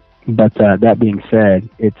that being said,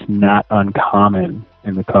 it's not uncommon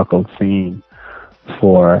in the cuckold scene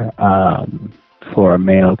for a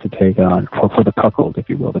male to take on, for the cuckold, if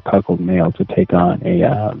you will, the cuckold male to take on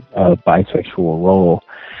a bisexual role.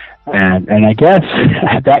 And I guess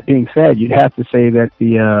that being said, you'd have to say that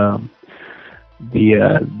the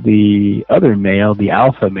other male, the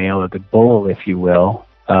alpha male, or the bull, if you will,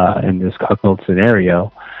 in this cuckold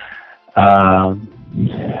scenario,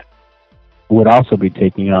 would also be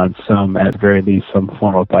taking on at very least, some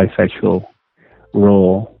form of bisexual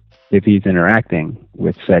role if he's interacting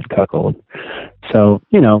with said cuckold. So,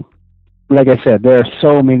 like I said, there are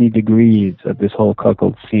so many degrees of this whole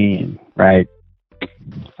cuckold scene, right?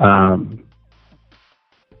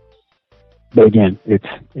 But again, it's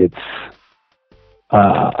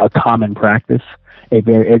a common practice.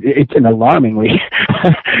 It's an alarmingly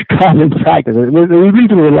common practice. The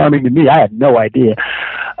reason it was alarming to me, I had no idea.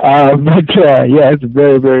 But yeah, it's a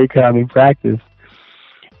very, very common practice.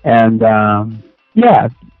 And yeah,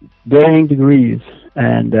 varying degrees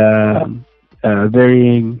and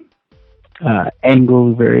varying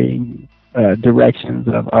angles, varying directions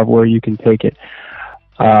of where you can take it.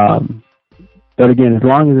 But again, as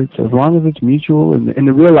long as it's mutual, in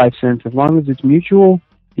the real life sense, as long as it's mutual,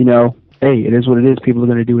 you know, hey, it is what it is. People are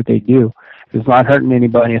going to do what they do. If it's not hurting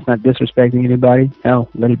anybody, it's not disrespecting anybody, hell,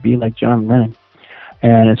 let it be like John Lennon.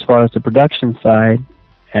 And as far as the production side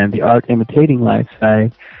and the art imitating life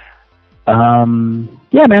side,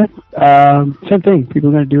 yeah, man, same thing. People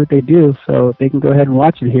are going to do what they do, so they can go ahead and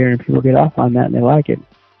watch it here, and people get off on that and they like it.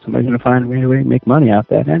 Somebody's going to find a way to make money out of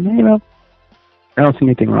that. And, you know, I don't see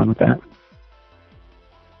anything wrong with that.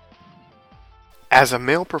 As a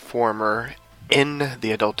male performer in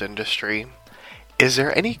the adult industry, is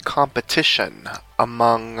there any competition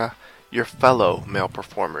among your fellow male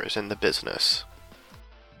performers in the business?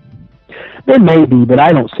 There may be, but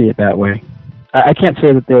I don't see it that way. I can't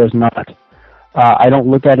say that there is not. I don't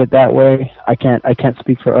look at it that way. I can't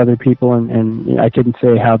speak for other people, and you know, I couldn't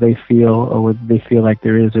say how they feel or whether they feel like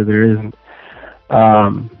there is or there isn't.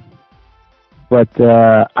 But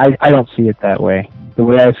I don't see it that way. The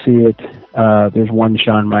way I see it, there's one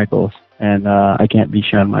Shawn Michaels, and I can't be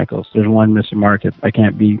Shawn Michaels. There's one Mr. Marcus. I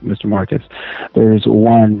can't be Mr. Marcus. There's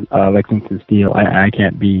one Lexington Steele. I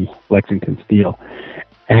can't be Lexington Steele.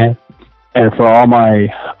 And for all my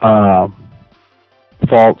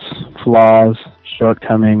faults, flaws,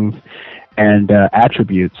 shortcomings, and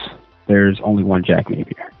attributes, there's only one Jack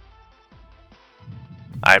Napier.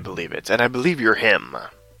 I believe it, and I believe you're him.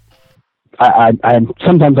 I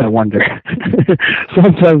sometimes I wonder.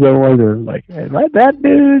 Sometimes I wonder, like, am I that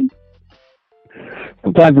dude?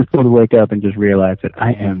 Sometimes it's cool to wake up and just realize that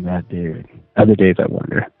I am that dude. Other days I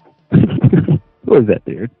wonder, who is that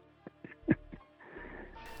dude?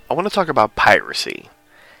 I want to talk about piracy.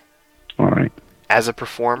 All right. As a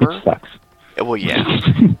performer, it sucks. Well, yeah.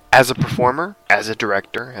 As a performer, as a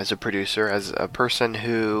director, as a producer, as a person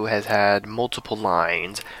who has had multiple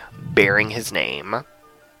lines bearing his name,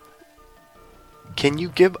 can you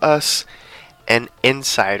give us an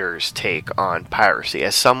insider's take on piracy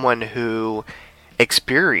as someone who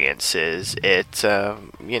experiences it,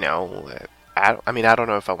 you know, I don't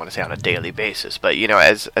know if I want to say on a daily basis, but, you know,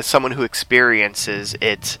 as someone who experiences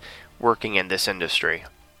it working in this industry?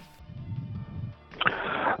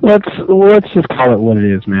 Let's just call it what it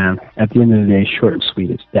is, man. At the end of the day, short and sweet,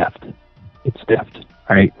 it's theft. It's theft,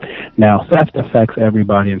 right? Now, theft affects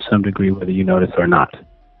everybody in some degree, whether you notice or not.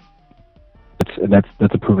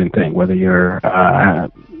 That's a proven thing. Whether you're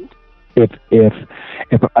if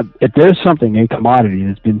there's something, a commodity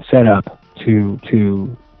that's been set up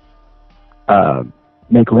to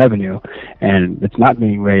make revenue, and it's not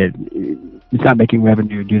making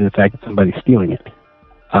revenue due to the fact that somebody's stealing it,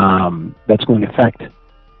 that's going to affect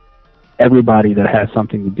everybody that has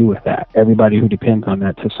something to do with that, everybody who depends on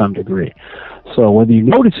that to some degree. So whether you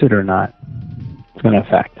notice it or not, it's going to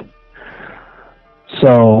affect.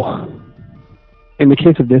 So in the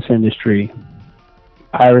case of this industry,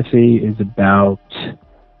 piracy is about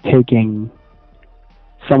taking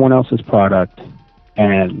someone else's product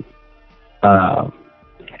and,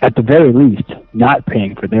 at the very least, not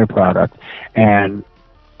paying for their product, and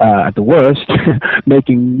at the worst,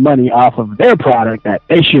 making money off of their product that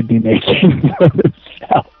they should be making for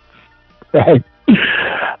themselves, right?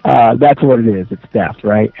 That's what it is. It's theft,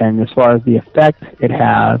 right? And as far as the effect it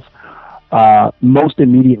has, most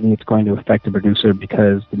immediately it's going to affect the producer,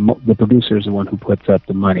 because the producer is the one who puts up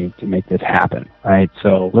the money to make this happen, right?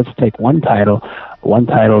 So let's take one title.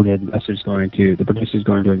 The producer's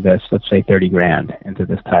going to invest, let's say, $30,000 into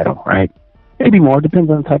this title, right? Maybe more, depends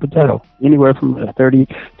on the type of title. Anywhere from $30,000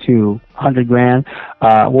 to $100,000.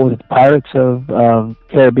 What was it? Pirates of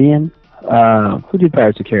Caribbean? Who did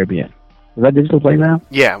Pirates of Caribbean? Was that Digital Playground?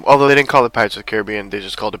 Yeah, although they didn't call it Pirates of the Caribbean, they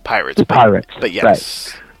just called it Pirates. The Pirates. But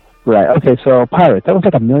yes. Right. Okay, so Pirates. That was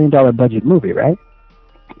like $1 million budget movie, right?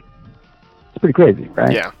 It's pretty crazy,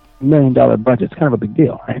 right? Yeah. $1 million budget. It's kind of a big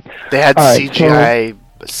deal, right? They had CGI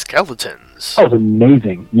skeletons. Oh, it was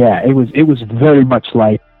amazing. Yeah, it was very much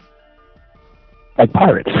like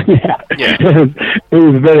Pirates. Yeah. It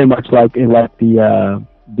was very much like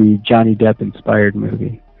the Johnny Depp inspired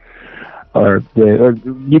movie, or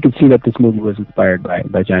you can see that this movie was inspired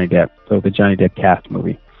by Johnny Depp. So the Johnny Depp cast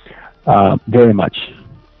movie. Very much.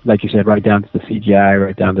 Like you said, right down to the CGI,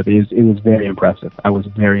 right down to it was very impressive. I was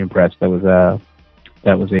very impressed. That was a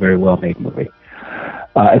very well made movie.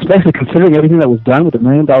 Especially considering everything that was done with $1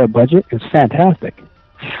 million budget, it's fantastic.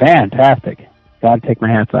 Fantastic. Gotta take my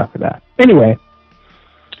hats off for that. Anyway,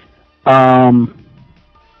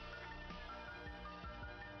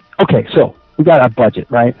 okay, so we got our budget,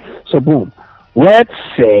 right? So boom. Let's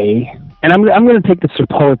say, and I'm going to take the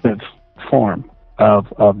superlative form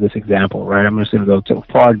of this example, right? I'm just going to go to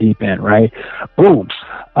far deep end, right? Boom.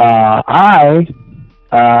 I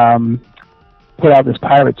put out this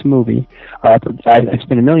Pirates movie. I spent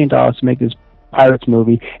 $1 million to make this Pirates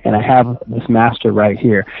movie, and I have this master right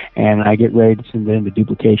here, and I get ready to send it into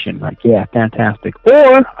duplication. Like, yeah, fantastic.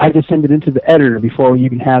 Or I just send it into the editor before you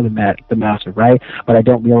can have the master, right? But I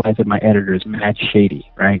don't realize that my editor is mad shady,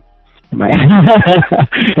 right? And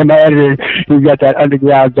my editor, he's got that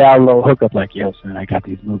underground download hookup, like, yo, son, I got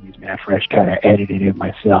these movies, man, fresh cut, I edited it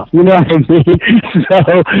myself. You know what I mean?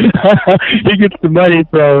 So he gets the money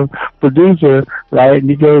from producer, right, and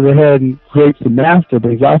he goes ahead and creates the master,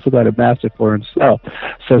 but he's also got a master for himself.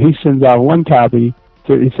 So he sends out one copy.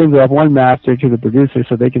 He sends off one master to the producer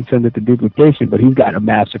so they can send it to duplication, but he's got a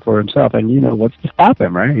master for himself. And, you know, what's to stop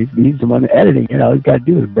him, right? He's the one editing it. All he's got to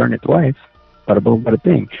do is burn it twice. Bada boom, bada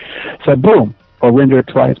bing. So boom, or render it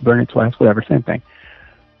twice, burn it twice, whatever, same thing.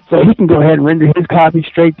 So he can go ahead and render his copy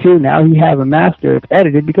straight too. Now he has a master. It's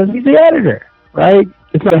edited because he's the editor, right?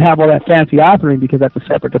 It's going to have all that fancy authoring because that's a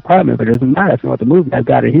separate department, but it doesn't matter. If you want the movie, I've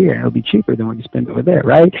got it here. It'll be cheaper than what you spend over there,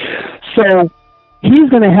 right? So he's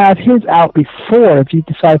going to have his out before, if he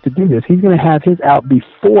decides to do this, he's going to have his out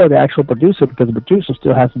before the actual producer because the producer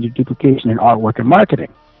still has to do duplication and artwork and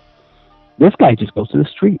marketing. This guy just goes to the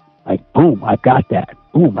street. Like, boom, I've got that.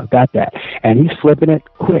 Boom, I've got that. And he's flipping it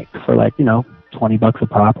quick for like, you know, $20 a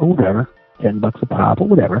pop or whatever, $10 a pop or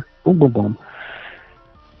whatever. Boom, boom, boom.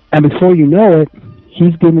 And before you know it,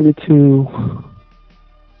 he's giving it to,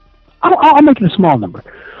 I'll make it a small number.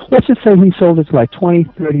 Let's just say he sold it to like 20,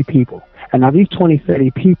 30 people. And now these 20,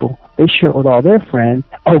 30 people, they share it with all their friends.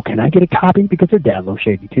 Oh, can I get a copy? Because they're download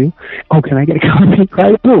shady too. Oh, can I get a copy?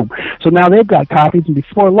 Right? Boom. So now they've got copies, and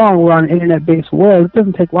before long, we're on an internet-based world. It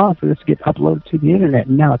doesn't take long for this to get uploaded to the internet,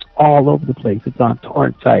 and now it's all over the place. It's on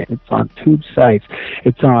torrent sites. It's on tube sites.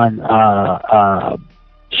 It's on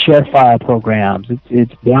share file programs.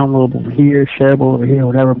 It's downloadable over here, shareable over here,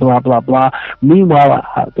 whatever, blah, blah, blah.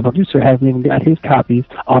 Meanwhile, the producer hasn't even got his copies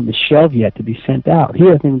on the shelf yet to be sent out. He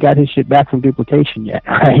hasn't even got his shit back from duplication yet,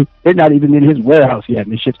 right? They're not even in his warehouse yet,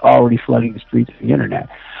 and the shit's already flooding the streets of the internet.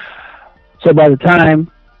 So by the time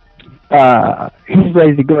he's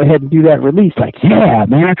ready to go ahead and do that release, like, yeah,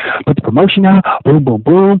 man, put the promotion out, boom, boom,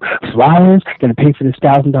 boom, flyers, gonna pay for this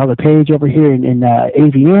 $1,000 page over here in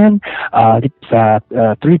AVN, get this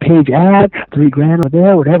 3-page ad, $3,000 over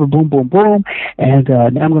there, whatever, boom, boom, boom, and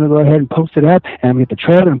now I'm gonna go ahead and post it up, and I'm gonna get the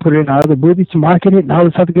trailer and put it in our other movies to market it, and all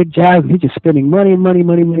this other good jazz, and he's just spending money to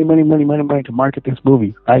market this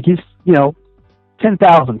movie. Like, he's, you know,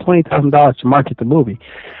 $10,000, $20,000 to market the movie.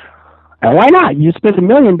 And why not? You spend $1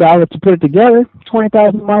 million to put it together.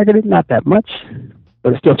 $20,000 marketed, not that much,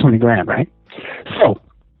 but it's still $20,000, right? So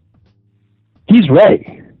he's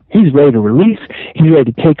ready. He's ready to release. He's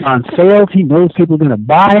ready to take on sales. He knows people are going to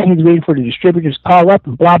buy. He's waiting for the distributors to call up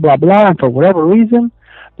and blah blah blah. And for whatever reason,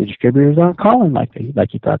 the distributors aren't calling like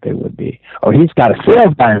he thought they would be. Or he's got a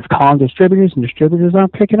sales guy that's calling distributors, and distributors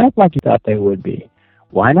aren't picking up like he thought they would be.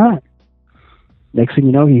 Why not? Next thing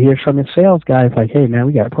you know, he hears from his sales guy. It's like, hey, man,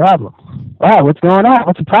 we got a problem. Wow, what's going on?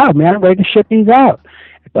 What's the problem, man? I'm ready to ship these out.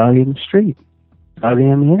 It's already in the street. It's already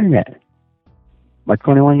on the internet. My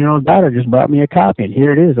 21-year-old daughter just bought me a copy, and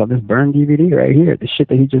here it is on this burned DVD right here, the shit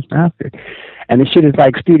that he just mastered. And the shit is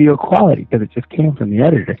like studio quality because it just came from the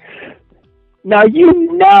editor. Now,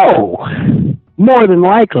 you know, more than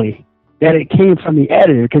likely, that it came from the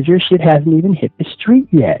editor because your shit hasn't even hit the street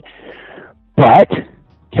yet. But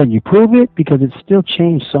can you prove it? Because it's still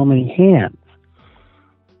changed so many hands.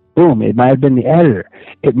 Boom, it might have been the editor.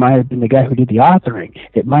 It might have been the guy who did the authoring.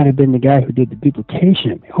 It might have been the guy who did the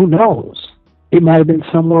duplication. Who knows? It might have been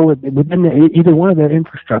somewhere within either one of their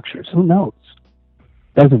infrastructures. Who knows?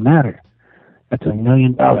 Doesn't matter. That's $1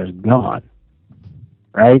 million gone.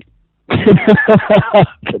 Right?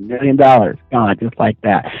 $1 million gone just like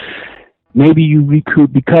that. Maybe you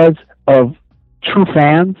recoup because of true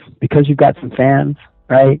fans, because you've got some fans,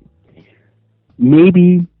 right?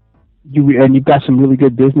 Maybe you've got some really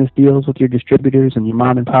good business deals with your distributors and your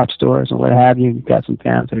mom and pop stores and what have you. You've got some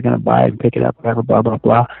fans that are going to buy it and pick it up, whatever, blah, blah,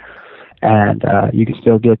 blah. And you can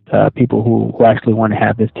still get people who actually want to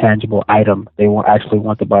have this tangible item. They actually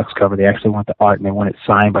want the box cover. They actually want the art, and they want it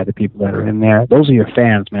signed by the people that are in there. Those are your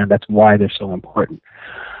fans, man. That's why they're so important.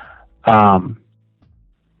 You're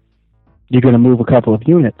going to move a couple of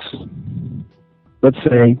units. Let's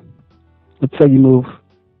say you move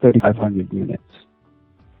 3,500 units.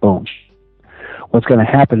 Boom. What's going to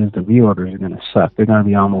happen is the reorders are going to suck. They're going to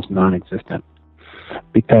be almost non-existent,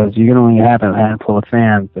 because you're going to only have a handful of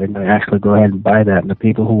fans that are going to actually go ahead and buy that. And the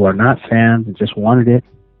people who are not fans and just wanted it,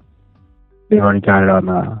 they've already got it on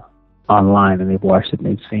online, and they've watched it and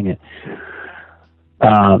they've seen it.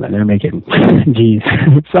 And they're making, geez,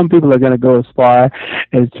 some people are going to go as far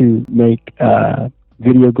as to make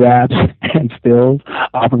video grabs and stills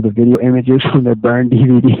off of the video images from their burned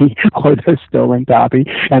DVD or their stolen copy,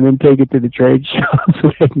 and then take it to the trade show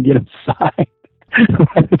so they can get them signed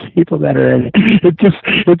by the people that are in it.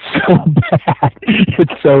 It's so bad.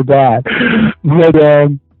 It's so bad. But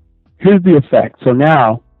here's the effect. So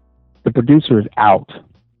now the producer is out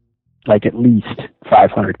like at least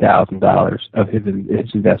 $500,000 of his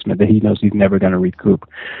investment that he knows he's never going to recoup.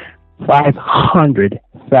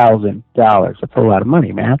 $500,000. That's a whole lot of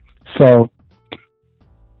money, man. So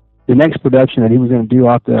the next production that he was going to do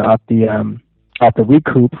off the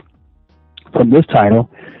recoup from this title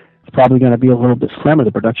is probably going to be a little bit slimmer.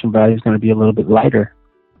 The production value is going to be a little bit lighter.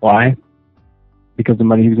 Why? Because the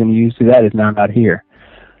money he was going to use to that is now not here.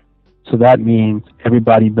 So that means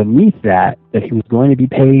everybody beneath that he was going to be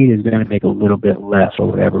paid is going to make a little bit less for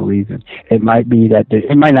whatever reason. It might be that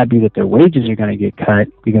it might not be that their wages are going to get cut,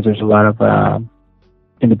 because there's a lot of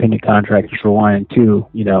independent contractors for one, and two,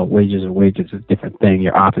 wages are wages. It's a different thing.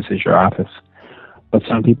 Your office is your office. But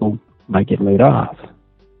some people might get laid off.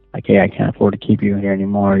 Like, hey, I can't afford to keep you here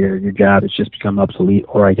anymore. Your job has just become obsolete,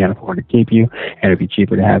 or I can't afford to keep you, and it'd be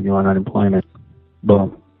cheaper to have you on unemployment.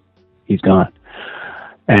 Boom, he's gone.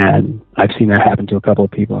 And I've seen that happen to a couple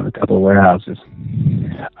of people in a couple of warehouses.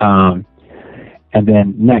 And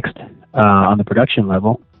then next, on the production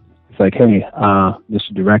level, it's like, hey,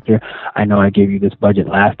 Mr. Director, I know I gave you this budget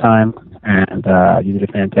last time, and you did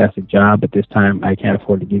a fantastic job, but this time I can't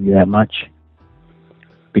afford to give you that much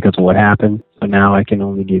because of what happened. So now I can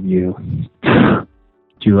only give you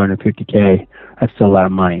 $250K. That's still a lot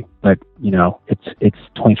of money, but it's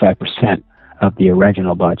 25% of the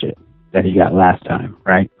original budget that he got last time,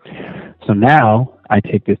 right? So now I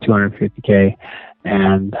take this $250K,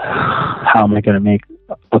 and how am I going to make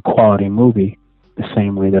a quality movie the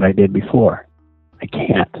same way that I did before? I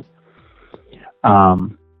can't.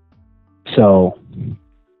 So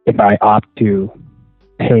if I opt to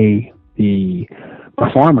pay the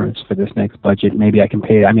performers for this next budget, maybe I can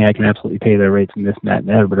pay, I can absolutely pay their rates and this and that and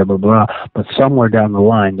that, blah, blah, blah. But somewhere down the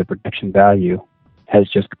line, the production value has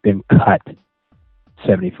just been cut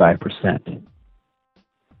 75%.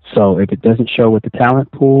 So if it doesn't show with the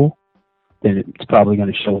talent pool, then it's probably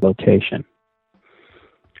going to show location.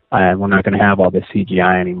 And we're not going to have all this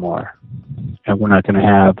CGI anymore. And we're not going to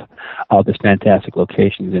have all this fantastic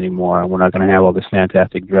locations anymore. And we're not going to have all this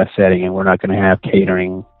fantastic dress setting. And we're not going to have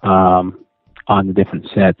catering on the different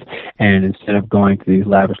sets. And instead of going to these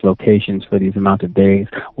lavish locations for these amount of days,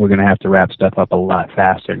 we're going to have to wrap stuff up a lot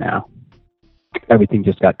faster now. Everything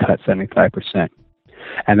just got cut 75%.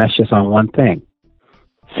 And that's just on one thing.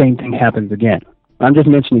 Same thing happens again. I'm just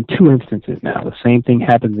mentioning two instances now. The same thing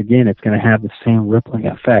happens again. It's going to have the same rippling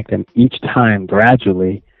effect. And each time,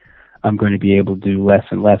 gradually, I'm going to be able to do less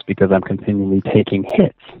and less because I'm continually taking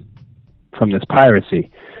hits from this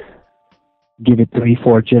piracy. Give it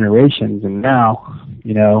 3-4 generations, and now,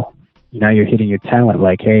 now you're hitting your talent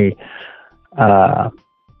like, hey, I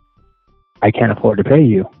can't afford to pay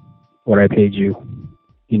you what I paid you,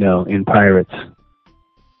 in Pirates.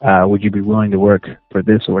 Would you be willing to work for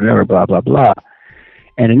this or whatever, blah, blah, blah.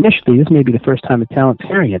 And initially, this may be the first time the talent's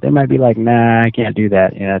hearing it. They might be like, nah, I can't do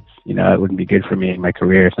that. It wouldn't be good for me in my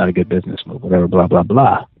career. It's not a good business move, whatever, blah, blah,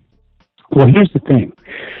 blah. Well, here's the thing.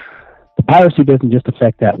 The piracy doesn't just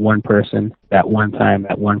affect that one person, that one time,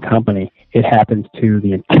 that one company. It happens to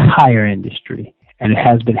the entire industry. And it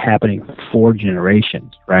has been happening for 4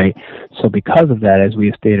 generations, right? So because of that, as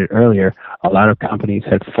we stated earlier, a lot of companies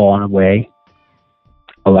have fallen away.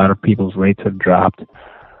 A lot of people's rates have dropped.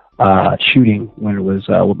 Shooting, when it was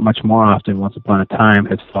much more often once upon a time,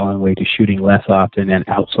 has fallen away to shooting less often and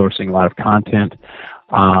outsourcing a lot of content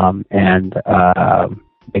and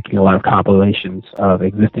making a lot of compilations of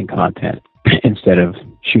existing content instead of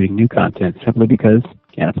shooting new content, simply because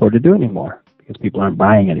can't afford to do it anymore, because people aren't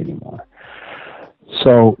buying it anymore.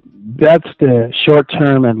 So that's the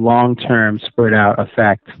short-term and long-term spread-out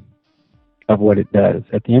effect of what it does.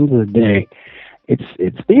 At the end of the day,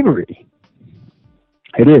 it's thievery.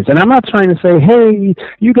 It is. And I'm not trying to say, hey,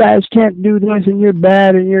 you guys can't do this and you're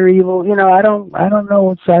bad and you're evil. I don't know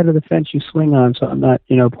what side of the fence you swing on, so I'm not,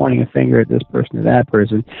 pointing a finger at this person or that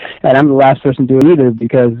person. And I'm the last person to do it either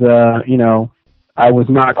because, I was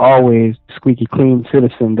not always squeaky clean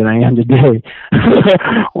citizen that I am today.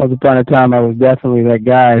 Once upon a time, I was definitely that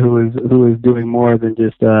guy who was doing more than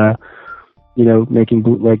just, making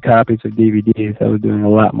bootleg copies of DVDs. I was doing a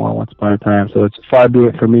lot more once upon a time. So it's far be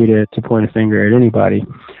it for me to point a finger at anybody.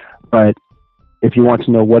 But if you want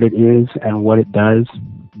to know what it is and what it does,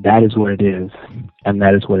 that is what it is, and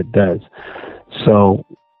that is what it does. So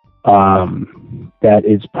that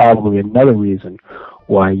is probably another reason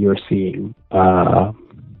why you're seeing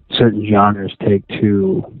certain genres take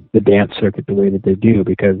to the dance circuit the way that they do,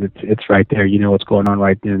 because it's right there. You know what's going on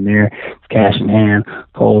right then and there. It's cash in hand,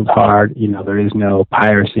 cold hard. There is no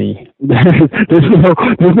piracy. there's no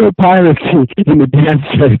piracy in the dance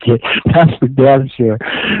circuit. That's for damn sure.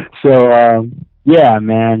 So yeah,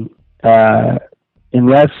 man.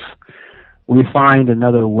 Unless we find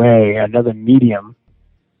another way, another medium,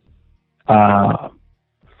 or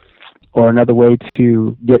another way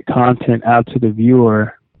to get content out to the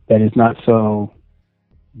viewer that is not so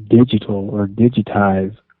digital or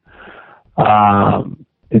digitized,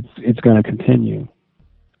 it's going to continue.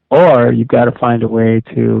 Or you've got to find a way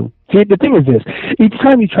to... See, the thing is this. Each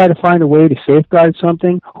time you try to find a way to safeguard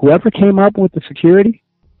something, whoever came up with the security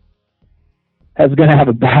is going to have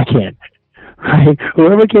a back end, right?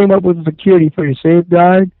 Whoever came up with the security for your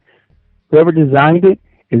safeguard, whoever designed it,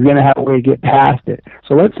 is going to have a way to get past it.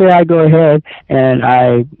 So let's say I go ahead and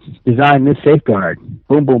I design this safeguard.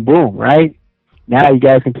 Boom, boom, boom, right? Now you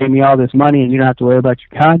guys can pay me all this money and you don't have to worry about your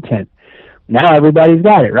content. Now everybody's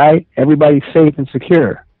got it, right? Everybody's safe and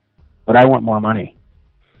secure. But I want more money.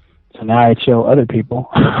 So now I show other people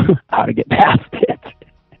how to get past it.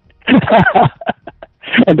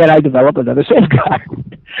 And then I develop another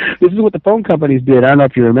safeguard. This is what the phone companies did. I don't know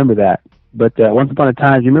if you remember that. But once upon a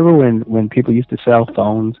time, do you remember when people used to sell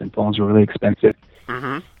phones and phones were really expensive?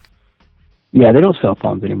 Mm-hmm. Yeah, they don't sell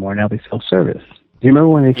phones anymore. Now they sell service. Do you remember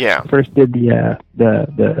when they first did the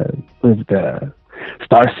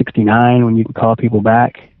Star 69 when you can call people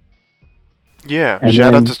back? Yeah, and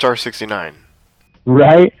shout out to Star 69.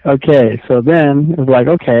 Right? Okay, so then it was like,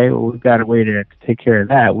 okay, well, we've got a way to take care of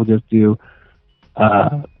that. We'll just do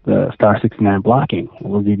the Star 69 blocking.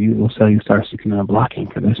 We'll sell you Star 69 blocking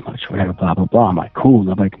for this much, whatever, blah, blah, blah. I'm like, cool,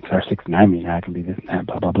 nobody can Star 69 me, now I can be this and that,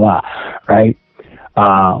 blah, blah, blah, right?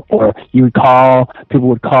 Or you would call, people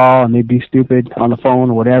would call and they'd be stupid on the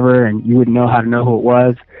phone or whatever, and you wouldn't know how to know who it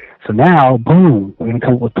was. So now, boom, we're going to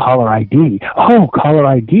come up with caller ID. Oh, caller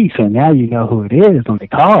ID. So now you know who it is when they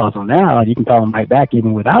call. So now you can call them right back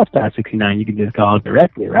even without Star 69. You can just call it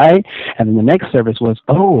directly, right? And then the next service was,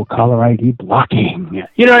 oh, caller ID blocking.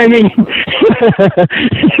 You know what I mean?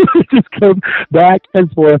 It just goes back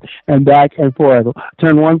and forth and back and forth.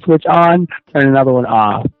 Turn one switch on, turn another one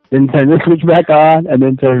off. Then turn this switch back on, and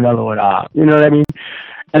then turn another one off. You know what I mean?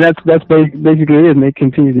 And that's basically it, and they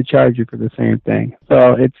continue to charge you for the same thing.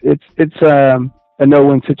 So it's a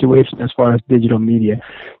no-win situation as far as digital media.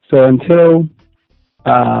 So until,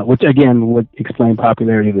 which again would explain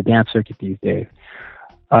popularity of the dance circuit these days.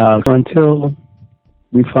 So until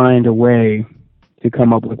we find a way to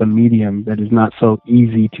come up with a medium that is not so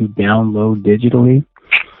easy to download digitally,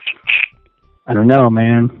 I don't know,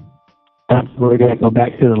 man. We're going to go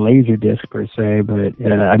back to the laser disc per se, but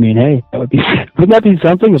I mean, hey, wouldn't that be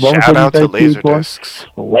something? Shout out to laser discs.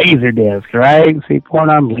 Laser disc, right? See porn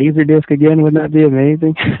on laser disc again. Wouldn't that be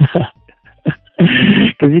amazing?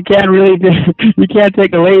 Because you can't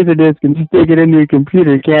take a laser disc and stick it into your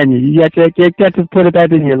computer, can you? You can't just put it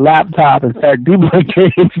back in your laptop and start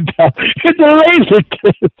duplicating stuff. It's a laser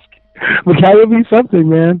disc. But that would be something,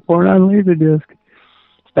 man. Porn on laser disc.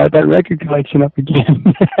 Start that record collection up again.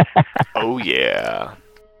 Oh, yeah.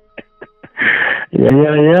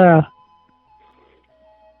 Yeah.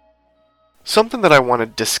 Something that I want to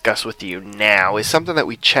discuss with you now is something that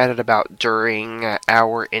we chatted about during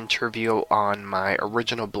our interview on my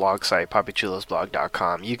original blog site,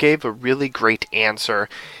 PapiChulosBlog.com. You gave a really great answer,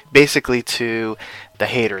 basically to the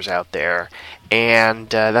haters out there, and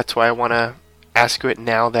that's why I want to ask you it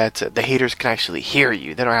now that the haters can actually hear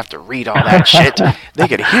you. They don't have to read all that shit. They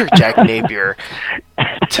can hear Jack Napier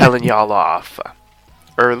telling y'all off.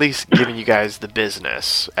 Or at least giving you guys the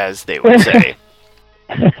business, as they would say.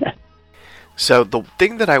 So the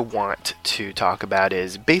thing that I want to talk about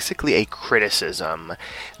is basically a criticism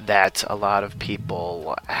that a lot of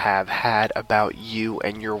people have had about you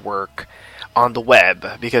and your work on the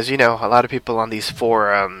web, because a lot of people on these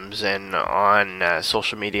forums and on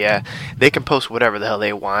social media, they can post whatever the hell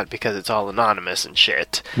they want because it's all anonymous and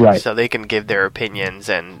shit. Right. So they can give their opinions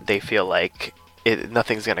and they feel like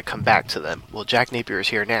nothing's going to come back to them. Well, Jack Napier is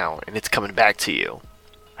here now and it's coming back to you.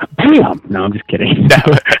 Bam! No, I'm just kidding.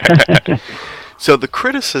 So the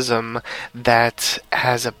criticism that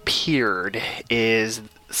has appeared is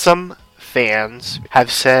some fans have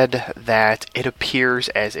said that it appears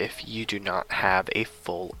as if you do not have a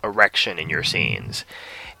full erection in your scenes.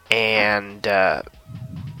 And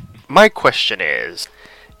my question is,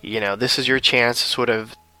 this is your chance to sort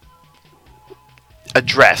of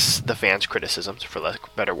address the fans' criticisms, for lack of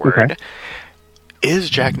a better word. Okay.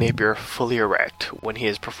 Is Jack Napier fully erect when he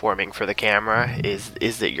is performing for the camera? Is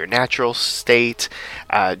it your natural state?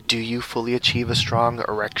 Do you fully achieve a strong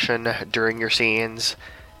erection during your scenes?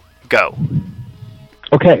 Go.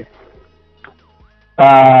 Okay.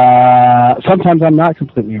 Sometimes I'm not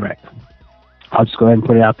completely erect. I'll just go ahead and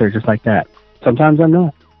put it out there just like that. Sometimes I'm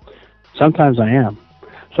not. Sometimes I am.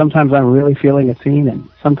 Sometimes I'm really feeling a scene, and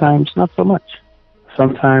sometimes not so much.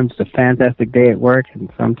 Sometimes it's a fantastic day at work, and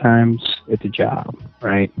sometimes it's a job,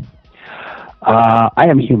 right? I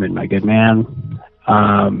am human, my good man.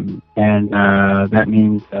 And that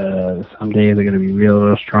means some days are going to be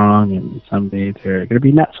real strong, and some days they're going to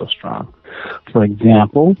be not so strong. For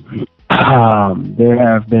example, there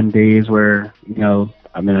have been days where,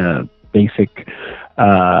 I'm in a basic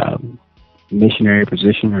missionary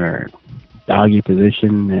position or doggy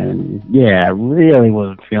position, and I really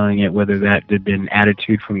wasn't feeling it, whether that had been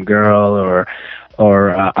attitude from girl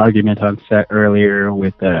or argument on set earlier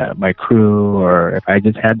with my crew, or if I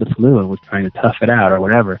just had the flu and was trying to tough it out or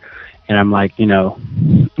whatever. And I'm like,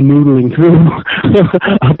 noodling through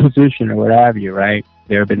a position or what have you, right?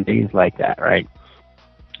 There have been days like that, right?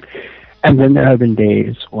 And then there have been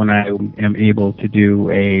days when I am able to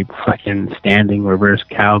do a fucking standing reverse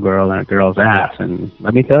cowgirl in a girl's ass. And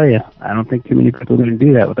let me tell you, I don't think too many people are going to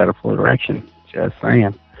do that without a full erection. Just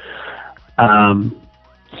saying.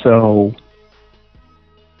 So,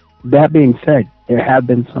 that being said, there have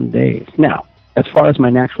been some days. Now, as far as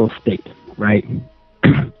my natural state, right?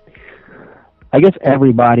 I guess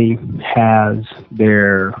everybody has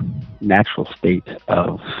their natural state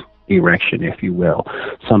of erection, if you will.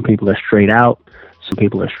 Some people are straight out. Some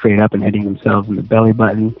people are straight up and hitting themselves in the belly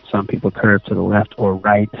button. Some people curve to the left or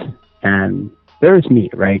right. And there's me,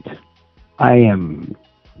 right? I am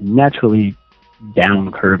naturally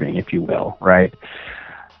down curving, if you will, right?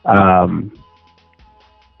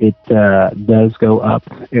 It does go up.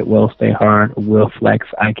 It will stay hard. It will flex.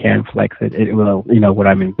 I can flex it. It will, when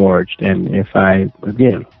I'm engorged. And if I,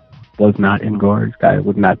 again, was not engorged, I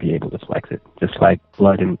would not be able to flex it, just like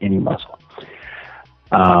blood in any muscle.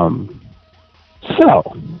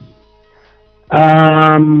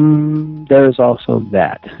 There's also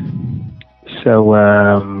that. So,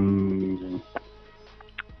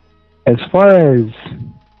 as far as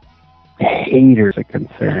haters are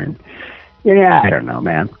concerned, I don't know,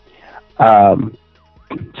 man.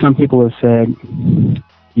 Some people have said,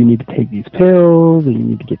 you need to take these pills, and you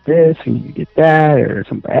need to get this, and you need to get that, or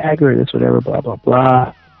some Viagra, or this, whatever, blah, blah,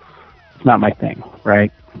 blah. It's not my thing,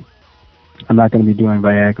 right? I'm not going to be doing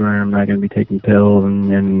Viagra, I'm not going to be taking pills, and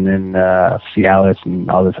Cialis, and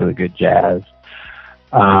all this other good jazz.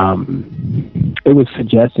 It was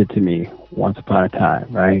suggested to me once upon a time,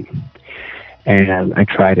 right? And I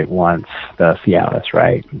tried it once, the Cialis,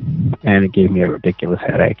 right? And it gave me a ridiculous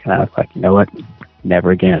headache, and I was like, you know what?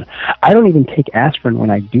 Never again. I don't even take aspirin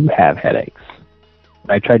when I do have headaches.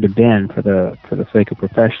 I tried to bend for the sake of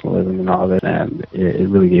professionalism and all that, and it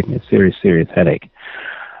really gave me a serious, serious headache.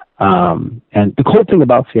 And the cool thing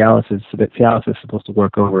about Cialis is that Cialis is supposed to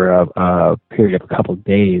work over a period of a couple of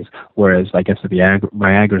days, whereas I guess the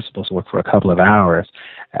Viagra is supposed to work for a couple of hours.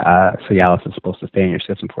 Cialis is supposed to stay in your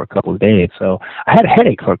system for a couple of days. So I had a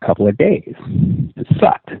headache for a couple of days. It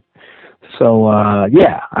sucked. So,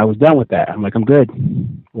 I was done with that. I'm like, I'm good.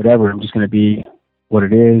 Whatever. I'm just going to be what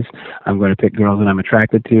it is. I'm going to pick girls that I'm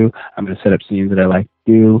attracted to. I'm going to set up scenes that I like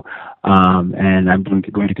to do. And I'm going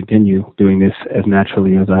to continue doing this as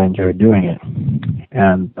naturally as I enjoy doing it.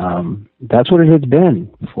 And that's what it has been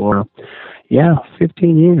for,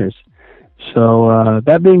 15 years. So,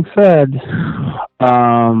 that being said,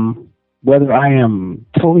 whether I am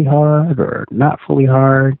fully hard or not fully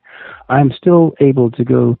hard, I'm still able to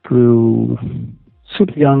go through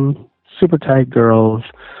super young, super tight girls,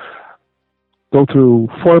 go through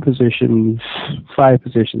 4 positions, 5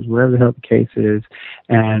 positions, whatever the hell the case is,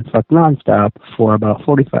 and fuck nonstop for about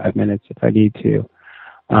 45 minutes if I need to.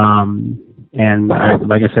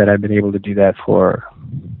 Like I said, I've been able to do that for,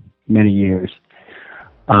 many years.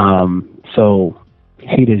 So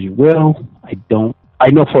hate as you will. I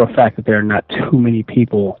know for a fact that there are not too many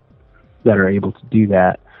people that are able to do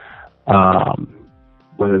that,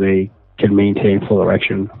 whether they can maintain full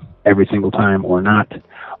erection every single time or not,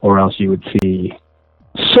 or else you would see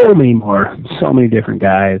so many different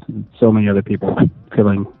guys, and so many other people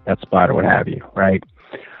filling that spot or what have you, right?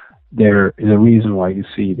 There is a reason why you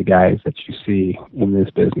see the guys that you see in this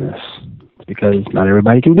business. It's because not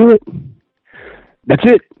everybody can do it. That's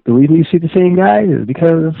it. The reason you see the same guys is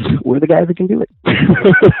because we're the guys that can do it.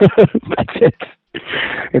 That's it.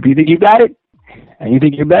 If you think you got it, and you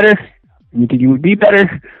think you're better, and you think you would be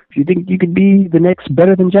better, if you think you could be the next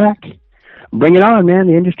better than Jack, bring it on, man.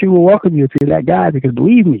 The industry will welcome you if you're that guy, because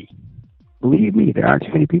believe me, there aren't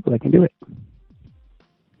too many people that can do it.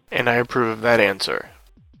 And I approve of that answer.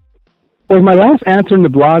 Was my last answer in the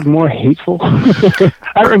blog more hateful? I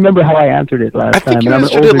don't remember how I answered it last time. I think you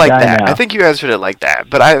answered it like that. I think you answered it like that.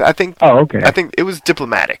 But I think. Oh, okay. I think it was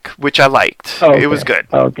diplomatic, which I liked. Oh, okay. It was good.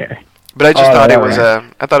 Okay. But I just thought it was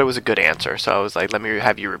I thought it was a good answer, so I was like, let me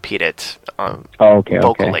have you repeat it. Vocally.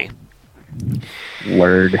 Okay.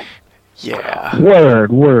 Word. Yeah.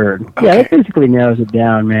 Word. Okay. Yeah, that basically narrows it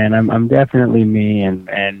down, man. I'm definitely me,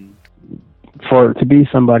 and to be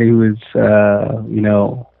somebody who is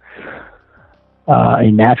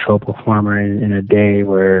a natural performer in a day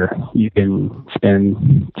where you can spend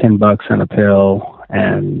 $10 on a pill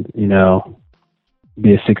and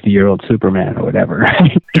be a 60-year-old Superman or whatever.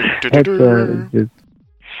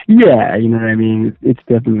 Yeah, you know what I mean? It's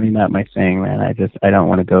definitely not my thing, man. I don't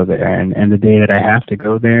want to go there. And the day that I have to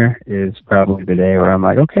go there is probably the day where I'm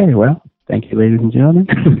like, okay, well, thank you, ladies and gentlemen.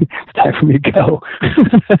 It's time for me to go.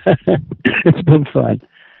 It's been fun.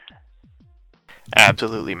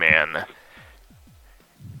 Absolutely, man.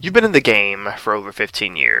 You've been in the game for over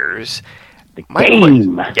 15 years.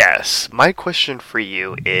 Yes. My question for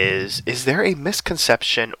you is there a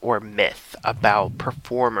misconception or myth about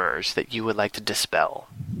performers that you would like to dispel?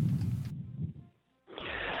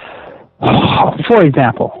 For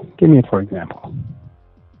example. Give me a for example.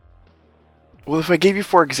 Well, if I gave you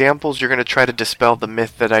 4 examples, you're going to try to dispel the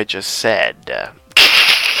myth that I just said.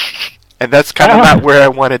 And that's kind of not where I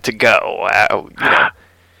wanted to go.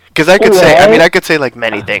 Because I could I could say like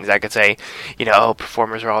many things. I could say,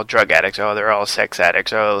 performers are all drug addicts. Oh, they're all sex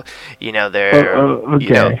addicts. Oh, they're,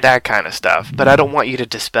 okay. That kind of stuff. But I don't want you to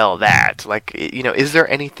dispel that. Like, is there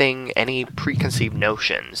any preconceived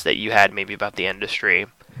notions that you had maybe about the industry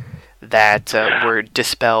that were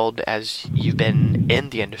dispelled as you've been in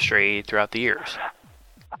the industry throughout the years?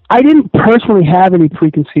 I didn't personally have any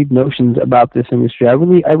preconceived notions about this industry. I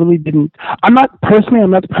really didn't. I'm not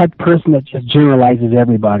the type of person that just generalizes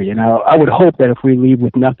everybody. And I would hope that if we leave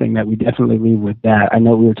with nothing, that we definitely leave with that. I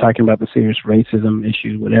know we were talking about the serious racism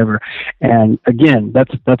issues, whatever. And again,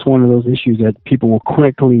 that's one of those issues that people will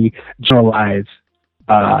quickly generalize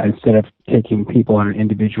instead of taking people on an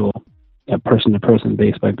individual, person-to-person,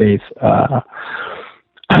 base-by-base,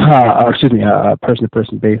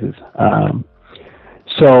 person-to-person basis.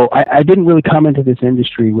 So I didn't really come into this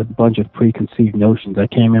industry with a bunch of preconceived notions. I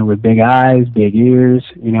came in with big eyes, big ears,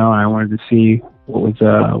 and I wanted to see what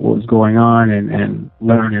was going on and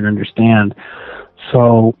learn and understand.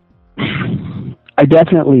 So I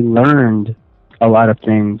definitely learned a lot of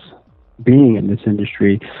things being in this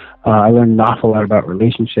industry. I learned an awful lot about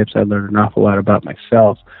relationships. I learned an awful lot about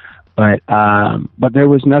myself. But there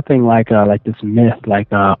was nothing like this myth,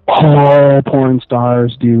 like all porn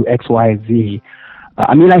stars do X, Y, Z.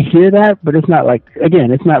 I mean, I hear that, but it's not like,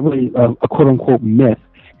 again, it's not really a quote-unquote myth.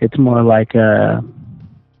 It's more like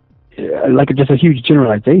just a huge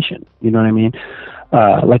generalization. You know what I mean?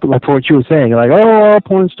 Like for what you were saying, like, all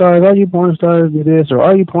porn stars, all you porn stars do this, or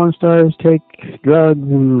all you porn stars take drugs,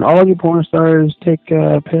 and all you porn stars take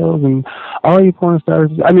pills, and all you porn stars.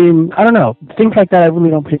 I mean, I don't know. Things like that I really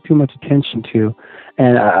don't pay too much attention to.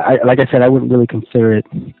 And like I said, I wouldn't really consider it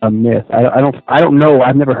a myth. I don't know.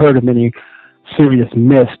 I've never heard of any serious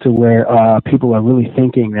myths to where people are really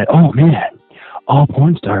thinking that, oh man, all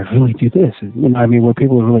porn stars really do this. Where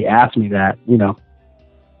people really ask me that,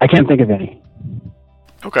 I can't think of any.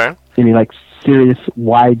 Okay. Any like serious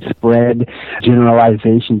widespread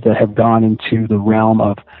generalizations that have gone into the realm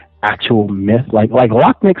of actual myth, like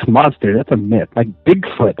Loch Ness Monster, that's a myth. Like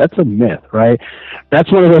Bigfoot, that's a myth, right? That's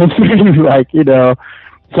one of those things, like,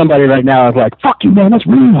 somebody right now is like, fuck you, man, that's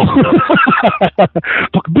real.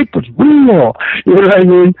 Fuck, Bigfoot's real. You know what I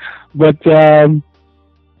mean? But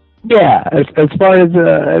Yeah, as far as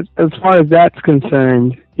that's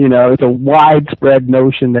concerned, it's a widespread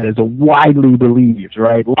notion that is a widely believed,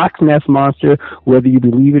 right? Loch Ness Monster, whether you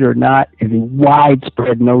believe it or not, is a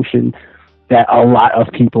widespread notion that a lot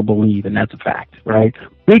of people believe, and that's a fact, right?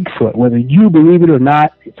 Bigfoot, whether you believe it or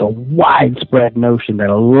not, it's a widespread notion that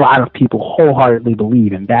a lot of people wholeheartedly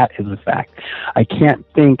believe, and that is a fact. I can't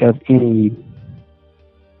think of any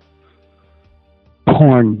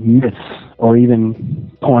porn myths or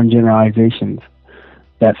even porn generalizations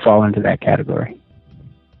that fall into that category.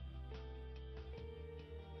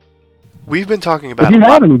 We've been talking about. If you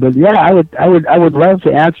have any, but yeah, I would love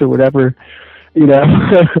to answer whatever,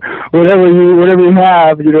 whatever you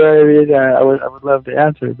have. You know what I mean? I would love to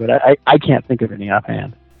answer, but I can't think of any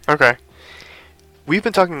offhand. Okay. We've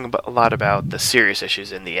been talking a lot about the serious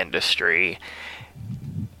issues in the industry.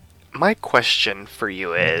 My question for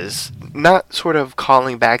you is, not sort of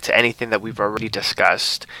calling back to anything that we've already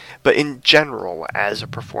discussed, but in general, as a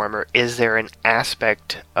performer, is there an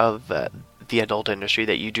aspect of the adult industry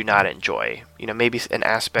that you do not enjoy? Maybe an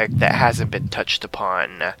aspect that hasn't been touched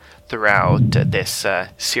upon throughout this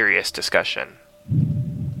serious discussion.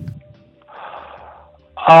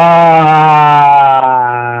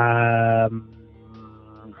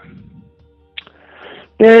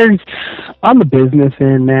 There's, on the business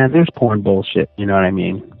end, man, there's porn bullshit. You know what I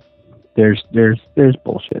mean? There's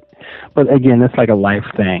bullshit. But again, it's like a life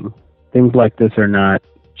thing. Things like this are not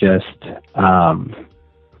just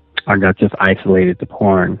isolated to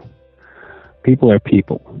porn. People are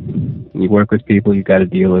people. When you work with people, you got to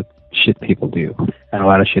deal with shit people do, and a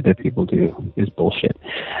lot of shit that people do is bullshit.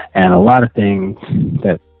 And a lot of things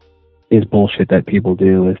that is bullshit that people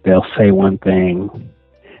do is they'll say one thing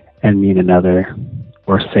and mean another,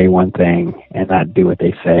 or say one thing and not do what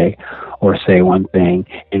they say, or say one thing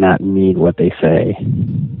and not mean what they say,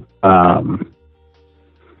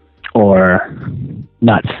 or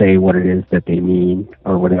not say what it is that they mean,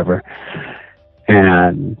 or whatever.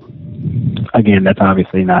 And again, that's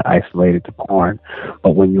obviously not isolated to porn,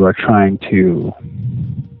 but when you are trying to,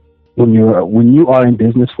 when you are in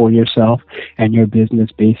business for yourself, and your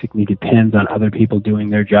business basically depends on other people doing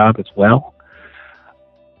their job as well,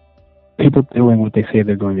 people doing what they say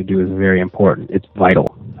they're going to do is very important. It's vital,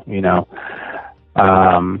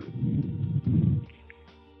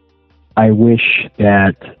 I wish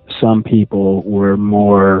that some people were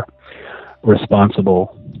more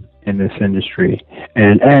responsible in this industry.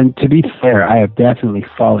 And to be fair, I have definitely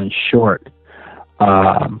fallen short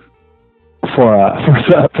for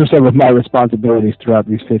some of my responsibilities throughout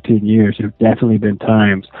these 15 years. There have definitely been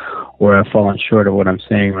times where I've fallen short of what I'm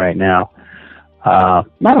saying right now.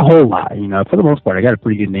 Not a whole lot, for the most part. I got a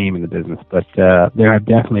pretty good name in the business, but there have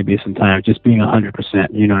definitely been some times, just being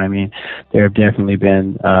 100%, you know what I mean? There have definitely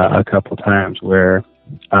been a couple times where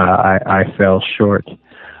I fell short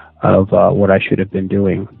of what I should have been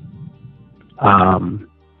doing. Yeah,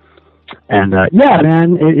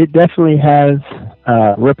 man, it definitely has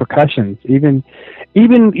repercussions. Even to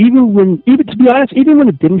be honest, even when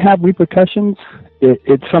it didn't have repercussions,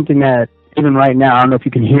 it's something that, even right now, I don't know if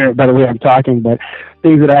you can hear it by the way I'm talking, but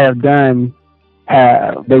things that I have done,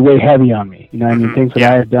 they weigh heavy on me. You know what I mean? Things that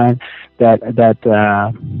I have done that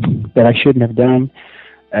I shouldn't have done,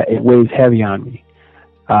 it weighs heavy on me.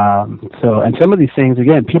 And some of these things,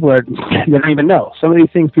 again, they don't even know. Some of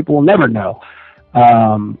these things people will never know,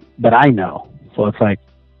 but I know. So it's like,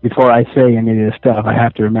 before I say any of this stuff, I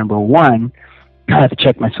have to remember, one, I have to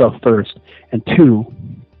check myself first, and two,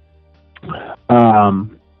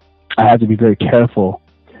 I have to be very careful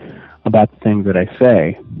about the things that I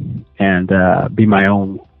say, and be my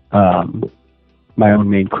own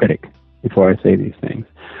main critic before I say these things.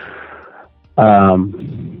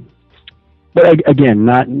 But again,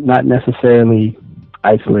 not necessarily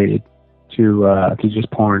isolated to just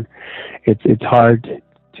porn. It's hard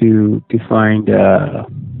to find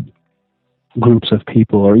groups of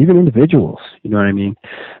people, or even individuals, you know what I mean,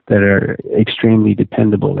 that are extremely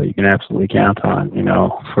dependable, that you can absolutely count on,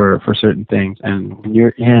 for certain things. And when you're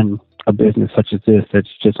in a business such as this, that's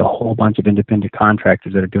just a whole bunch of independent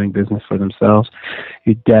contractors that are doing business for themselves,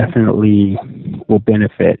 you definitely will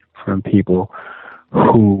benefit from people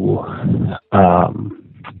who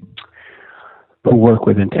work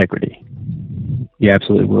with integrity. You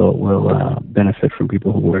absolutely will benefit from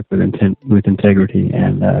people who work with integrity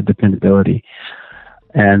and dependability.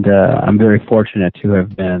 And I'm very fortunate to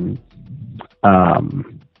have been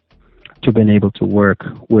able to work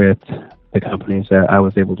with the companies that I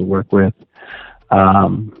was able to work with,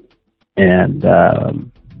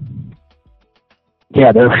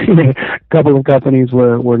 yeah, there were a couple of companies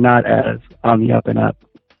were not as on the up and up,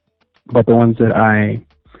 but the ones that I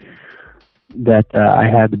that I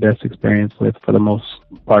had the best experience with for the most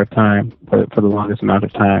part of time, for the longest amount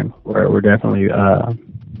of time, where we're definitely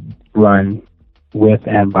run with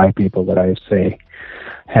and by people that I say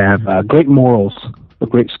have great morals,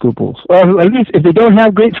 great scruples. Well, at least if they don't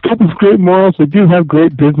have great scruples, great morals, they do have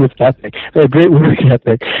great business ethic. They have great work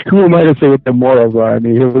ethic. Who am I to say what the morals are? I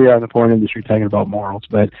mean, here we are in the porn industry talking about morals,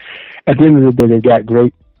 but at the end of the day, they've got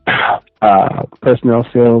great personnel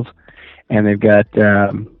skills, and they've got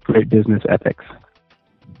great business ethics.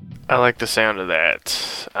 I like the sound of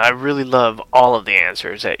that. I really love all of the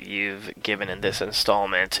answers that you've given in this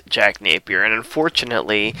installment, Jack Napier. And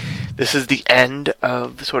unfortunately, this is the end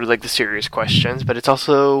of sort of like the serious questions, but it's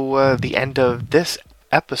also the end of this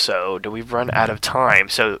episode. We've run out of time.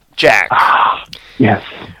 So, Jack. Yes.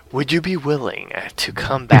 Would you be willing to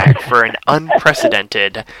come back for an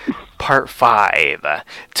unprecedented Part 5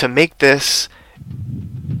 to make this,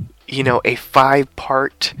 you know, a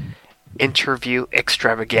 5-part interview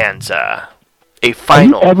extravaganza, a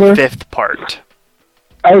final 5th part?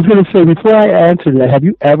 I was going to say, before I answer that, have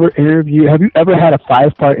you ever had a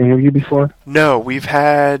 5-part interview before? No, we've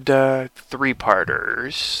had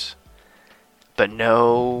 3-parters, but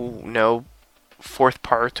no 4th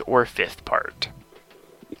part or 5th part.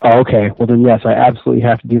 Oh, okay. Well, then, yes, I absolutely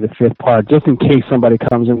have to do the 5th part. Just in case somebody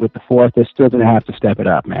comes in with the 4th, they're still going to have to step it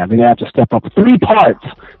up, man. They're going to have to step up 3 parts,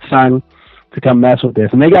 son, to come mess with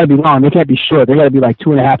this. And they got to be long. They can't be short. They got to be like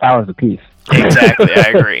 2.5 hours apiece. Exactly. I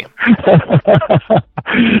agree.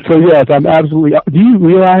 So, yes, I'm absolutely... Do you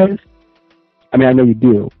realize... I mean, I know you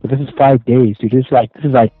do, but this is 5 days, dude. This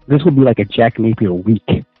would be like a Jack Napier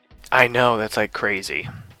week. I know. That's like crazy.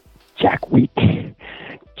 Jack week.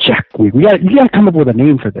 Jack Week. You gotta come up with a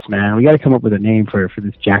name for this, man. We gotta come up with a name for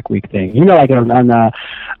this Jack Week thing. You know, like on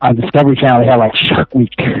Discovery Channel, they have like Shark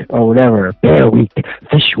Week or whatever, Bear Week,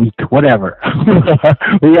 Fish Week, whatever.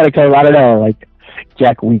 We gotta come. I don't know, like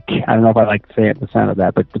Jack Week. I don't know if I like to say it the sound of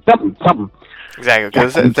that, but something. Exactly,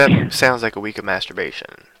 because that sounds like a week of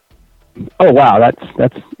masturbation. Oh wow,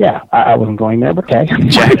 that's yeah. I wasn't going there, but okay.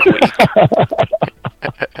 Jack Week.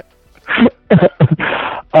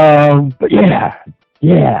 But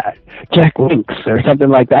yeah, Jack Links or something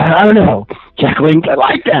like that. I don't know. Jack Links, I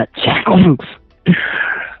like that. Jack Links.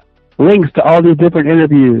 Links to all these different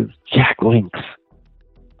interviews. Jack Links.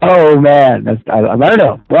 Oh, man. I don't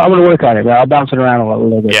know. Well, I'm going to work on it. I'll bounce it around a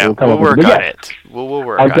little bit. Yeah, we'll work on it. We'll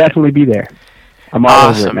work on it. I'll definitely be there. I'm all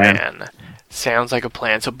over it, man. Sounds like a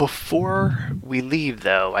plan. So before we leave,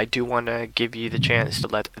 though, I do want to give you the chance to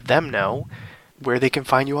let them know where they can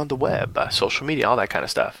find you on the web, social media, all that kind of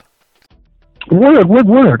stuff.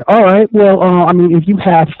 Word. All right. Well, I mean, if you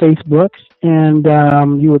have Facebook and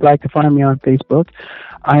you would like to find me on Facebook,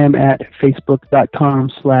 I am at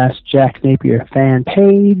facebook.com/Jack Napier fan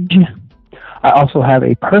page. I also have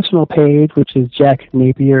a personal page, which is Jack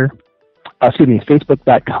Napier.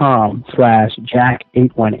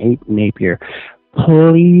 Facebook.com/Jack818 Napier.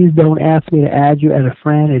 Please don't ask me to add you as a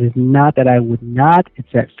friend. It is not that I would not.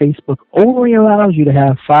 It's that Facebook only allows you to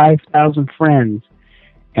have 5,000 friends.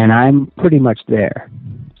 And I'm pretty much there.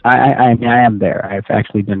 I am there. I've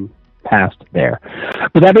actually been past there.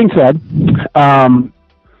 But that being said,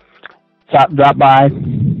 drop by,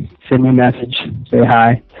 send me a message, say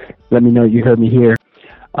hi, let me know you heard me here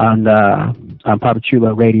on Papa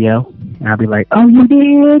Chulo Radio, and I'll be like, oh, you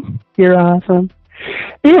did? You're awesome.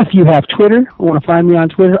 If you have Twitter, want to find me on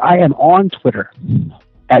Twitter, I am on Twitter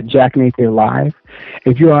at Jack Napier Live.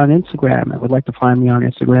 If you're on Instagram and would like to find me on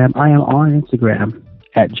Instagram, I am on Instagram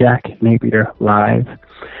at Jack Napier Live.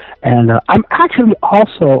 And I'm actually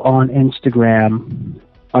also on Instagram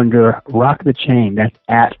under Rock the Chain. That's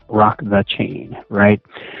at Rock the Chain, right?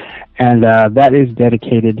 And that is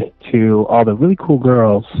dedicated to all the really cool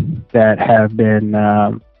girls that have been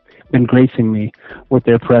gracing me with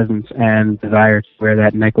their presence and desire to wear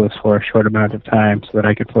that necklace for a short amount of time so that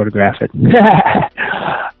I could photograph it. So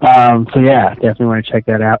yeah, definitely want to check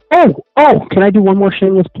that out. Oh, can I do one more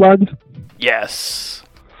shameless plug? Yes.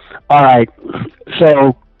 All right.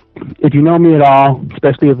 So if you know me at all,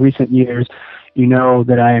 especially of recent years, you know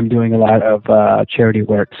that I am doing a lot of charity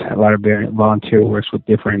works, a lot of volunteer works with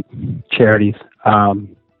different charities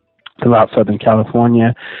throughout Southern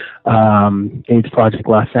California. AIDS Project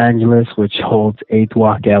Los Angeles, which holds AIDS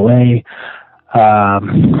Walk LA.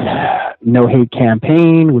 No Hate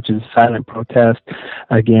Campaign, which is a silent protest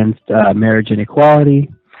against marriage inequality.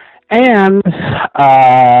 And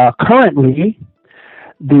currently,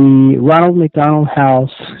 the Ronald McDonald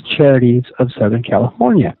House Charities of Southern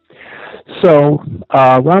California. So,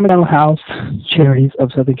 Ronald McDonald House Charities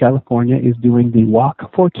of Southern California is doing the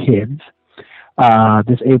Walk for Kids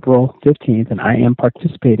this April 15th, and I am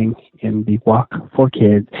participating in the Walk for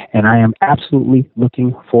Kids, and I am absolutely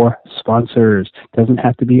looking for sponsors. Doesn't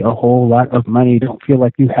have to be a whole lot of money. Don't feel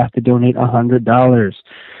like you have to donate $100.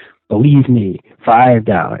 Believe me,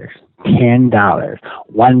 $5, $10,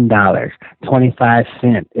 $1, 25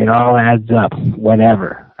 cents. It all adds up,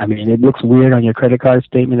 whatever. I mean, it looks weird on your credit card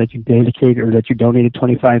statement that you dedicated or that you donated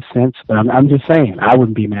 25 cents, but I'm just saying, I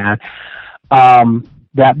wouldn't be mad.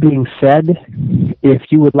 That being said,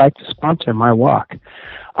 if you would like to sponsor my walk,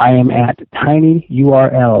 I am at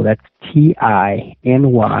tinyurl, that's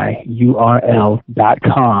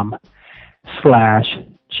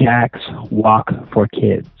tinyurl.com/Jack's Walk for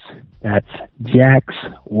Kids. That's Jack's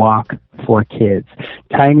Walk for Kids.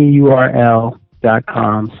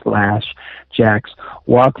 tinyurl.com/Jack's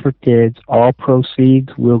Walk for Kids. All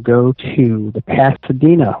proceeds will go to the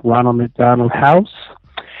Pasadena Ronald McDonald House.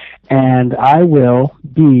 And I will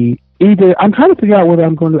be I'm trying to figure out whether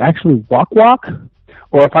I'm going to actually walk,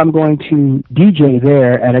 or if I'm going to DJ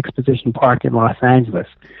there at Exposition Park in Los Angeles.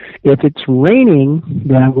 If it's raining,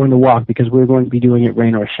 then I'm going to walk because we're going to be doing it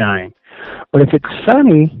rain or shine. But if it's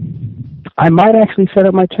sunny, I might actually set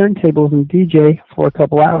up my turntables and DJ for a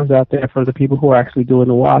couple hours out there for the people who are actually doing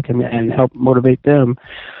the walk and help motivate them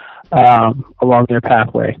along their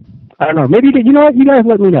pathway. I don't know. Maybe, you know what? You guys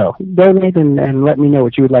let me know. Donate and let me know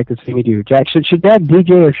what you would like to see me do. Jack, should Dad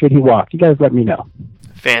DJ or should he walk? You guys let me know.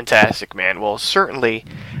 Fantastic, man. Well, certainly,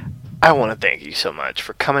 I want to thank you so much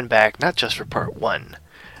for coming back, not just for part 1,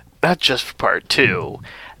 not just for part 2,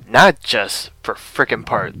 not just for frickin'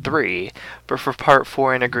 part 3, but for part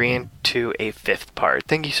 4 and agreeing to a 5th part.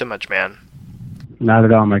 Thank you so much, man. Not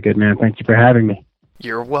at all, my good man. Thank you for having me.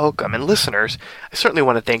 You're welcome. And listeners, I certainly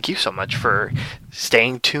want to thank you so much for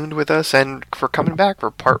staying tuned with us and for coming back for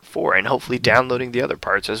part 4 and hopefully downloading the other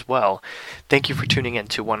parts as well. Thank you for tuning in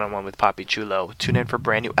to One-on-One with Papi Chulo. Tune in for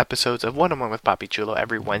brand new episodes of One-on-One with Papi Chulo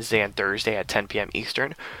every Wednesday and Thursday at 10 p.m.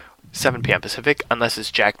 Eastern, 7 p.m. Pacific. Unless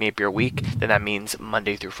it's Jack Napier week, then that means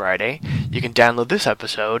Monday through Friday. You can download this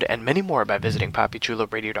episode and many more by visiting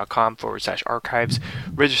PapiChuloRadio.com/archives.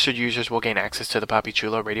 Registered users will gain access to the Papi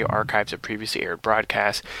Chulo Radio archives of previously aired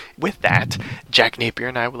broadcasts. With that, Jack Napier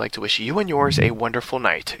and I would like to wish you and yours a wonderful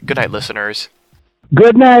night. Good night, listeners.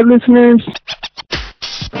 Good night, listeners.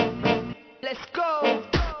 Let's go.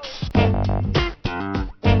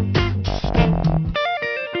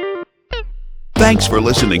 Thanks for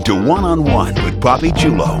listening to One-on-One with Papi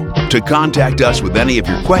Chulo. To contact us with any of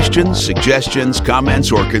your questions, suggestions,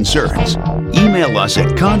 comments, or concerns, email us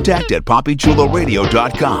at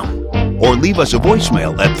contact@papichuloradio.com or leave us a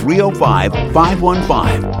voicemail at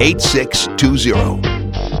 305-515-8620.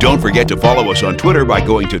 Don't forget to follow us on Twitter by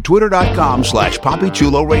going to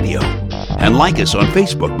twitter.com/PapiChuloRadio and like us on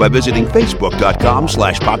Facebook by visiting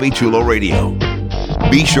facebook.com/PapiChuloRadio.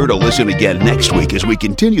 Be sure to listen again next week as we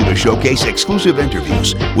continue to showcase exclusive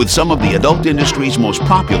interviews with some of the adult industry's most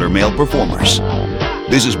popular male performers.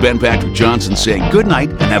 This is Ben Patrick Johnson saying good night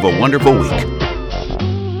and have a wonderful week.